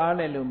ယ်ရုပ်အား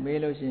လဲလို့မေး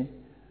လို့ရှင်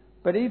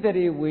ပရိ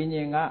သေဝိ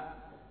ညာဉ်က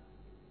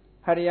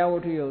ဟရိယဝ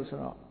တ္ထုယုတ်ဆို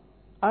တော့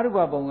အရူပ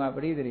ဘုံကပ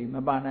ရိသေမ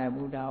ပါနိုင်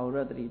ဘူးဒါကို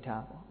တော့သတိ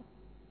ထားပေါ့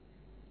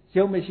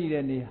ရုပ်မရှိ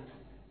တဲ့နေရာ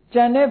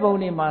ကြံတဲ့ဘုံ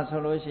တွေမှာဆို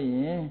လို့ရှိရ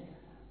င်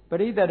ပ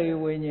ရိသေ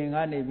ဝိညာဉ်က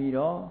နေပြီး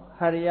တော့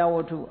ဟရိယဝ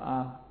တ္ထု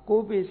အား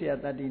ကိုးပိစယ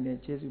တတ္တိနဲ့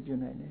ကျေစုပြု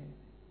နိုင်တယ်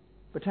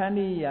ပဋ္ဌာန်း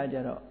ဤရာကြ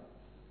တော့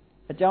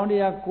အကြောင်းတ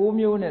ရား၉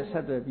မျိုးနဲ့ဆ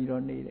က်သွယ်ပြီး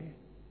တော့နေတယ်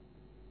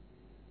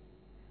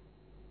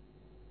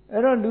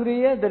အဲ့တော့လူတွေ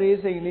ရဲ့သရေ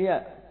စိတ်လေးက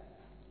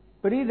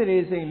ပရိသေ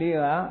စိတ်လေး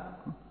က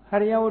ဟ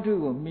ရိယဝတ္ထု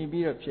ကိုမှီ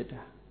ပြီးတော့ဖြစ်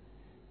တာ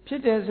ဖြ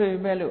စ်တယ်ဆိုရ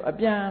င်ပဲလို့အ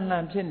ပြန်အလှ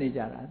န်ဖြစ်နေ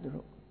ကြတာသူ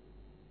တို့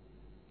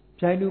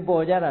ဗျိုင်လူ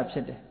ပေါ်ကြတာဖြ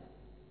စ်တယ်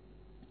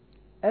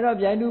အဲ့တော့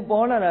ဗျိုင်လူ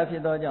ပေါ်လာတာဖြ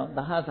စ်သောကြောင့်သ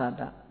ဟဇာ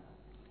တ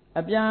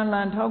အပြန်အလှ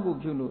န်ထောက်ကူ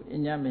ပြုလို့အ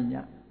ညမည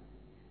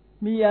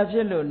မိယာဖြ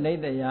စ်လို့နေ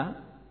တယ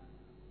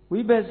ဝိ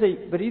ဘက်စိတ်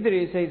ပရိ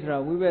သေစိတ်ဆိုတာ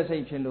ဝိဘက်စိ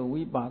တ်ဖြစ်လို့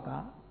ဝိပါက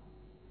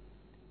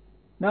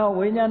နောက်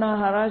ဝိညာဏ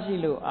ဟာရရှိ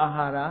လို့အာ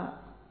ဟာရ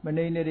မ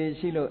နိန္ဒရေ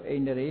ရှိလို့အိ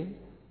န္ဒြေ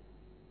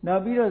နော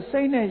က်ပြီးတော့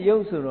စိတ်နဲ့ရု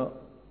ပ်ဆိုတော့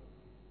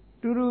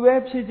တူတူပဲ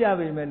ဖြစ်ကြ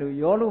ပေမဲ့လို့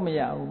ရောလို့မ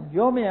ရဘူး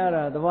ရောမရ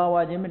တာသဘာဝ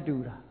ချင်းမတူ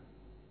တာ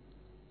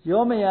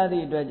ရောမရသ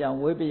ည့်အတွက်ကြောင့်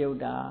ဝိပယုတ်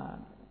တာ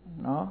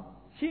နော်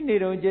ရှိနေ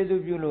တော့ကျေစု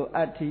ပြုလို့အ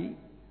ဋ္ဌိ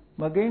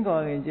မကင်း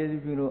ခေါ်ရင်ကျေစု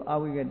ပြုလို့အ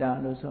ဝိကတ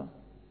လို့ဆို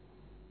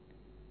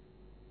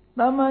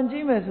တာမန်ကြ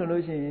ည့်မယ်ဆို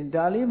လို့ရှိရင်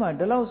ဒါလေးမှာ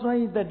ဒီလောက်စွမ်း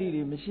ရည်တတ္တိ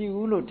တွေမရှိ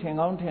ဘူးလို့ထင်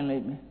ကောင်းထင်လို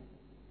က်မယ်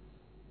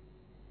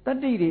တတ္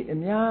တိတွေအ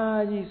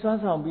များကြီးစွမ်း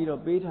ဆောင်ပြီး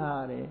တော့ပေး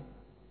ထားရတယ်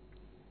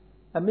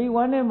အမိဝ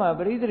မ်းထဲမှာ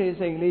ပရိသေ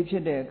စိတ်ကလေးဖြ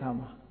စ်တဲ့အခါ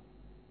မှာ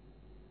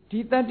ဒီ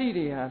တတ္တိ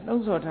တွေဟာ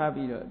လှုံ့ဆော်ထား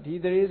ပြီးတော့ဒီ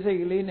သေစိတ်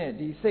ကလေးနဲ့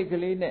ဒီစိတ်က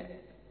လေးနဲ့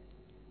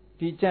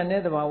ဒီကြံ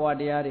တဲ့သဘာဝ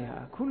တရားတွေဟာ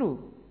ခုလို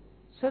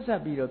ဆက်ဆ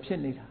က်ပြီးတော့ဖြစ်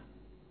နေတာ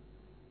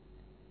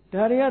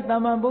ဒါတွေကတာ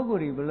မန်ပုဂ္ဂို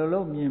လ်တွေဘယ်လို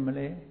လုပ်မြင်မ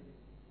လဲ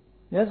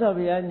မြတ်စွာ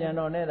ဘုရားဉာဏ်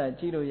တော်နဲ့သာ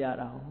ကြည့်လို့ရ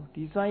တာဟုတ်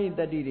ဒီစွမ်းရည်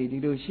တတ္တိတွေဒီ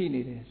လိုရှိ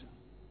နေတယ်ဆို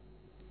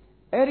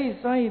အဲ့ဒီ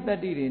စွမ်းရည်တ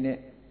တ္တိတွေနဲ့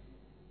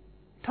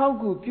ထောက်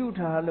ကူပြု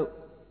ထားလို့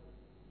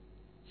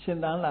ရှင်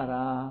သန်လာ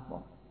တာ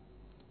ပေါ့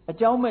အ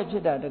ကြောင်းမဲ့ဖြ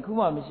စ်တာတခု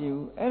မှမရှိ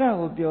ဘူးအဲ့ဒါ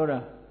ကိုပြောတာ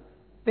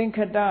သင်္ခ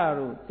တ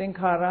တို့သင်္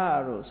ခါရ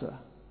တို့ဆိုတာ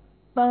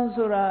တန်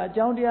ဆိုတာအ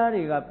ကြောင်းတရား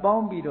တွေကပေါ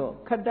င်းပြီးတော့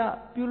ခတ္တ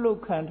ပြုလုပ်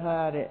ခံထား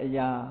ရတဲ့အ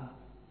ရာ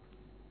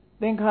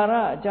သင်္ခါရ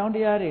အကြောင်းတ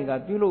ရားတွေက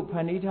ပြုလုပ်ဖ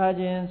န်တီးထား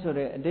ခြင်းဆို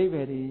တဲ့အဓိပ္ပာ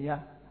ယ်တွေရ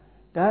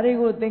ဒါတွေ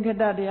ကိုသင်္ခ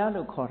တတရား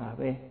လို့ခေါ်တာ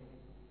ပဲ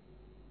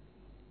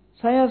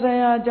ဆရာဆ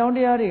ရာအကြောင်းတ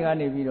ရားတွေက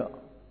နေပြီးတော့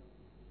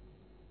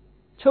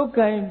ချုပ်က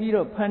င်ပြီး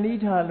တော့ဖန်တီး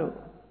ထားလို့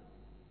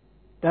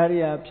ဒါတွေ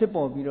ကဖြစ်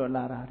ပေါ်ပြီးတော့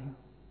လာတာတွေ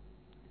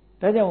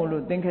ဒါကြောင့်မို့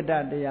လို့သင်္ခတ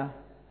တရား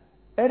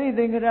အဲ့ဒီသ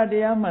င်္ခတတ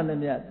ရားမှန်သ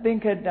မျှသ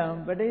င်္ခတံ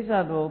ပဋိစ္စ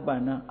သမုပ္ပါ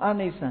ဒံအ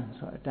နိစ္စံ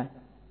ဆိုတဲ့အတိုင်း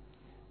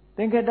သ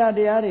င်္ခတတ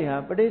ရားတွေဟာ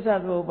ပဋိစ္စ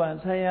သမုပ္ပါဒံ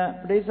ဆရာ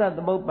ပဋိစ္စသ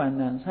မုပ္ပါ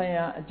ဒံဆ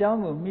ရာအကြောင်း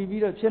ကိုမှီ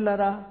ပြီးတော့ဖြစ်လာ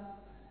တာ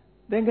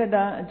သင်္ခတ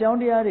အကြောင်း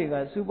တရားတွေက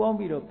စုပေါင်း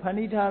ပြီးတော့ဖန်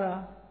တီးထားတာ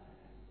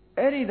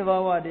အဲ့ဒီသဘာ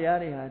ဝတရား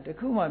တွေဟာတ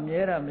ခုမှ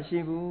မြဲတာမရှိ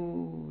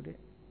ဘူးတဲ့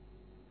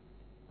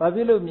။ဘာဖြ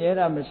စ်လို့မြဲ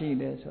တာမရှိ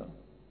လဲဆို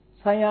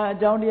ဆံရအ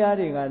ကြောင်းတရား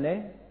တွေကလ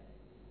ည်း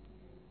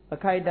အ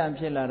ခိုက်အတန့်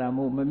ဖြစ်လာတာ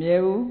မို့မမြဲ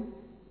ဘူး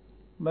။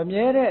မ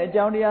မြဲတဲ့အ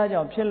ကြောင်းတရား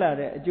ကြောင့်ဖြစ်လာ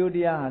တဲ့အကျိုးတ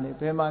ရားဟာလေ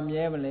ဘယ်မှာ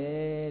မြဲမလဲ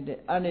တဲ့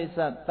အနိစ္စ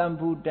တံ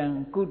ဘူတံ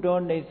ကုတော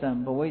နိစ္စံ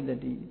ဘဝိတ္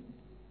တိ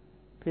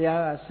ဘု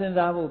ရားကစဉ်း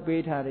စားဖို့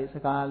ပေးထားတဲ့စ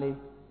ကားလေး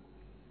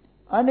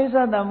အနိစ္စ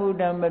တံဘူ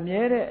တံမ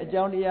မြဲတဲ့အ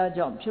ကြောင်းတရား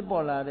ကြောင့်ဖြစ်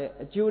ပေါ်လာတဲ့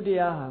အကျိုးတ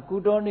ရားဟာကု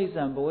တောနိစ္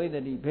စံဘဝိတ္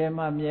တိဘယ်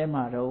မှာမြဲ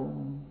မှာတော့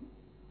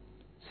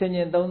ဆင်ញ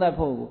င်သုံးသပ်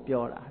ဖို့ကို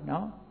ပြောတာ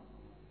နော်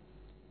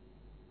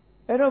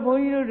အဲ့တော့ဘု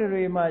န်းကြီးတို့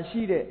တွေမှာ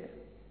ရှိတဲ့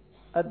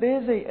အ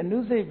သေးစိတ်အနု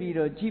စိတ်ပြီး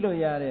တော့ကြည့်လို့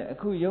ရတဲ့အ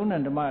ခုယုံ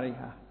nant ဓမ္မတွေ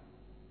ဟာ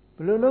ဘ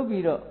ယ်လိုလုပ်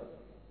ပြီးတော့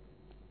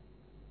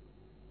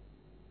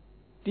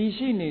တည်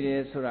ရှိနေတ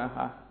ယ်ဆိုတာ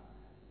ဟာ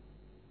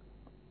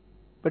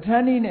ပဋ္ဌာ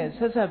န်းနည်းနဲ့ဆ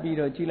က်ဆက်ပြီး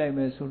တော့ကြည့်လိုက်မ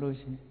ယ်ဆိုလို့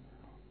ရှိရင်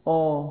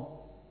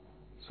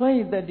စွန့်ရ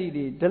ည်တတ္တိ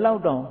တွေဒီလော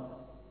က်တောင်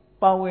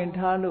ပါဝင်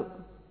ထားလို့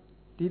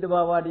ဒီတ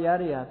ဘာဝတရား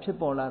တွေဟာဖြစ်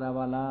ပေါ်လာတာ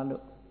ပါလား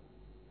လို့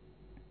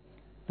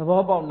သ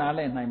ဘောပေါက်နားလ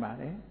ည်နိုင်ပါ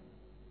တယ်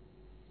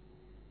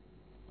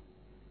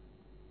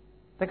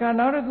တခါ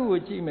နောက်တစ်ခု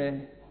ကိုကြည့်မယ်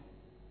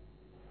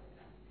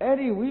အဲ့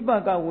ဒီဝိပါ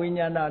ကဝိ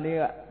ညာဏလေး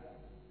က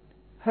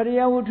ဟရိ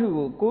ယဝတ္ထု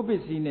ကိုကိုးပ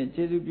စ္စည်းနဲ့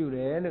ကျေစုပြုတ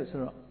ယ်လို့ဆို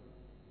တော့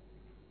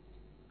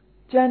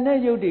ကြံတဲ့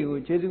ရုပ်တွေကို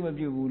ကျေစုမ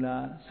ပြုဘူး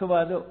လားဆို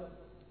ပါတော့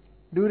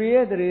လူတွေ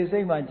ရဲ့တရေစိ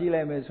တ်မှာကြည့်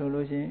လိုက်မယ်ဆို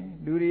လို့ရှိရင်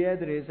လူတွေရဲ့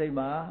တရေစိတ်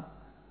မှာ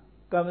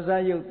ကမ္မဇ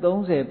ယုတ်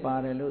30ပါ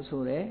တယ်လို့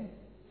ဆိုတယ်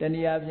တန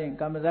ည်းအားဖြင့်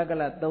ကမ္မဇက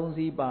လ3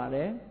စီးပါတ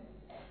ယ်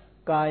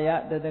ကာယ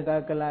တတက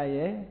ကလ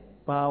ရဲ့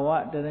ဘာဝ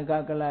တတက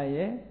ကလ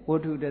ရဲ့ဝ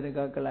တ္ထုတတက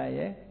ကလ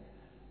ရဲ့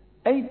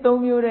အဲ့3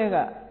မျိုးတည်းက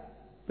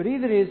ပ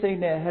Pridri say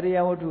ne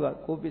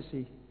Hariawatua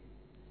Kopisi.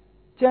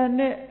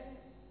 Janet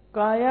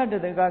Kaya to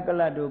the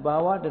Gakalado,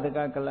 Bawa to the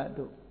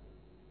Gakalado.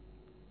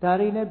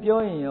 Darine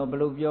Bioin or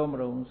Blue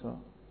Biom so.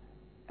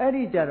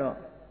 Eddie Jaro,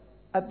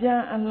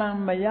 Apian and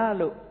Lam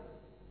Mayalo.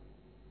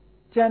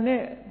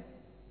 Janet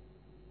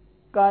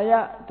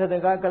Kaya to the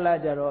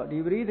Gakalajaro, the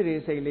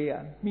Bridri say Lea,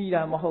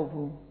 Mira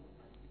Mahopu.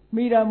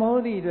 Mira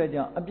Mohdi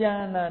Rajan,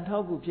 Apian and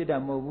Tobu Pita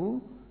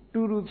Mobu,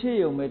 Turu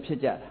Pio me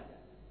Pijara.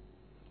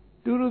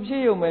 Turu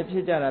Pio me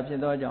Pijara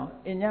Pidojan,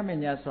 in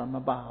Yaminas from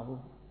Mababu.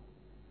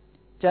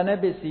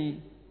 Janabisi,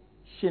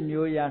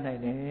 Shimyoya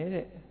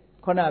Nene,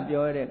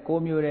 Konabiore,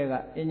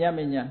 Komurega, in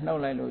Yaminia, no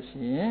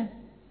Lailoshi.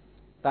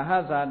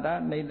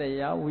 Tahazada,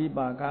 Nedaya,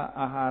 Wibaga,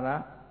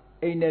 Ahara,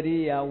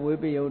 Eneria,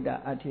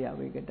 Wibioda, Atia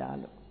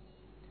Vigadalo.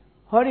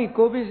 Hori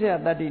Kobisia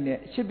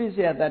Dadine,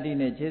 Shibisia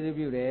Dadine,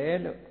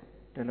 Jesubude,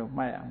 Telo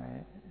Maya,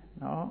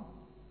 no?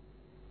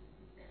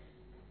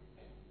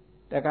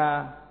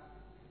 Taka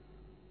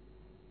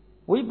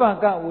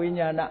Wibaga,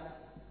 Winyana,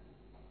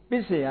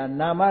 Bisia,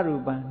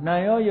 Namaruba,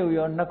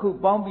 Nayo, Naku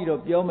Bombi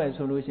of Yome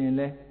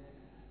solution,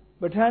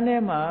 but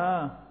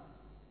Hanema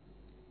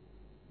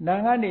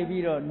Nangani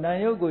Viro,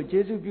 Nayogo,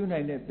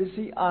 Jesubune,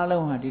 Bisi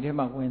Alon had him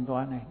up when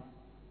one.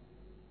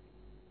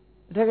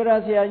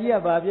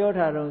 Tegarasia, Babio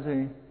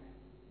Rose.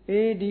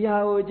 Eh,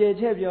 Diao,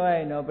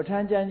 Jebio, but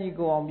Tanjani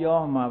go on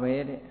beyond my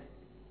bed.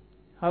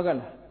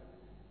 Hogala.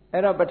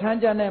 Era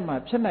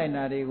Batanjanema,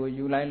 Chenainari, go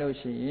you lilo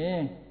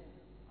she.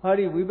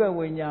 Hurry, Weber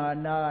Winya,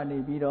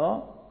 Nani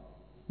Bido,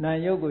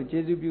 Nayogo,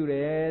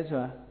 Jesubure,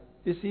 so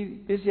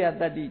Bisia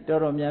Tati,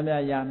 Doro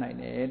Yamia Yana,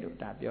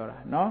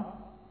 Tapiora, no?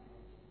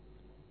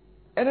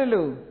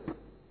 Erelu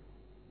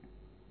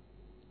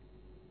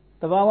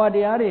the Bawa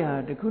de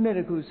Aria, the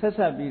Kuneku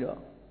Sessa Bido.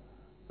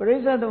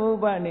 Presa the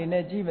Uban in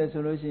a Jiva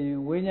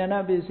solution,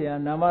 Winyana Bisia,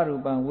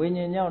 Namaruban,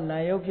 Winyan,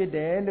 Nayoki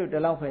de the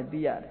Lafa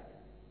Diad.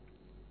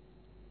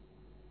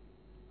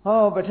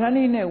 Oh, but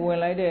honey, when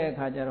like the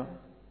Kajaro.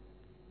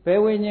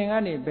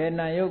 Bewinyan,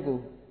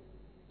 Benayogo,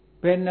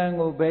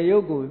 Benango,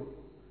 Beyogo,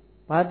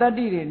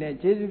 Patadi in a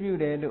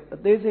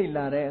Jesubude, they say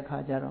Lare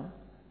Kajaro.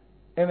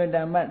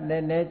 Emedamat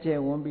nature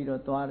won't be the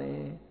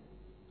Tuare.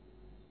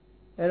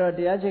 Ero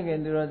the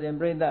Achigan to us and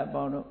bring that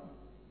bono.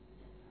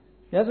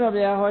 Yes, what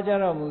we are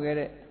Hojaro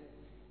Mugere.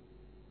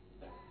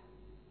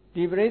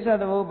 The brace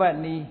of the Wobat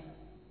knee.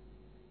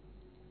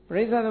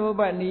 Brace of the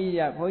Wobat knee,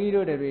 ya, for you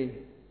to read.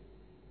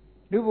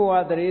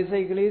 Dubois, the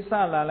Resegli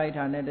Sala light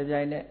on the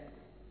Janet.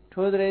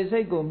 To the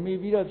Resego, me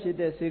beat up shit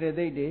at Sire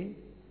Day.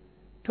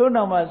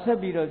 Tonama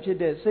Sabi of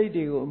shit at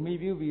Sadigo, me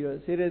be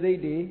of Sire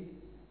Day.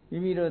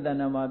 Mimiro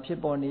Danama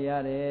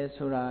Piponiare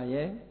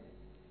Suraye.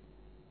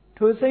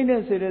 To say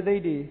that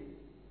Siradi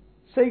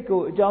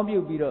Seiko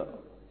Jambu Biro,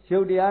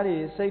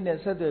 Shodiari, say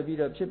that Sata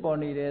Biro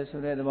Piponi de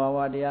Sura de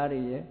Bawa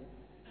diari.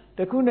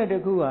 The Kuna de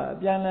Kua,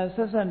 Piana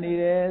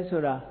Sasani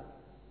Sura.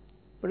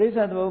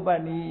 Presa de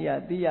Bobani,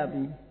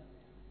 Diabi.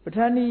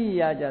 Patani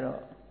Yajaro.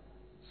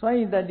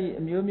 Swine Dadi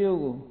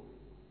Mumugo.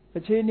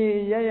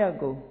 Pachini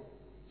Yayago.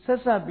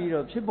 Sasa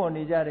Biro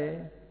Piponi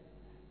Jare.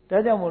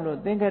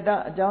 Tajamulo, think at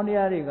that Johnny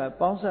Ariga,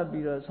 Ponsa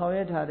Biro,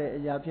 Soviet Hare,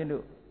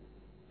 Yapilu.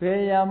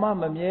 Paya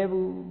Mamma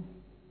Miebu.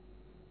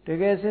 To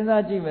get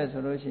Sena Jimes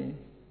Roshi.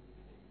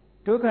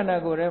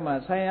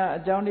 Tukanagorema,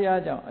 Saya, Johnny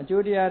Aja,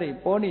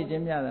 Judiari, Pony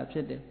Jimia,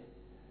 Pite.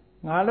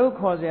 Nalu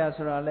Cosia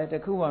Sura, let a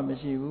Kuma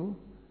Meshibu.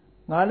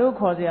 Nalu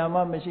Cosia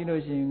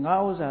Machinoshi,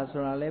 Nausa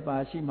Sura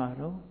Lepa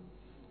Shimaro.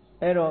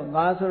 Ero,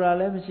 Nasura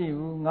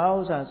Lemshibu,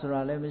 Nausa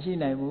Sura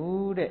Lemshina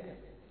Mude.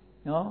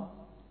 No?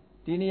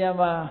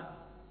 Diniama.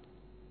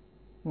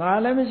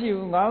 Ngalemishi,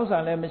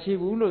 Nausa Lemishi,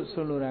 Ulu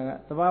Suluraga,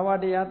 the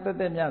Bawadi after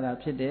the Yada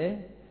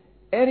Pide,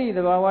 Eri the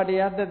Bawadi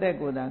after the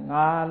Goda,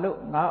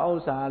 Nalu,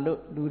 Naosa,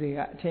 look,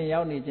 Luria,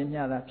 Chayani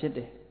Jimyada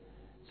Pide.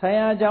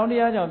 Saya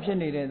Jaunia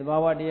Jompini, the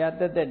Bawadi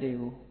after the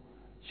Devu.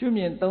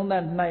 Shumian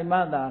Tondan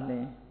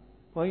Naimada,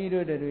 for you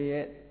to do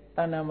it,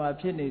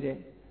 Tanama Pinide,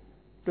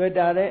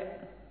 Dredare,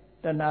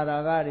 the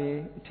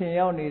Naragari,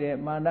 Chayani,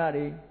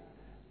 Manari,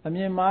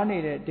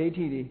 Amimani,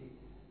 Datidi,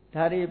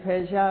 Tari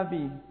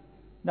Peshabi.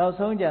 Now,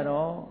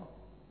 Sonjaro,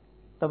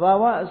 the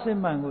Bawa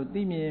Simango,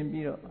 Dimi and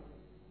Biro,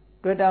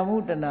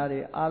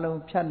 Gretamutanari,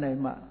 Alum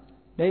Chanema,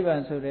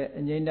 Nevan Sure,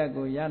 and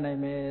Yendago,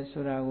 Yaname,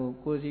 Surago,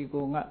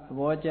 Kosiko,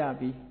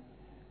 Wajabi,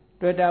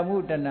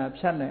 Gretamutana,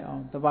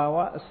 Chanel, the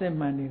Bawa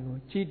Simanigo,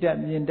 Chita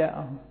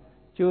Yenda,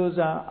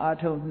 Josa,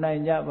 Ato,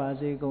 Naya,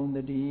 Vazigon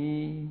the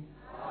D.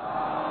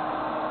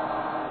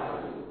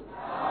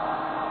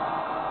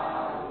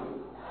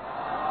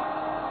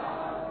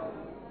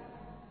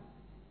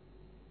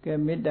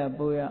 Kemida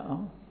Boya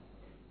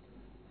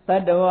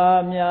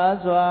Tadwa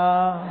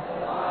Myaswa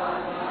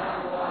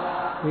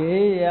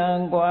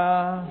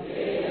Hiyangwa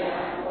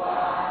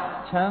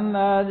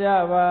Chanda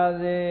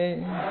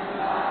Javazi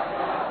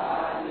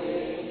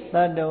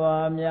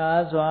Tadwa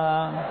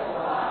Myaswa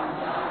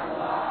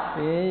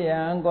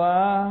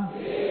Hiyangwa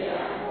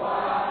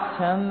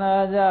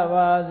Chanda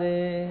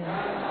Javazi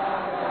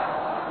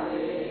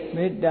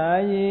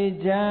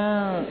Midayi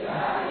Jam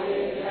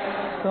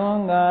သွန်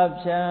ကား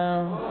ဖြံ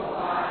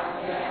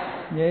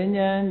ငြိမ်းချ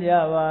မ်းကြ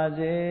ပါ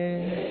စေ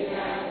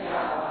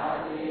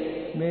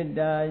မေတ္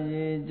တာ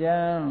ရေချ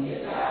မ်း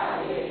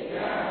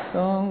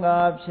သွန်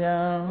ကားဖြံ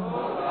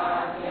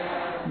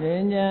ငြိ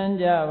မ်းချမ်း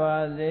ကြပါ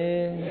စေ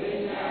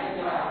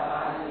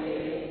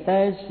သ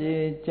က်ရှိ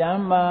ကျ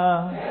မ်းမာ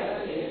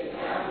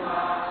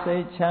စိ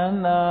တ်ချမ်း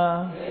သာ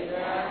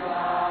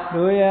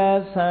တို့ရ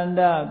ဆန္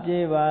ဒပြေ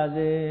ပါ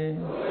စေ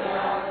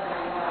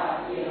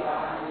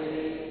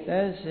သ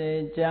က်ရှိ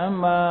ကျမ်း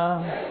မာ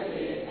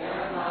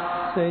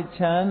စိတ်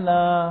ချမ်း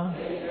သာ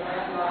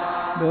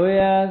တို့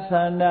ရဆ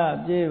န္ဒ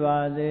ပြေပါ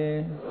စေ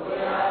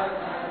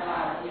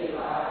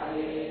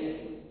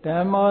ဓ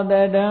မ္မောတ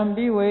တံ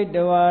ပိဝိတ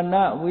ဝါန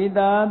ဝိ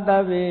သာတ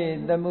ဗ္ဗေ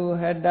တမှု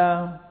ဟတံ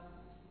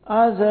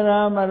အာစရ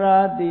မရာ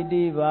တိ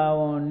တိဘာ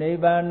ဝံနိ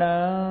ဗ္ဗာနံ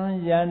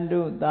ယန္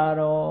တုတာ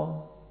ရော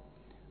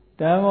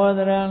ဓမ္မောတ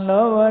ရံ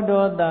လောဘ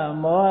ဒေါသ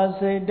မောဟ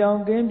စိတ်တော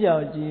င်းကင်းပြော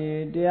က်ကြည်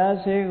တရား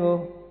စေကို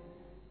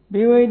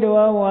ပိဝိတဝ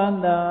ဝန္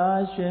တာ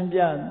ရှင်ပြ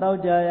တောက်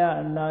ကြရ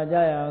နာကြ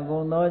ရကု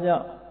န်သောကြော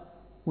င့်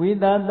ဝိ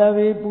သာတဗ္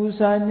ဗေပူ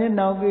စာညစ်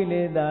နှောင်ကိ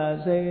လေသာ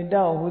စိတ်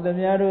တောက်ဟုသ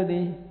မျှတို့သ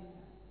ည်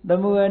သ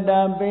မုဟတ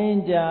ပိဉ္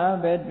ကြ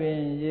ဘက်တွင်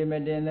ရေမ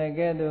တင်တဲ့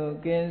ကဲ့သို့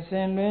ကင်းစ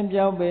င်လွင်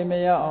ပြောက်ပေမ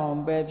ရောက်အောင်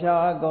ပယ်ဖြော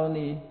က်အပ်ကုန်သ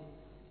ည်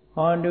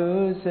ဟောတု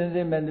စင်စ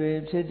စ်မသွေ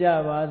ဖြစ်ကြ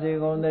ပါစေ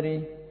ကုန်သတ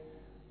ည်း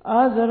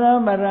အာဇရ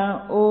မရံ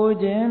အို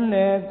ခြင်း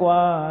လဲ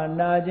ကွာ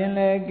နာခြင်း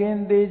လဲက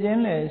င်းသေးခြ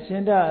င်းလဲရှ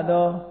င်းတတ်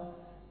သော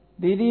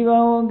တိတိဘ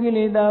ဝကိ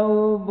လေသာ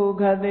ဟုပု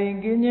ခသိ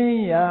ကင်းခြ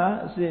င်းရာ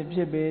အစစ်ဖြ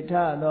စ်ပေထ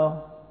သော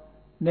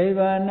နိဗ္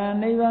ဗာန်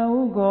နိဗ္ဗာန်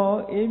ဟုခေါ်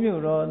အေးမြ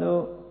တော်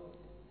သို့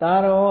တာ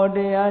ရောတ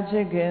ရားချ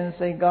စ်ခင်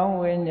စိတ်ကောင်း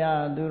ဝိညာ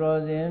သူ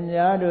တော်စင်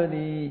များတို့သ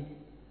ည်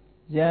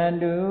ယန္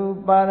တု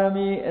ပါရ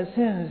မီအဆ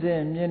င့်ဆ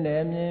င့်မြင့်တ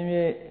ယ်မြင်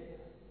၍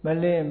မ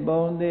လင့်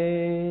ပုံ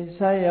သေးဆ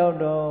က်ရောက်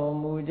တော်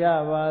မူကြ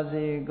ပါ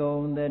စေကု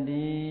န်သတ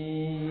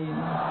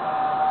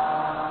ည်း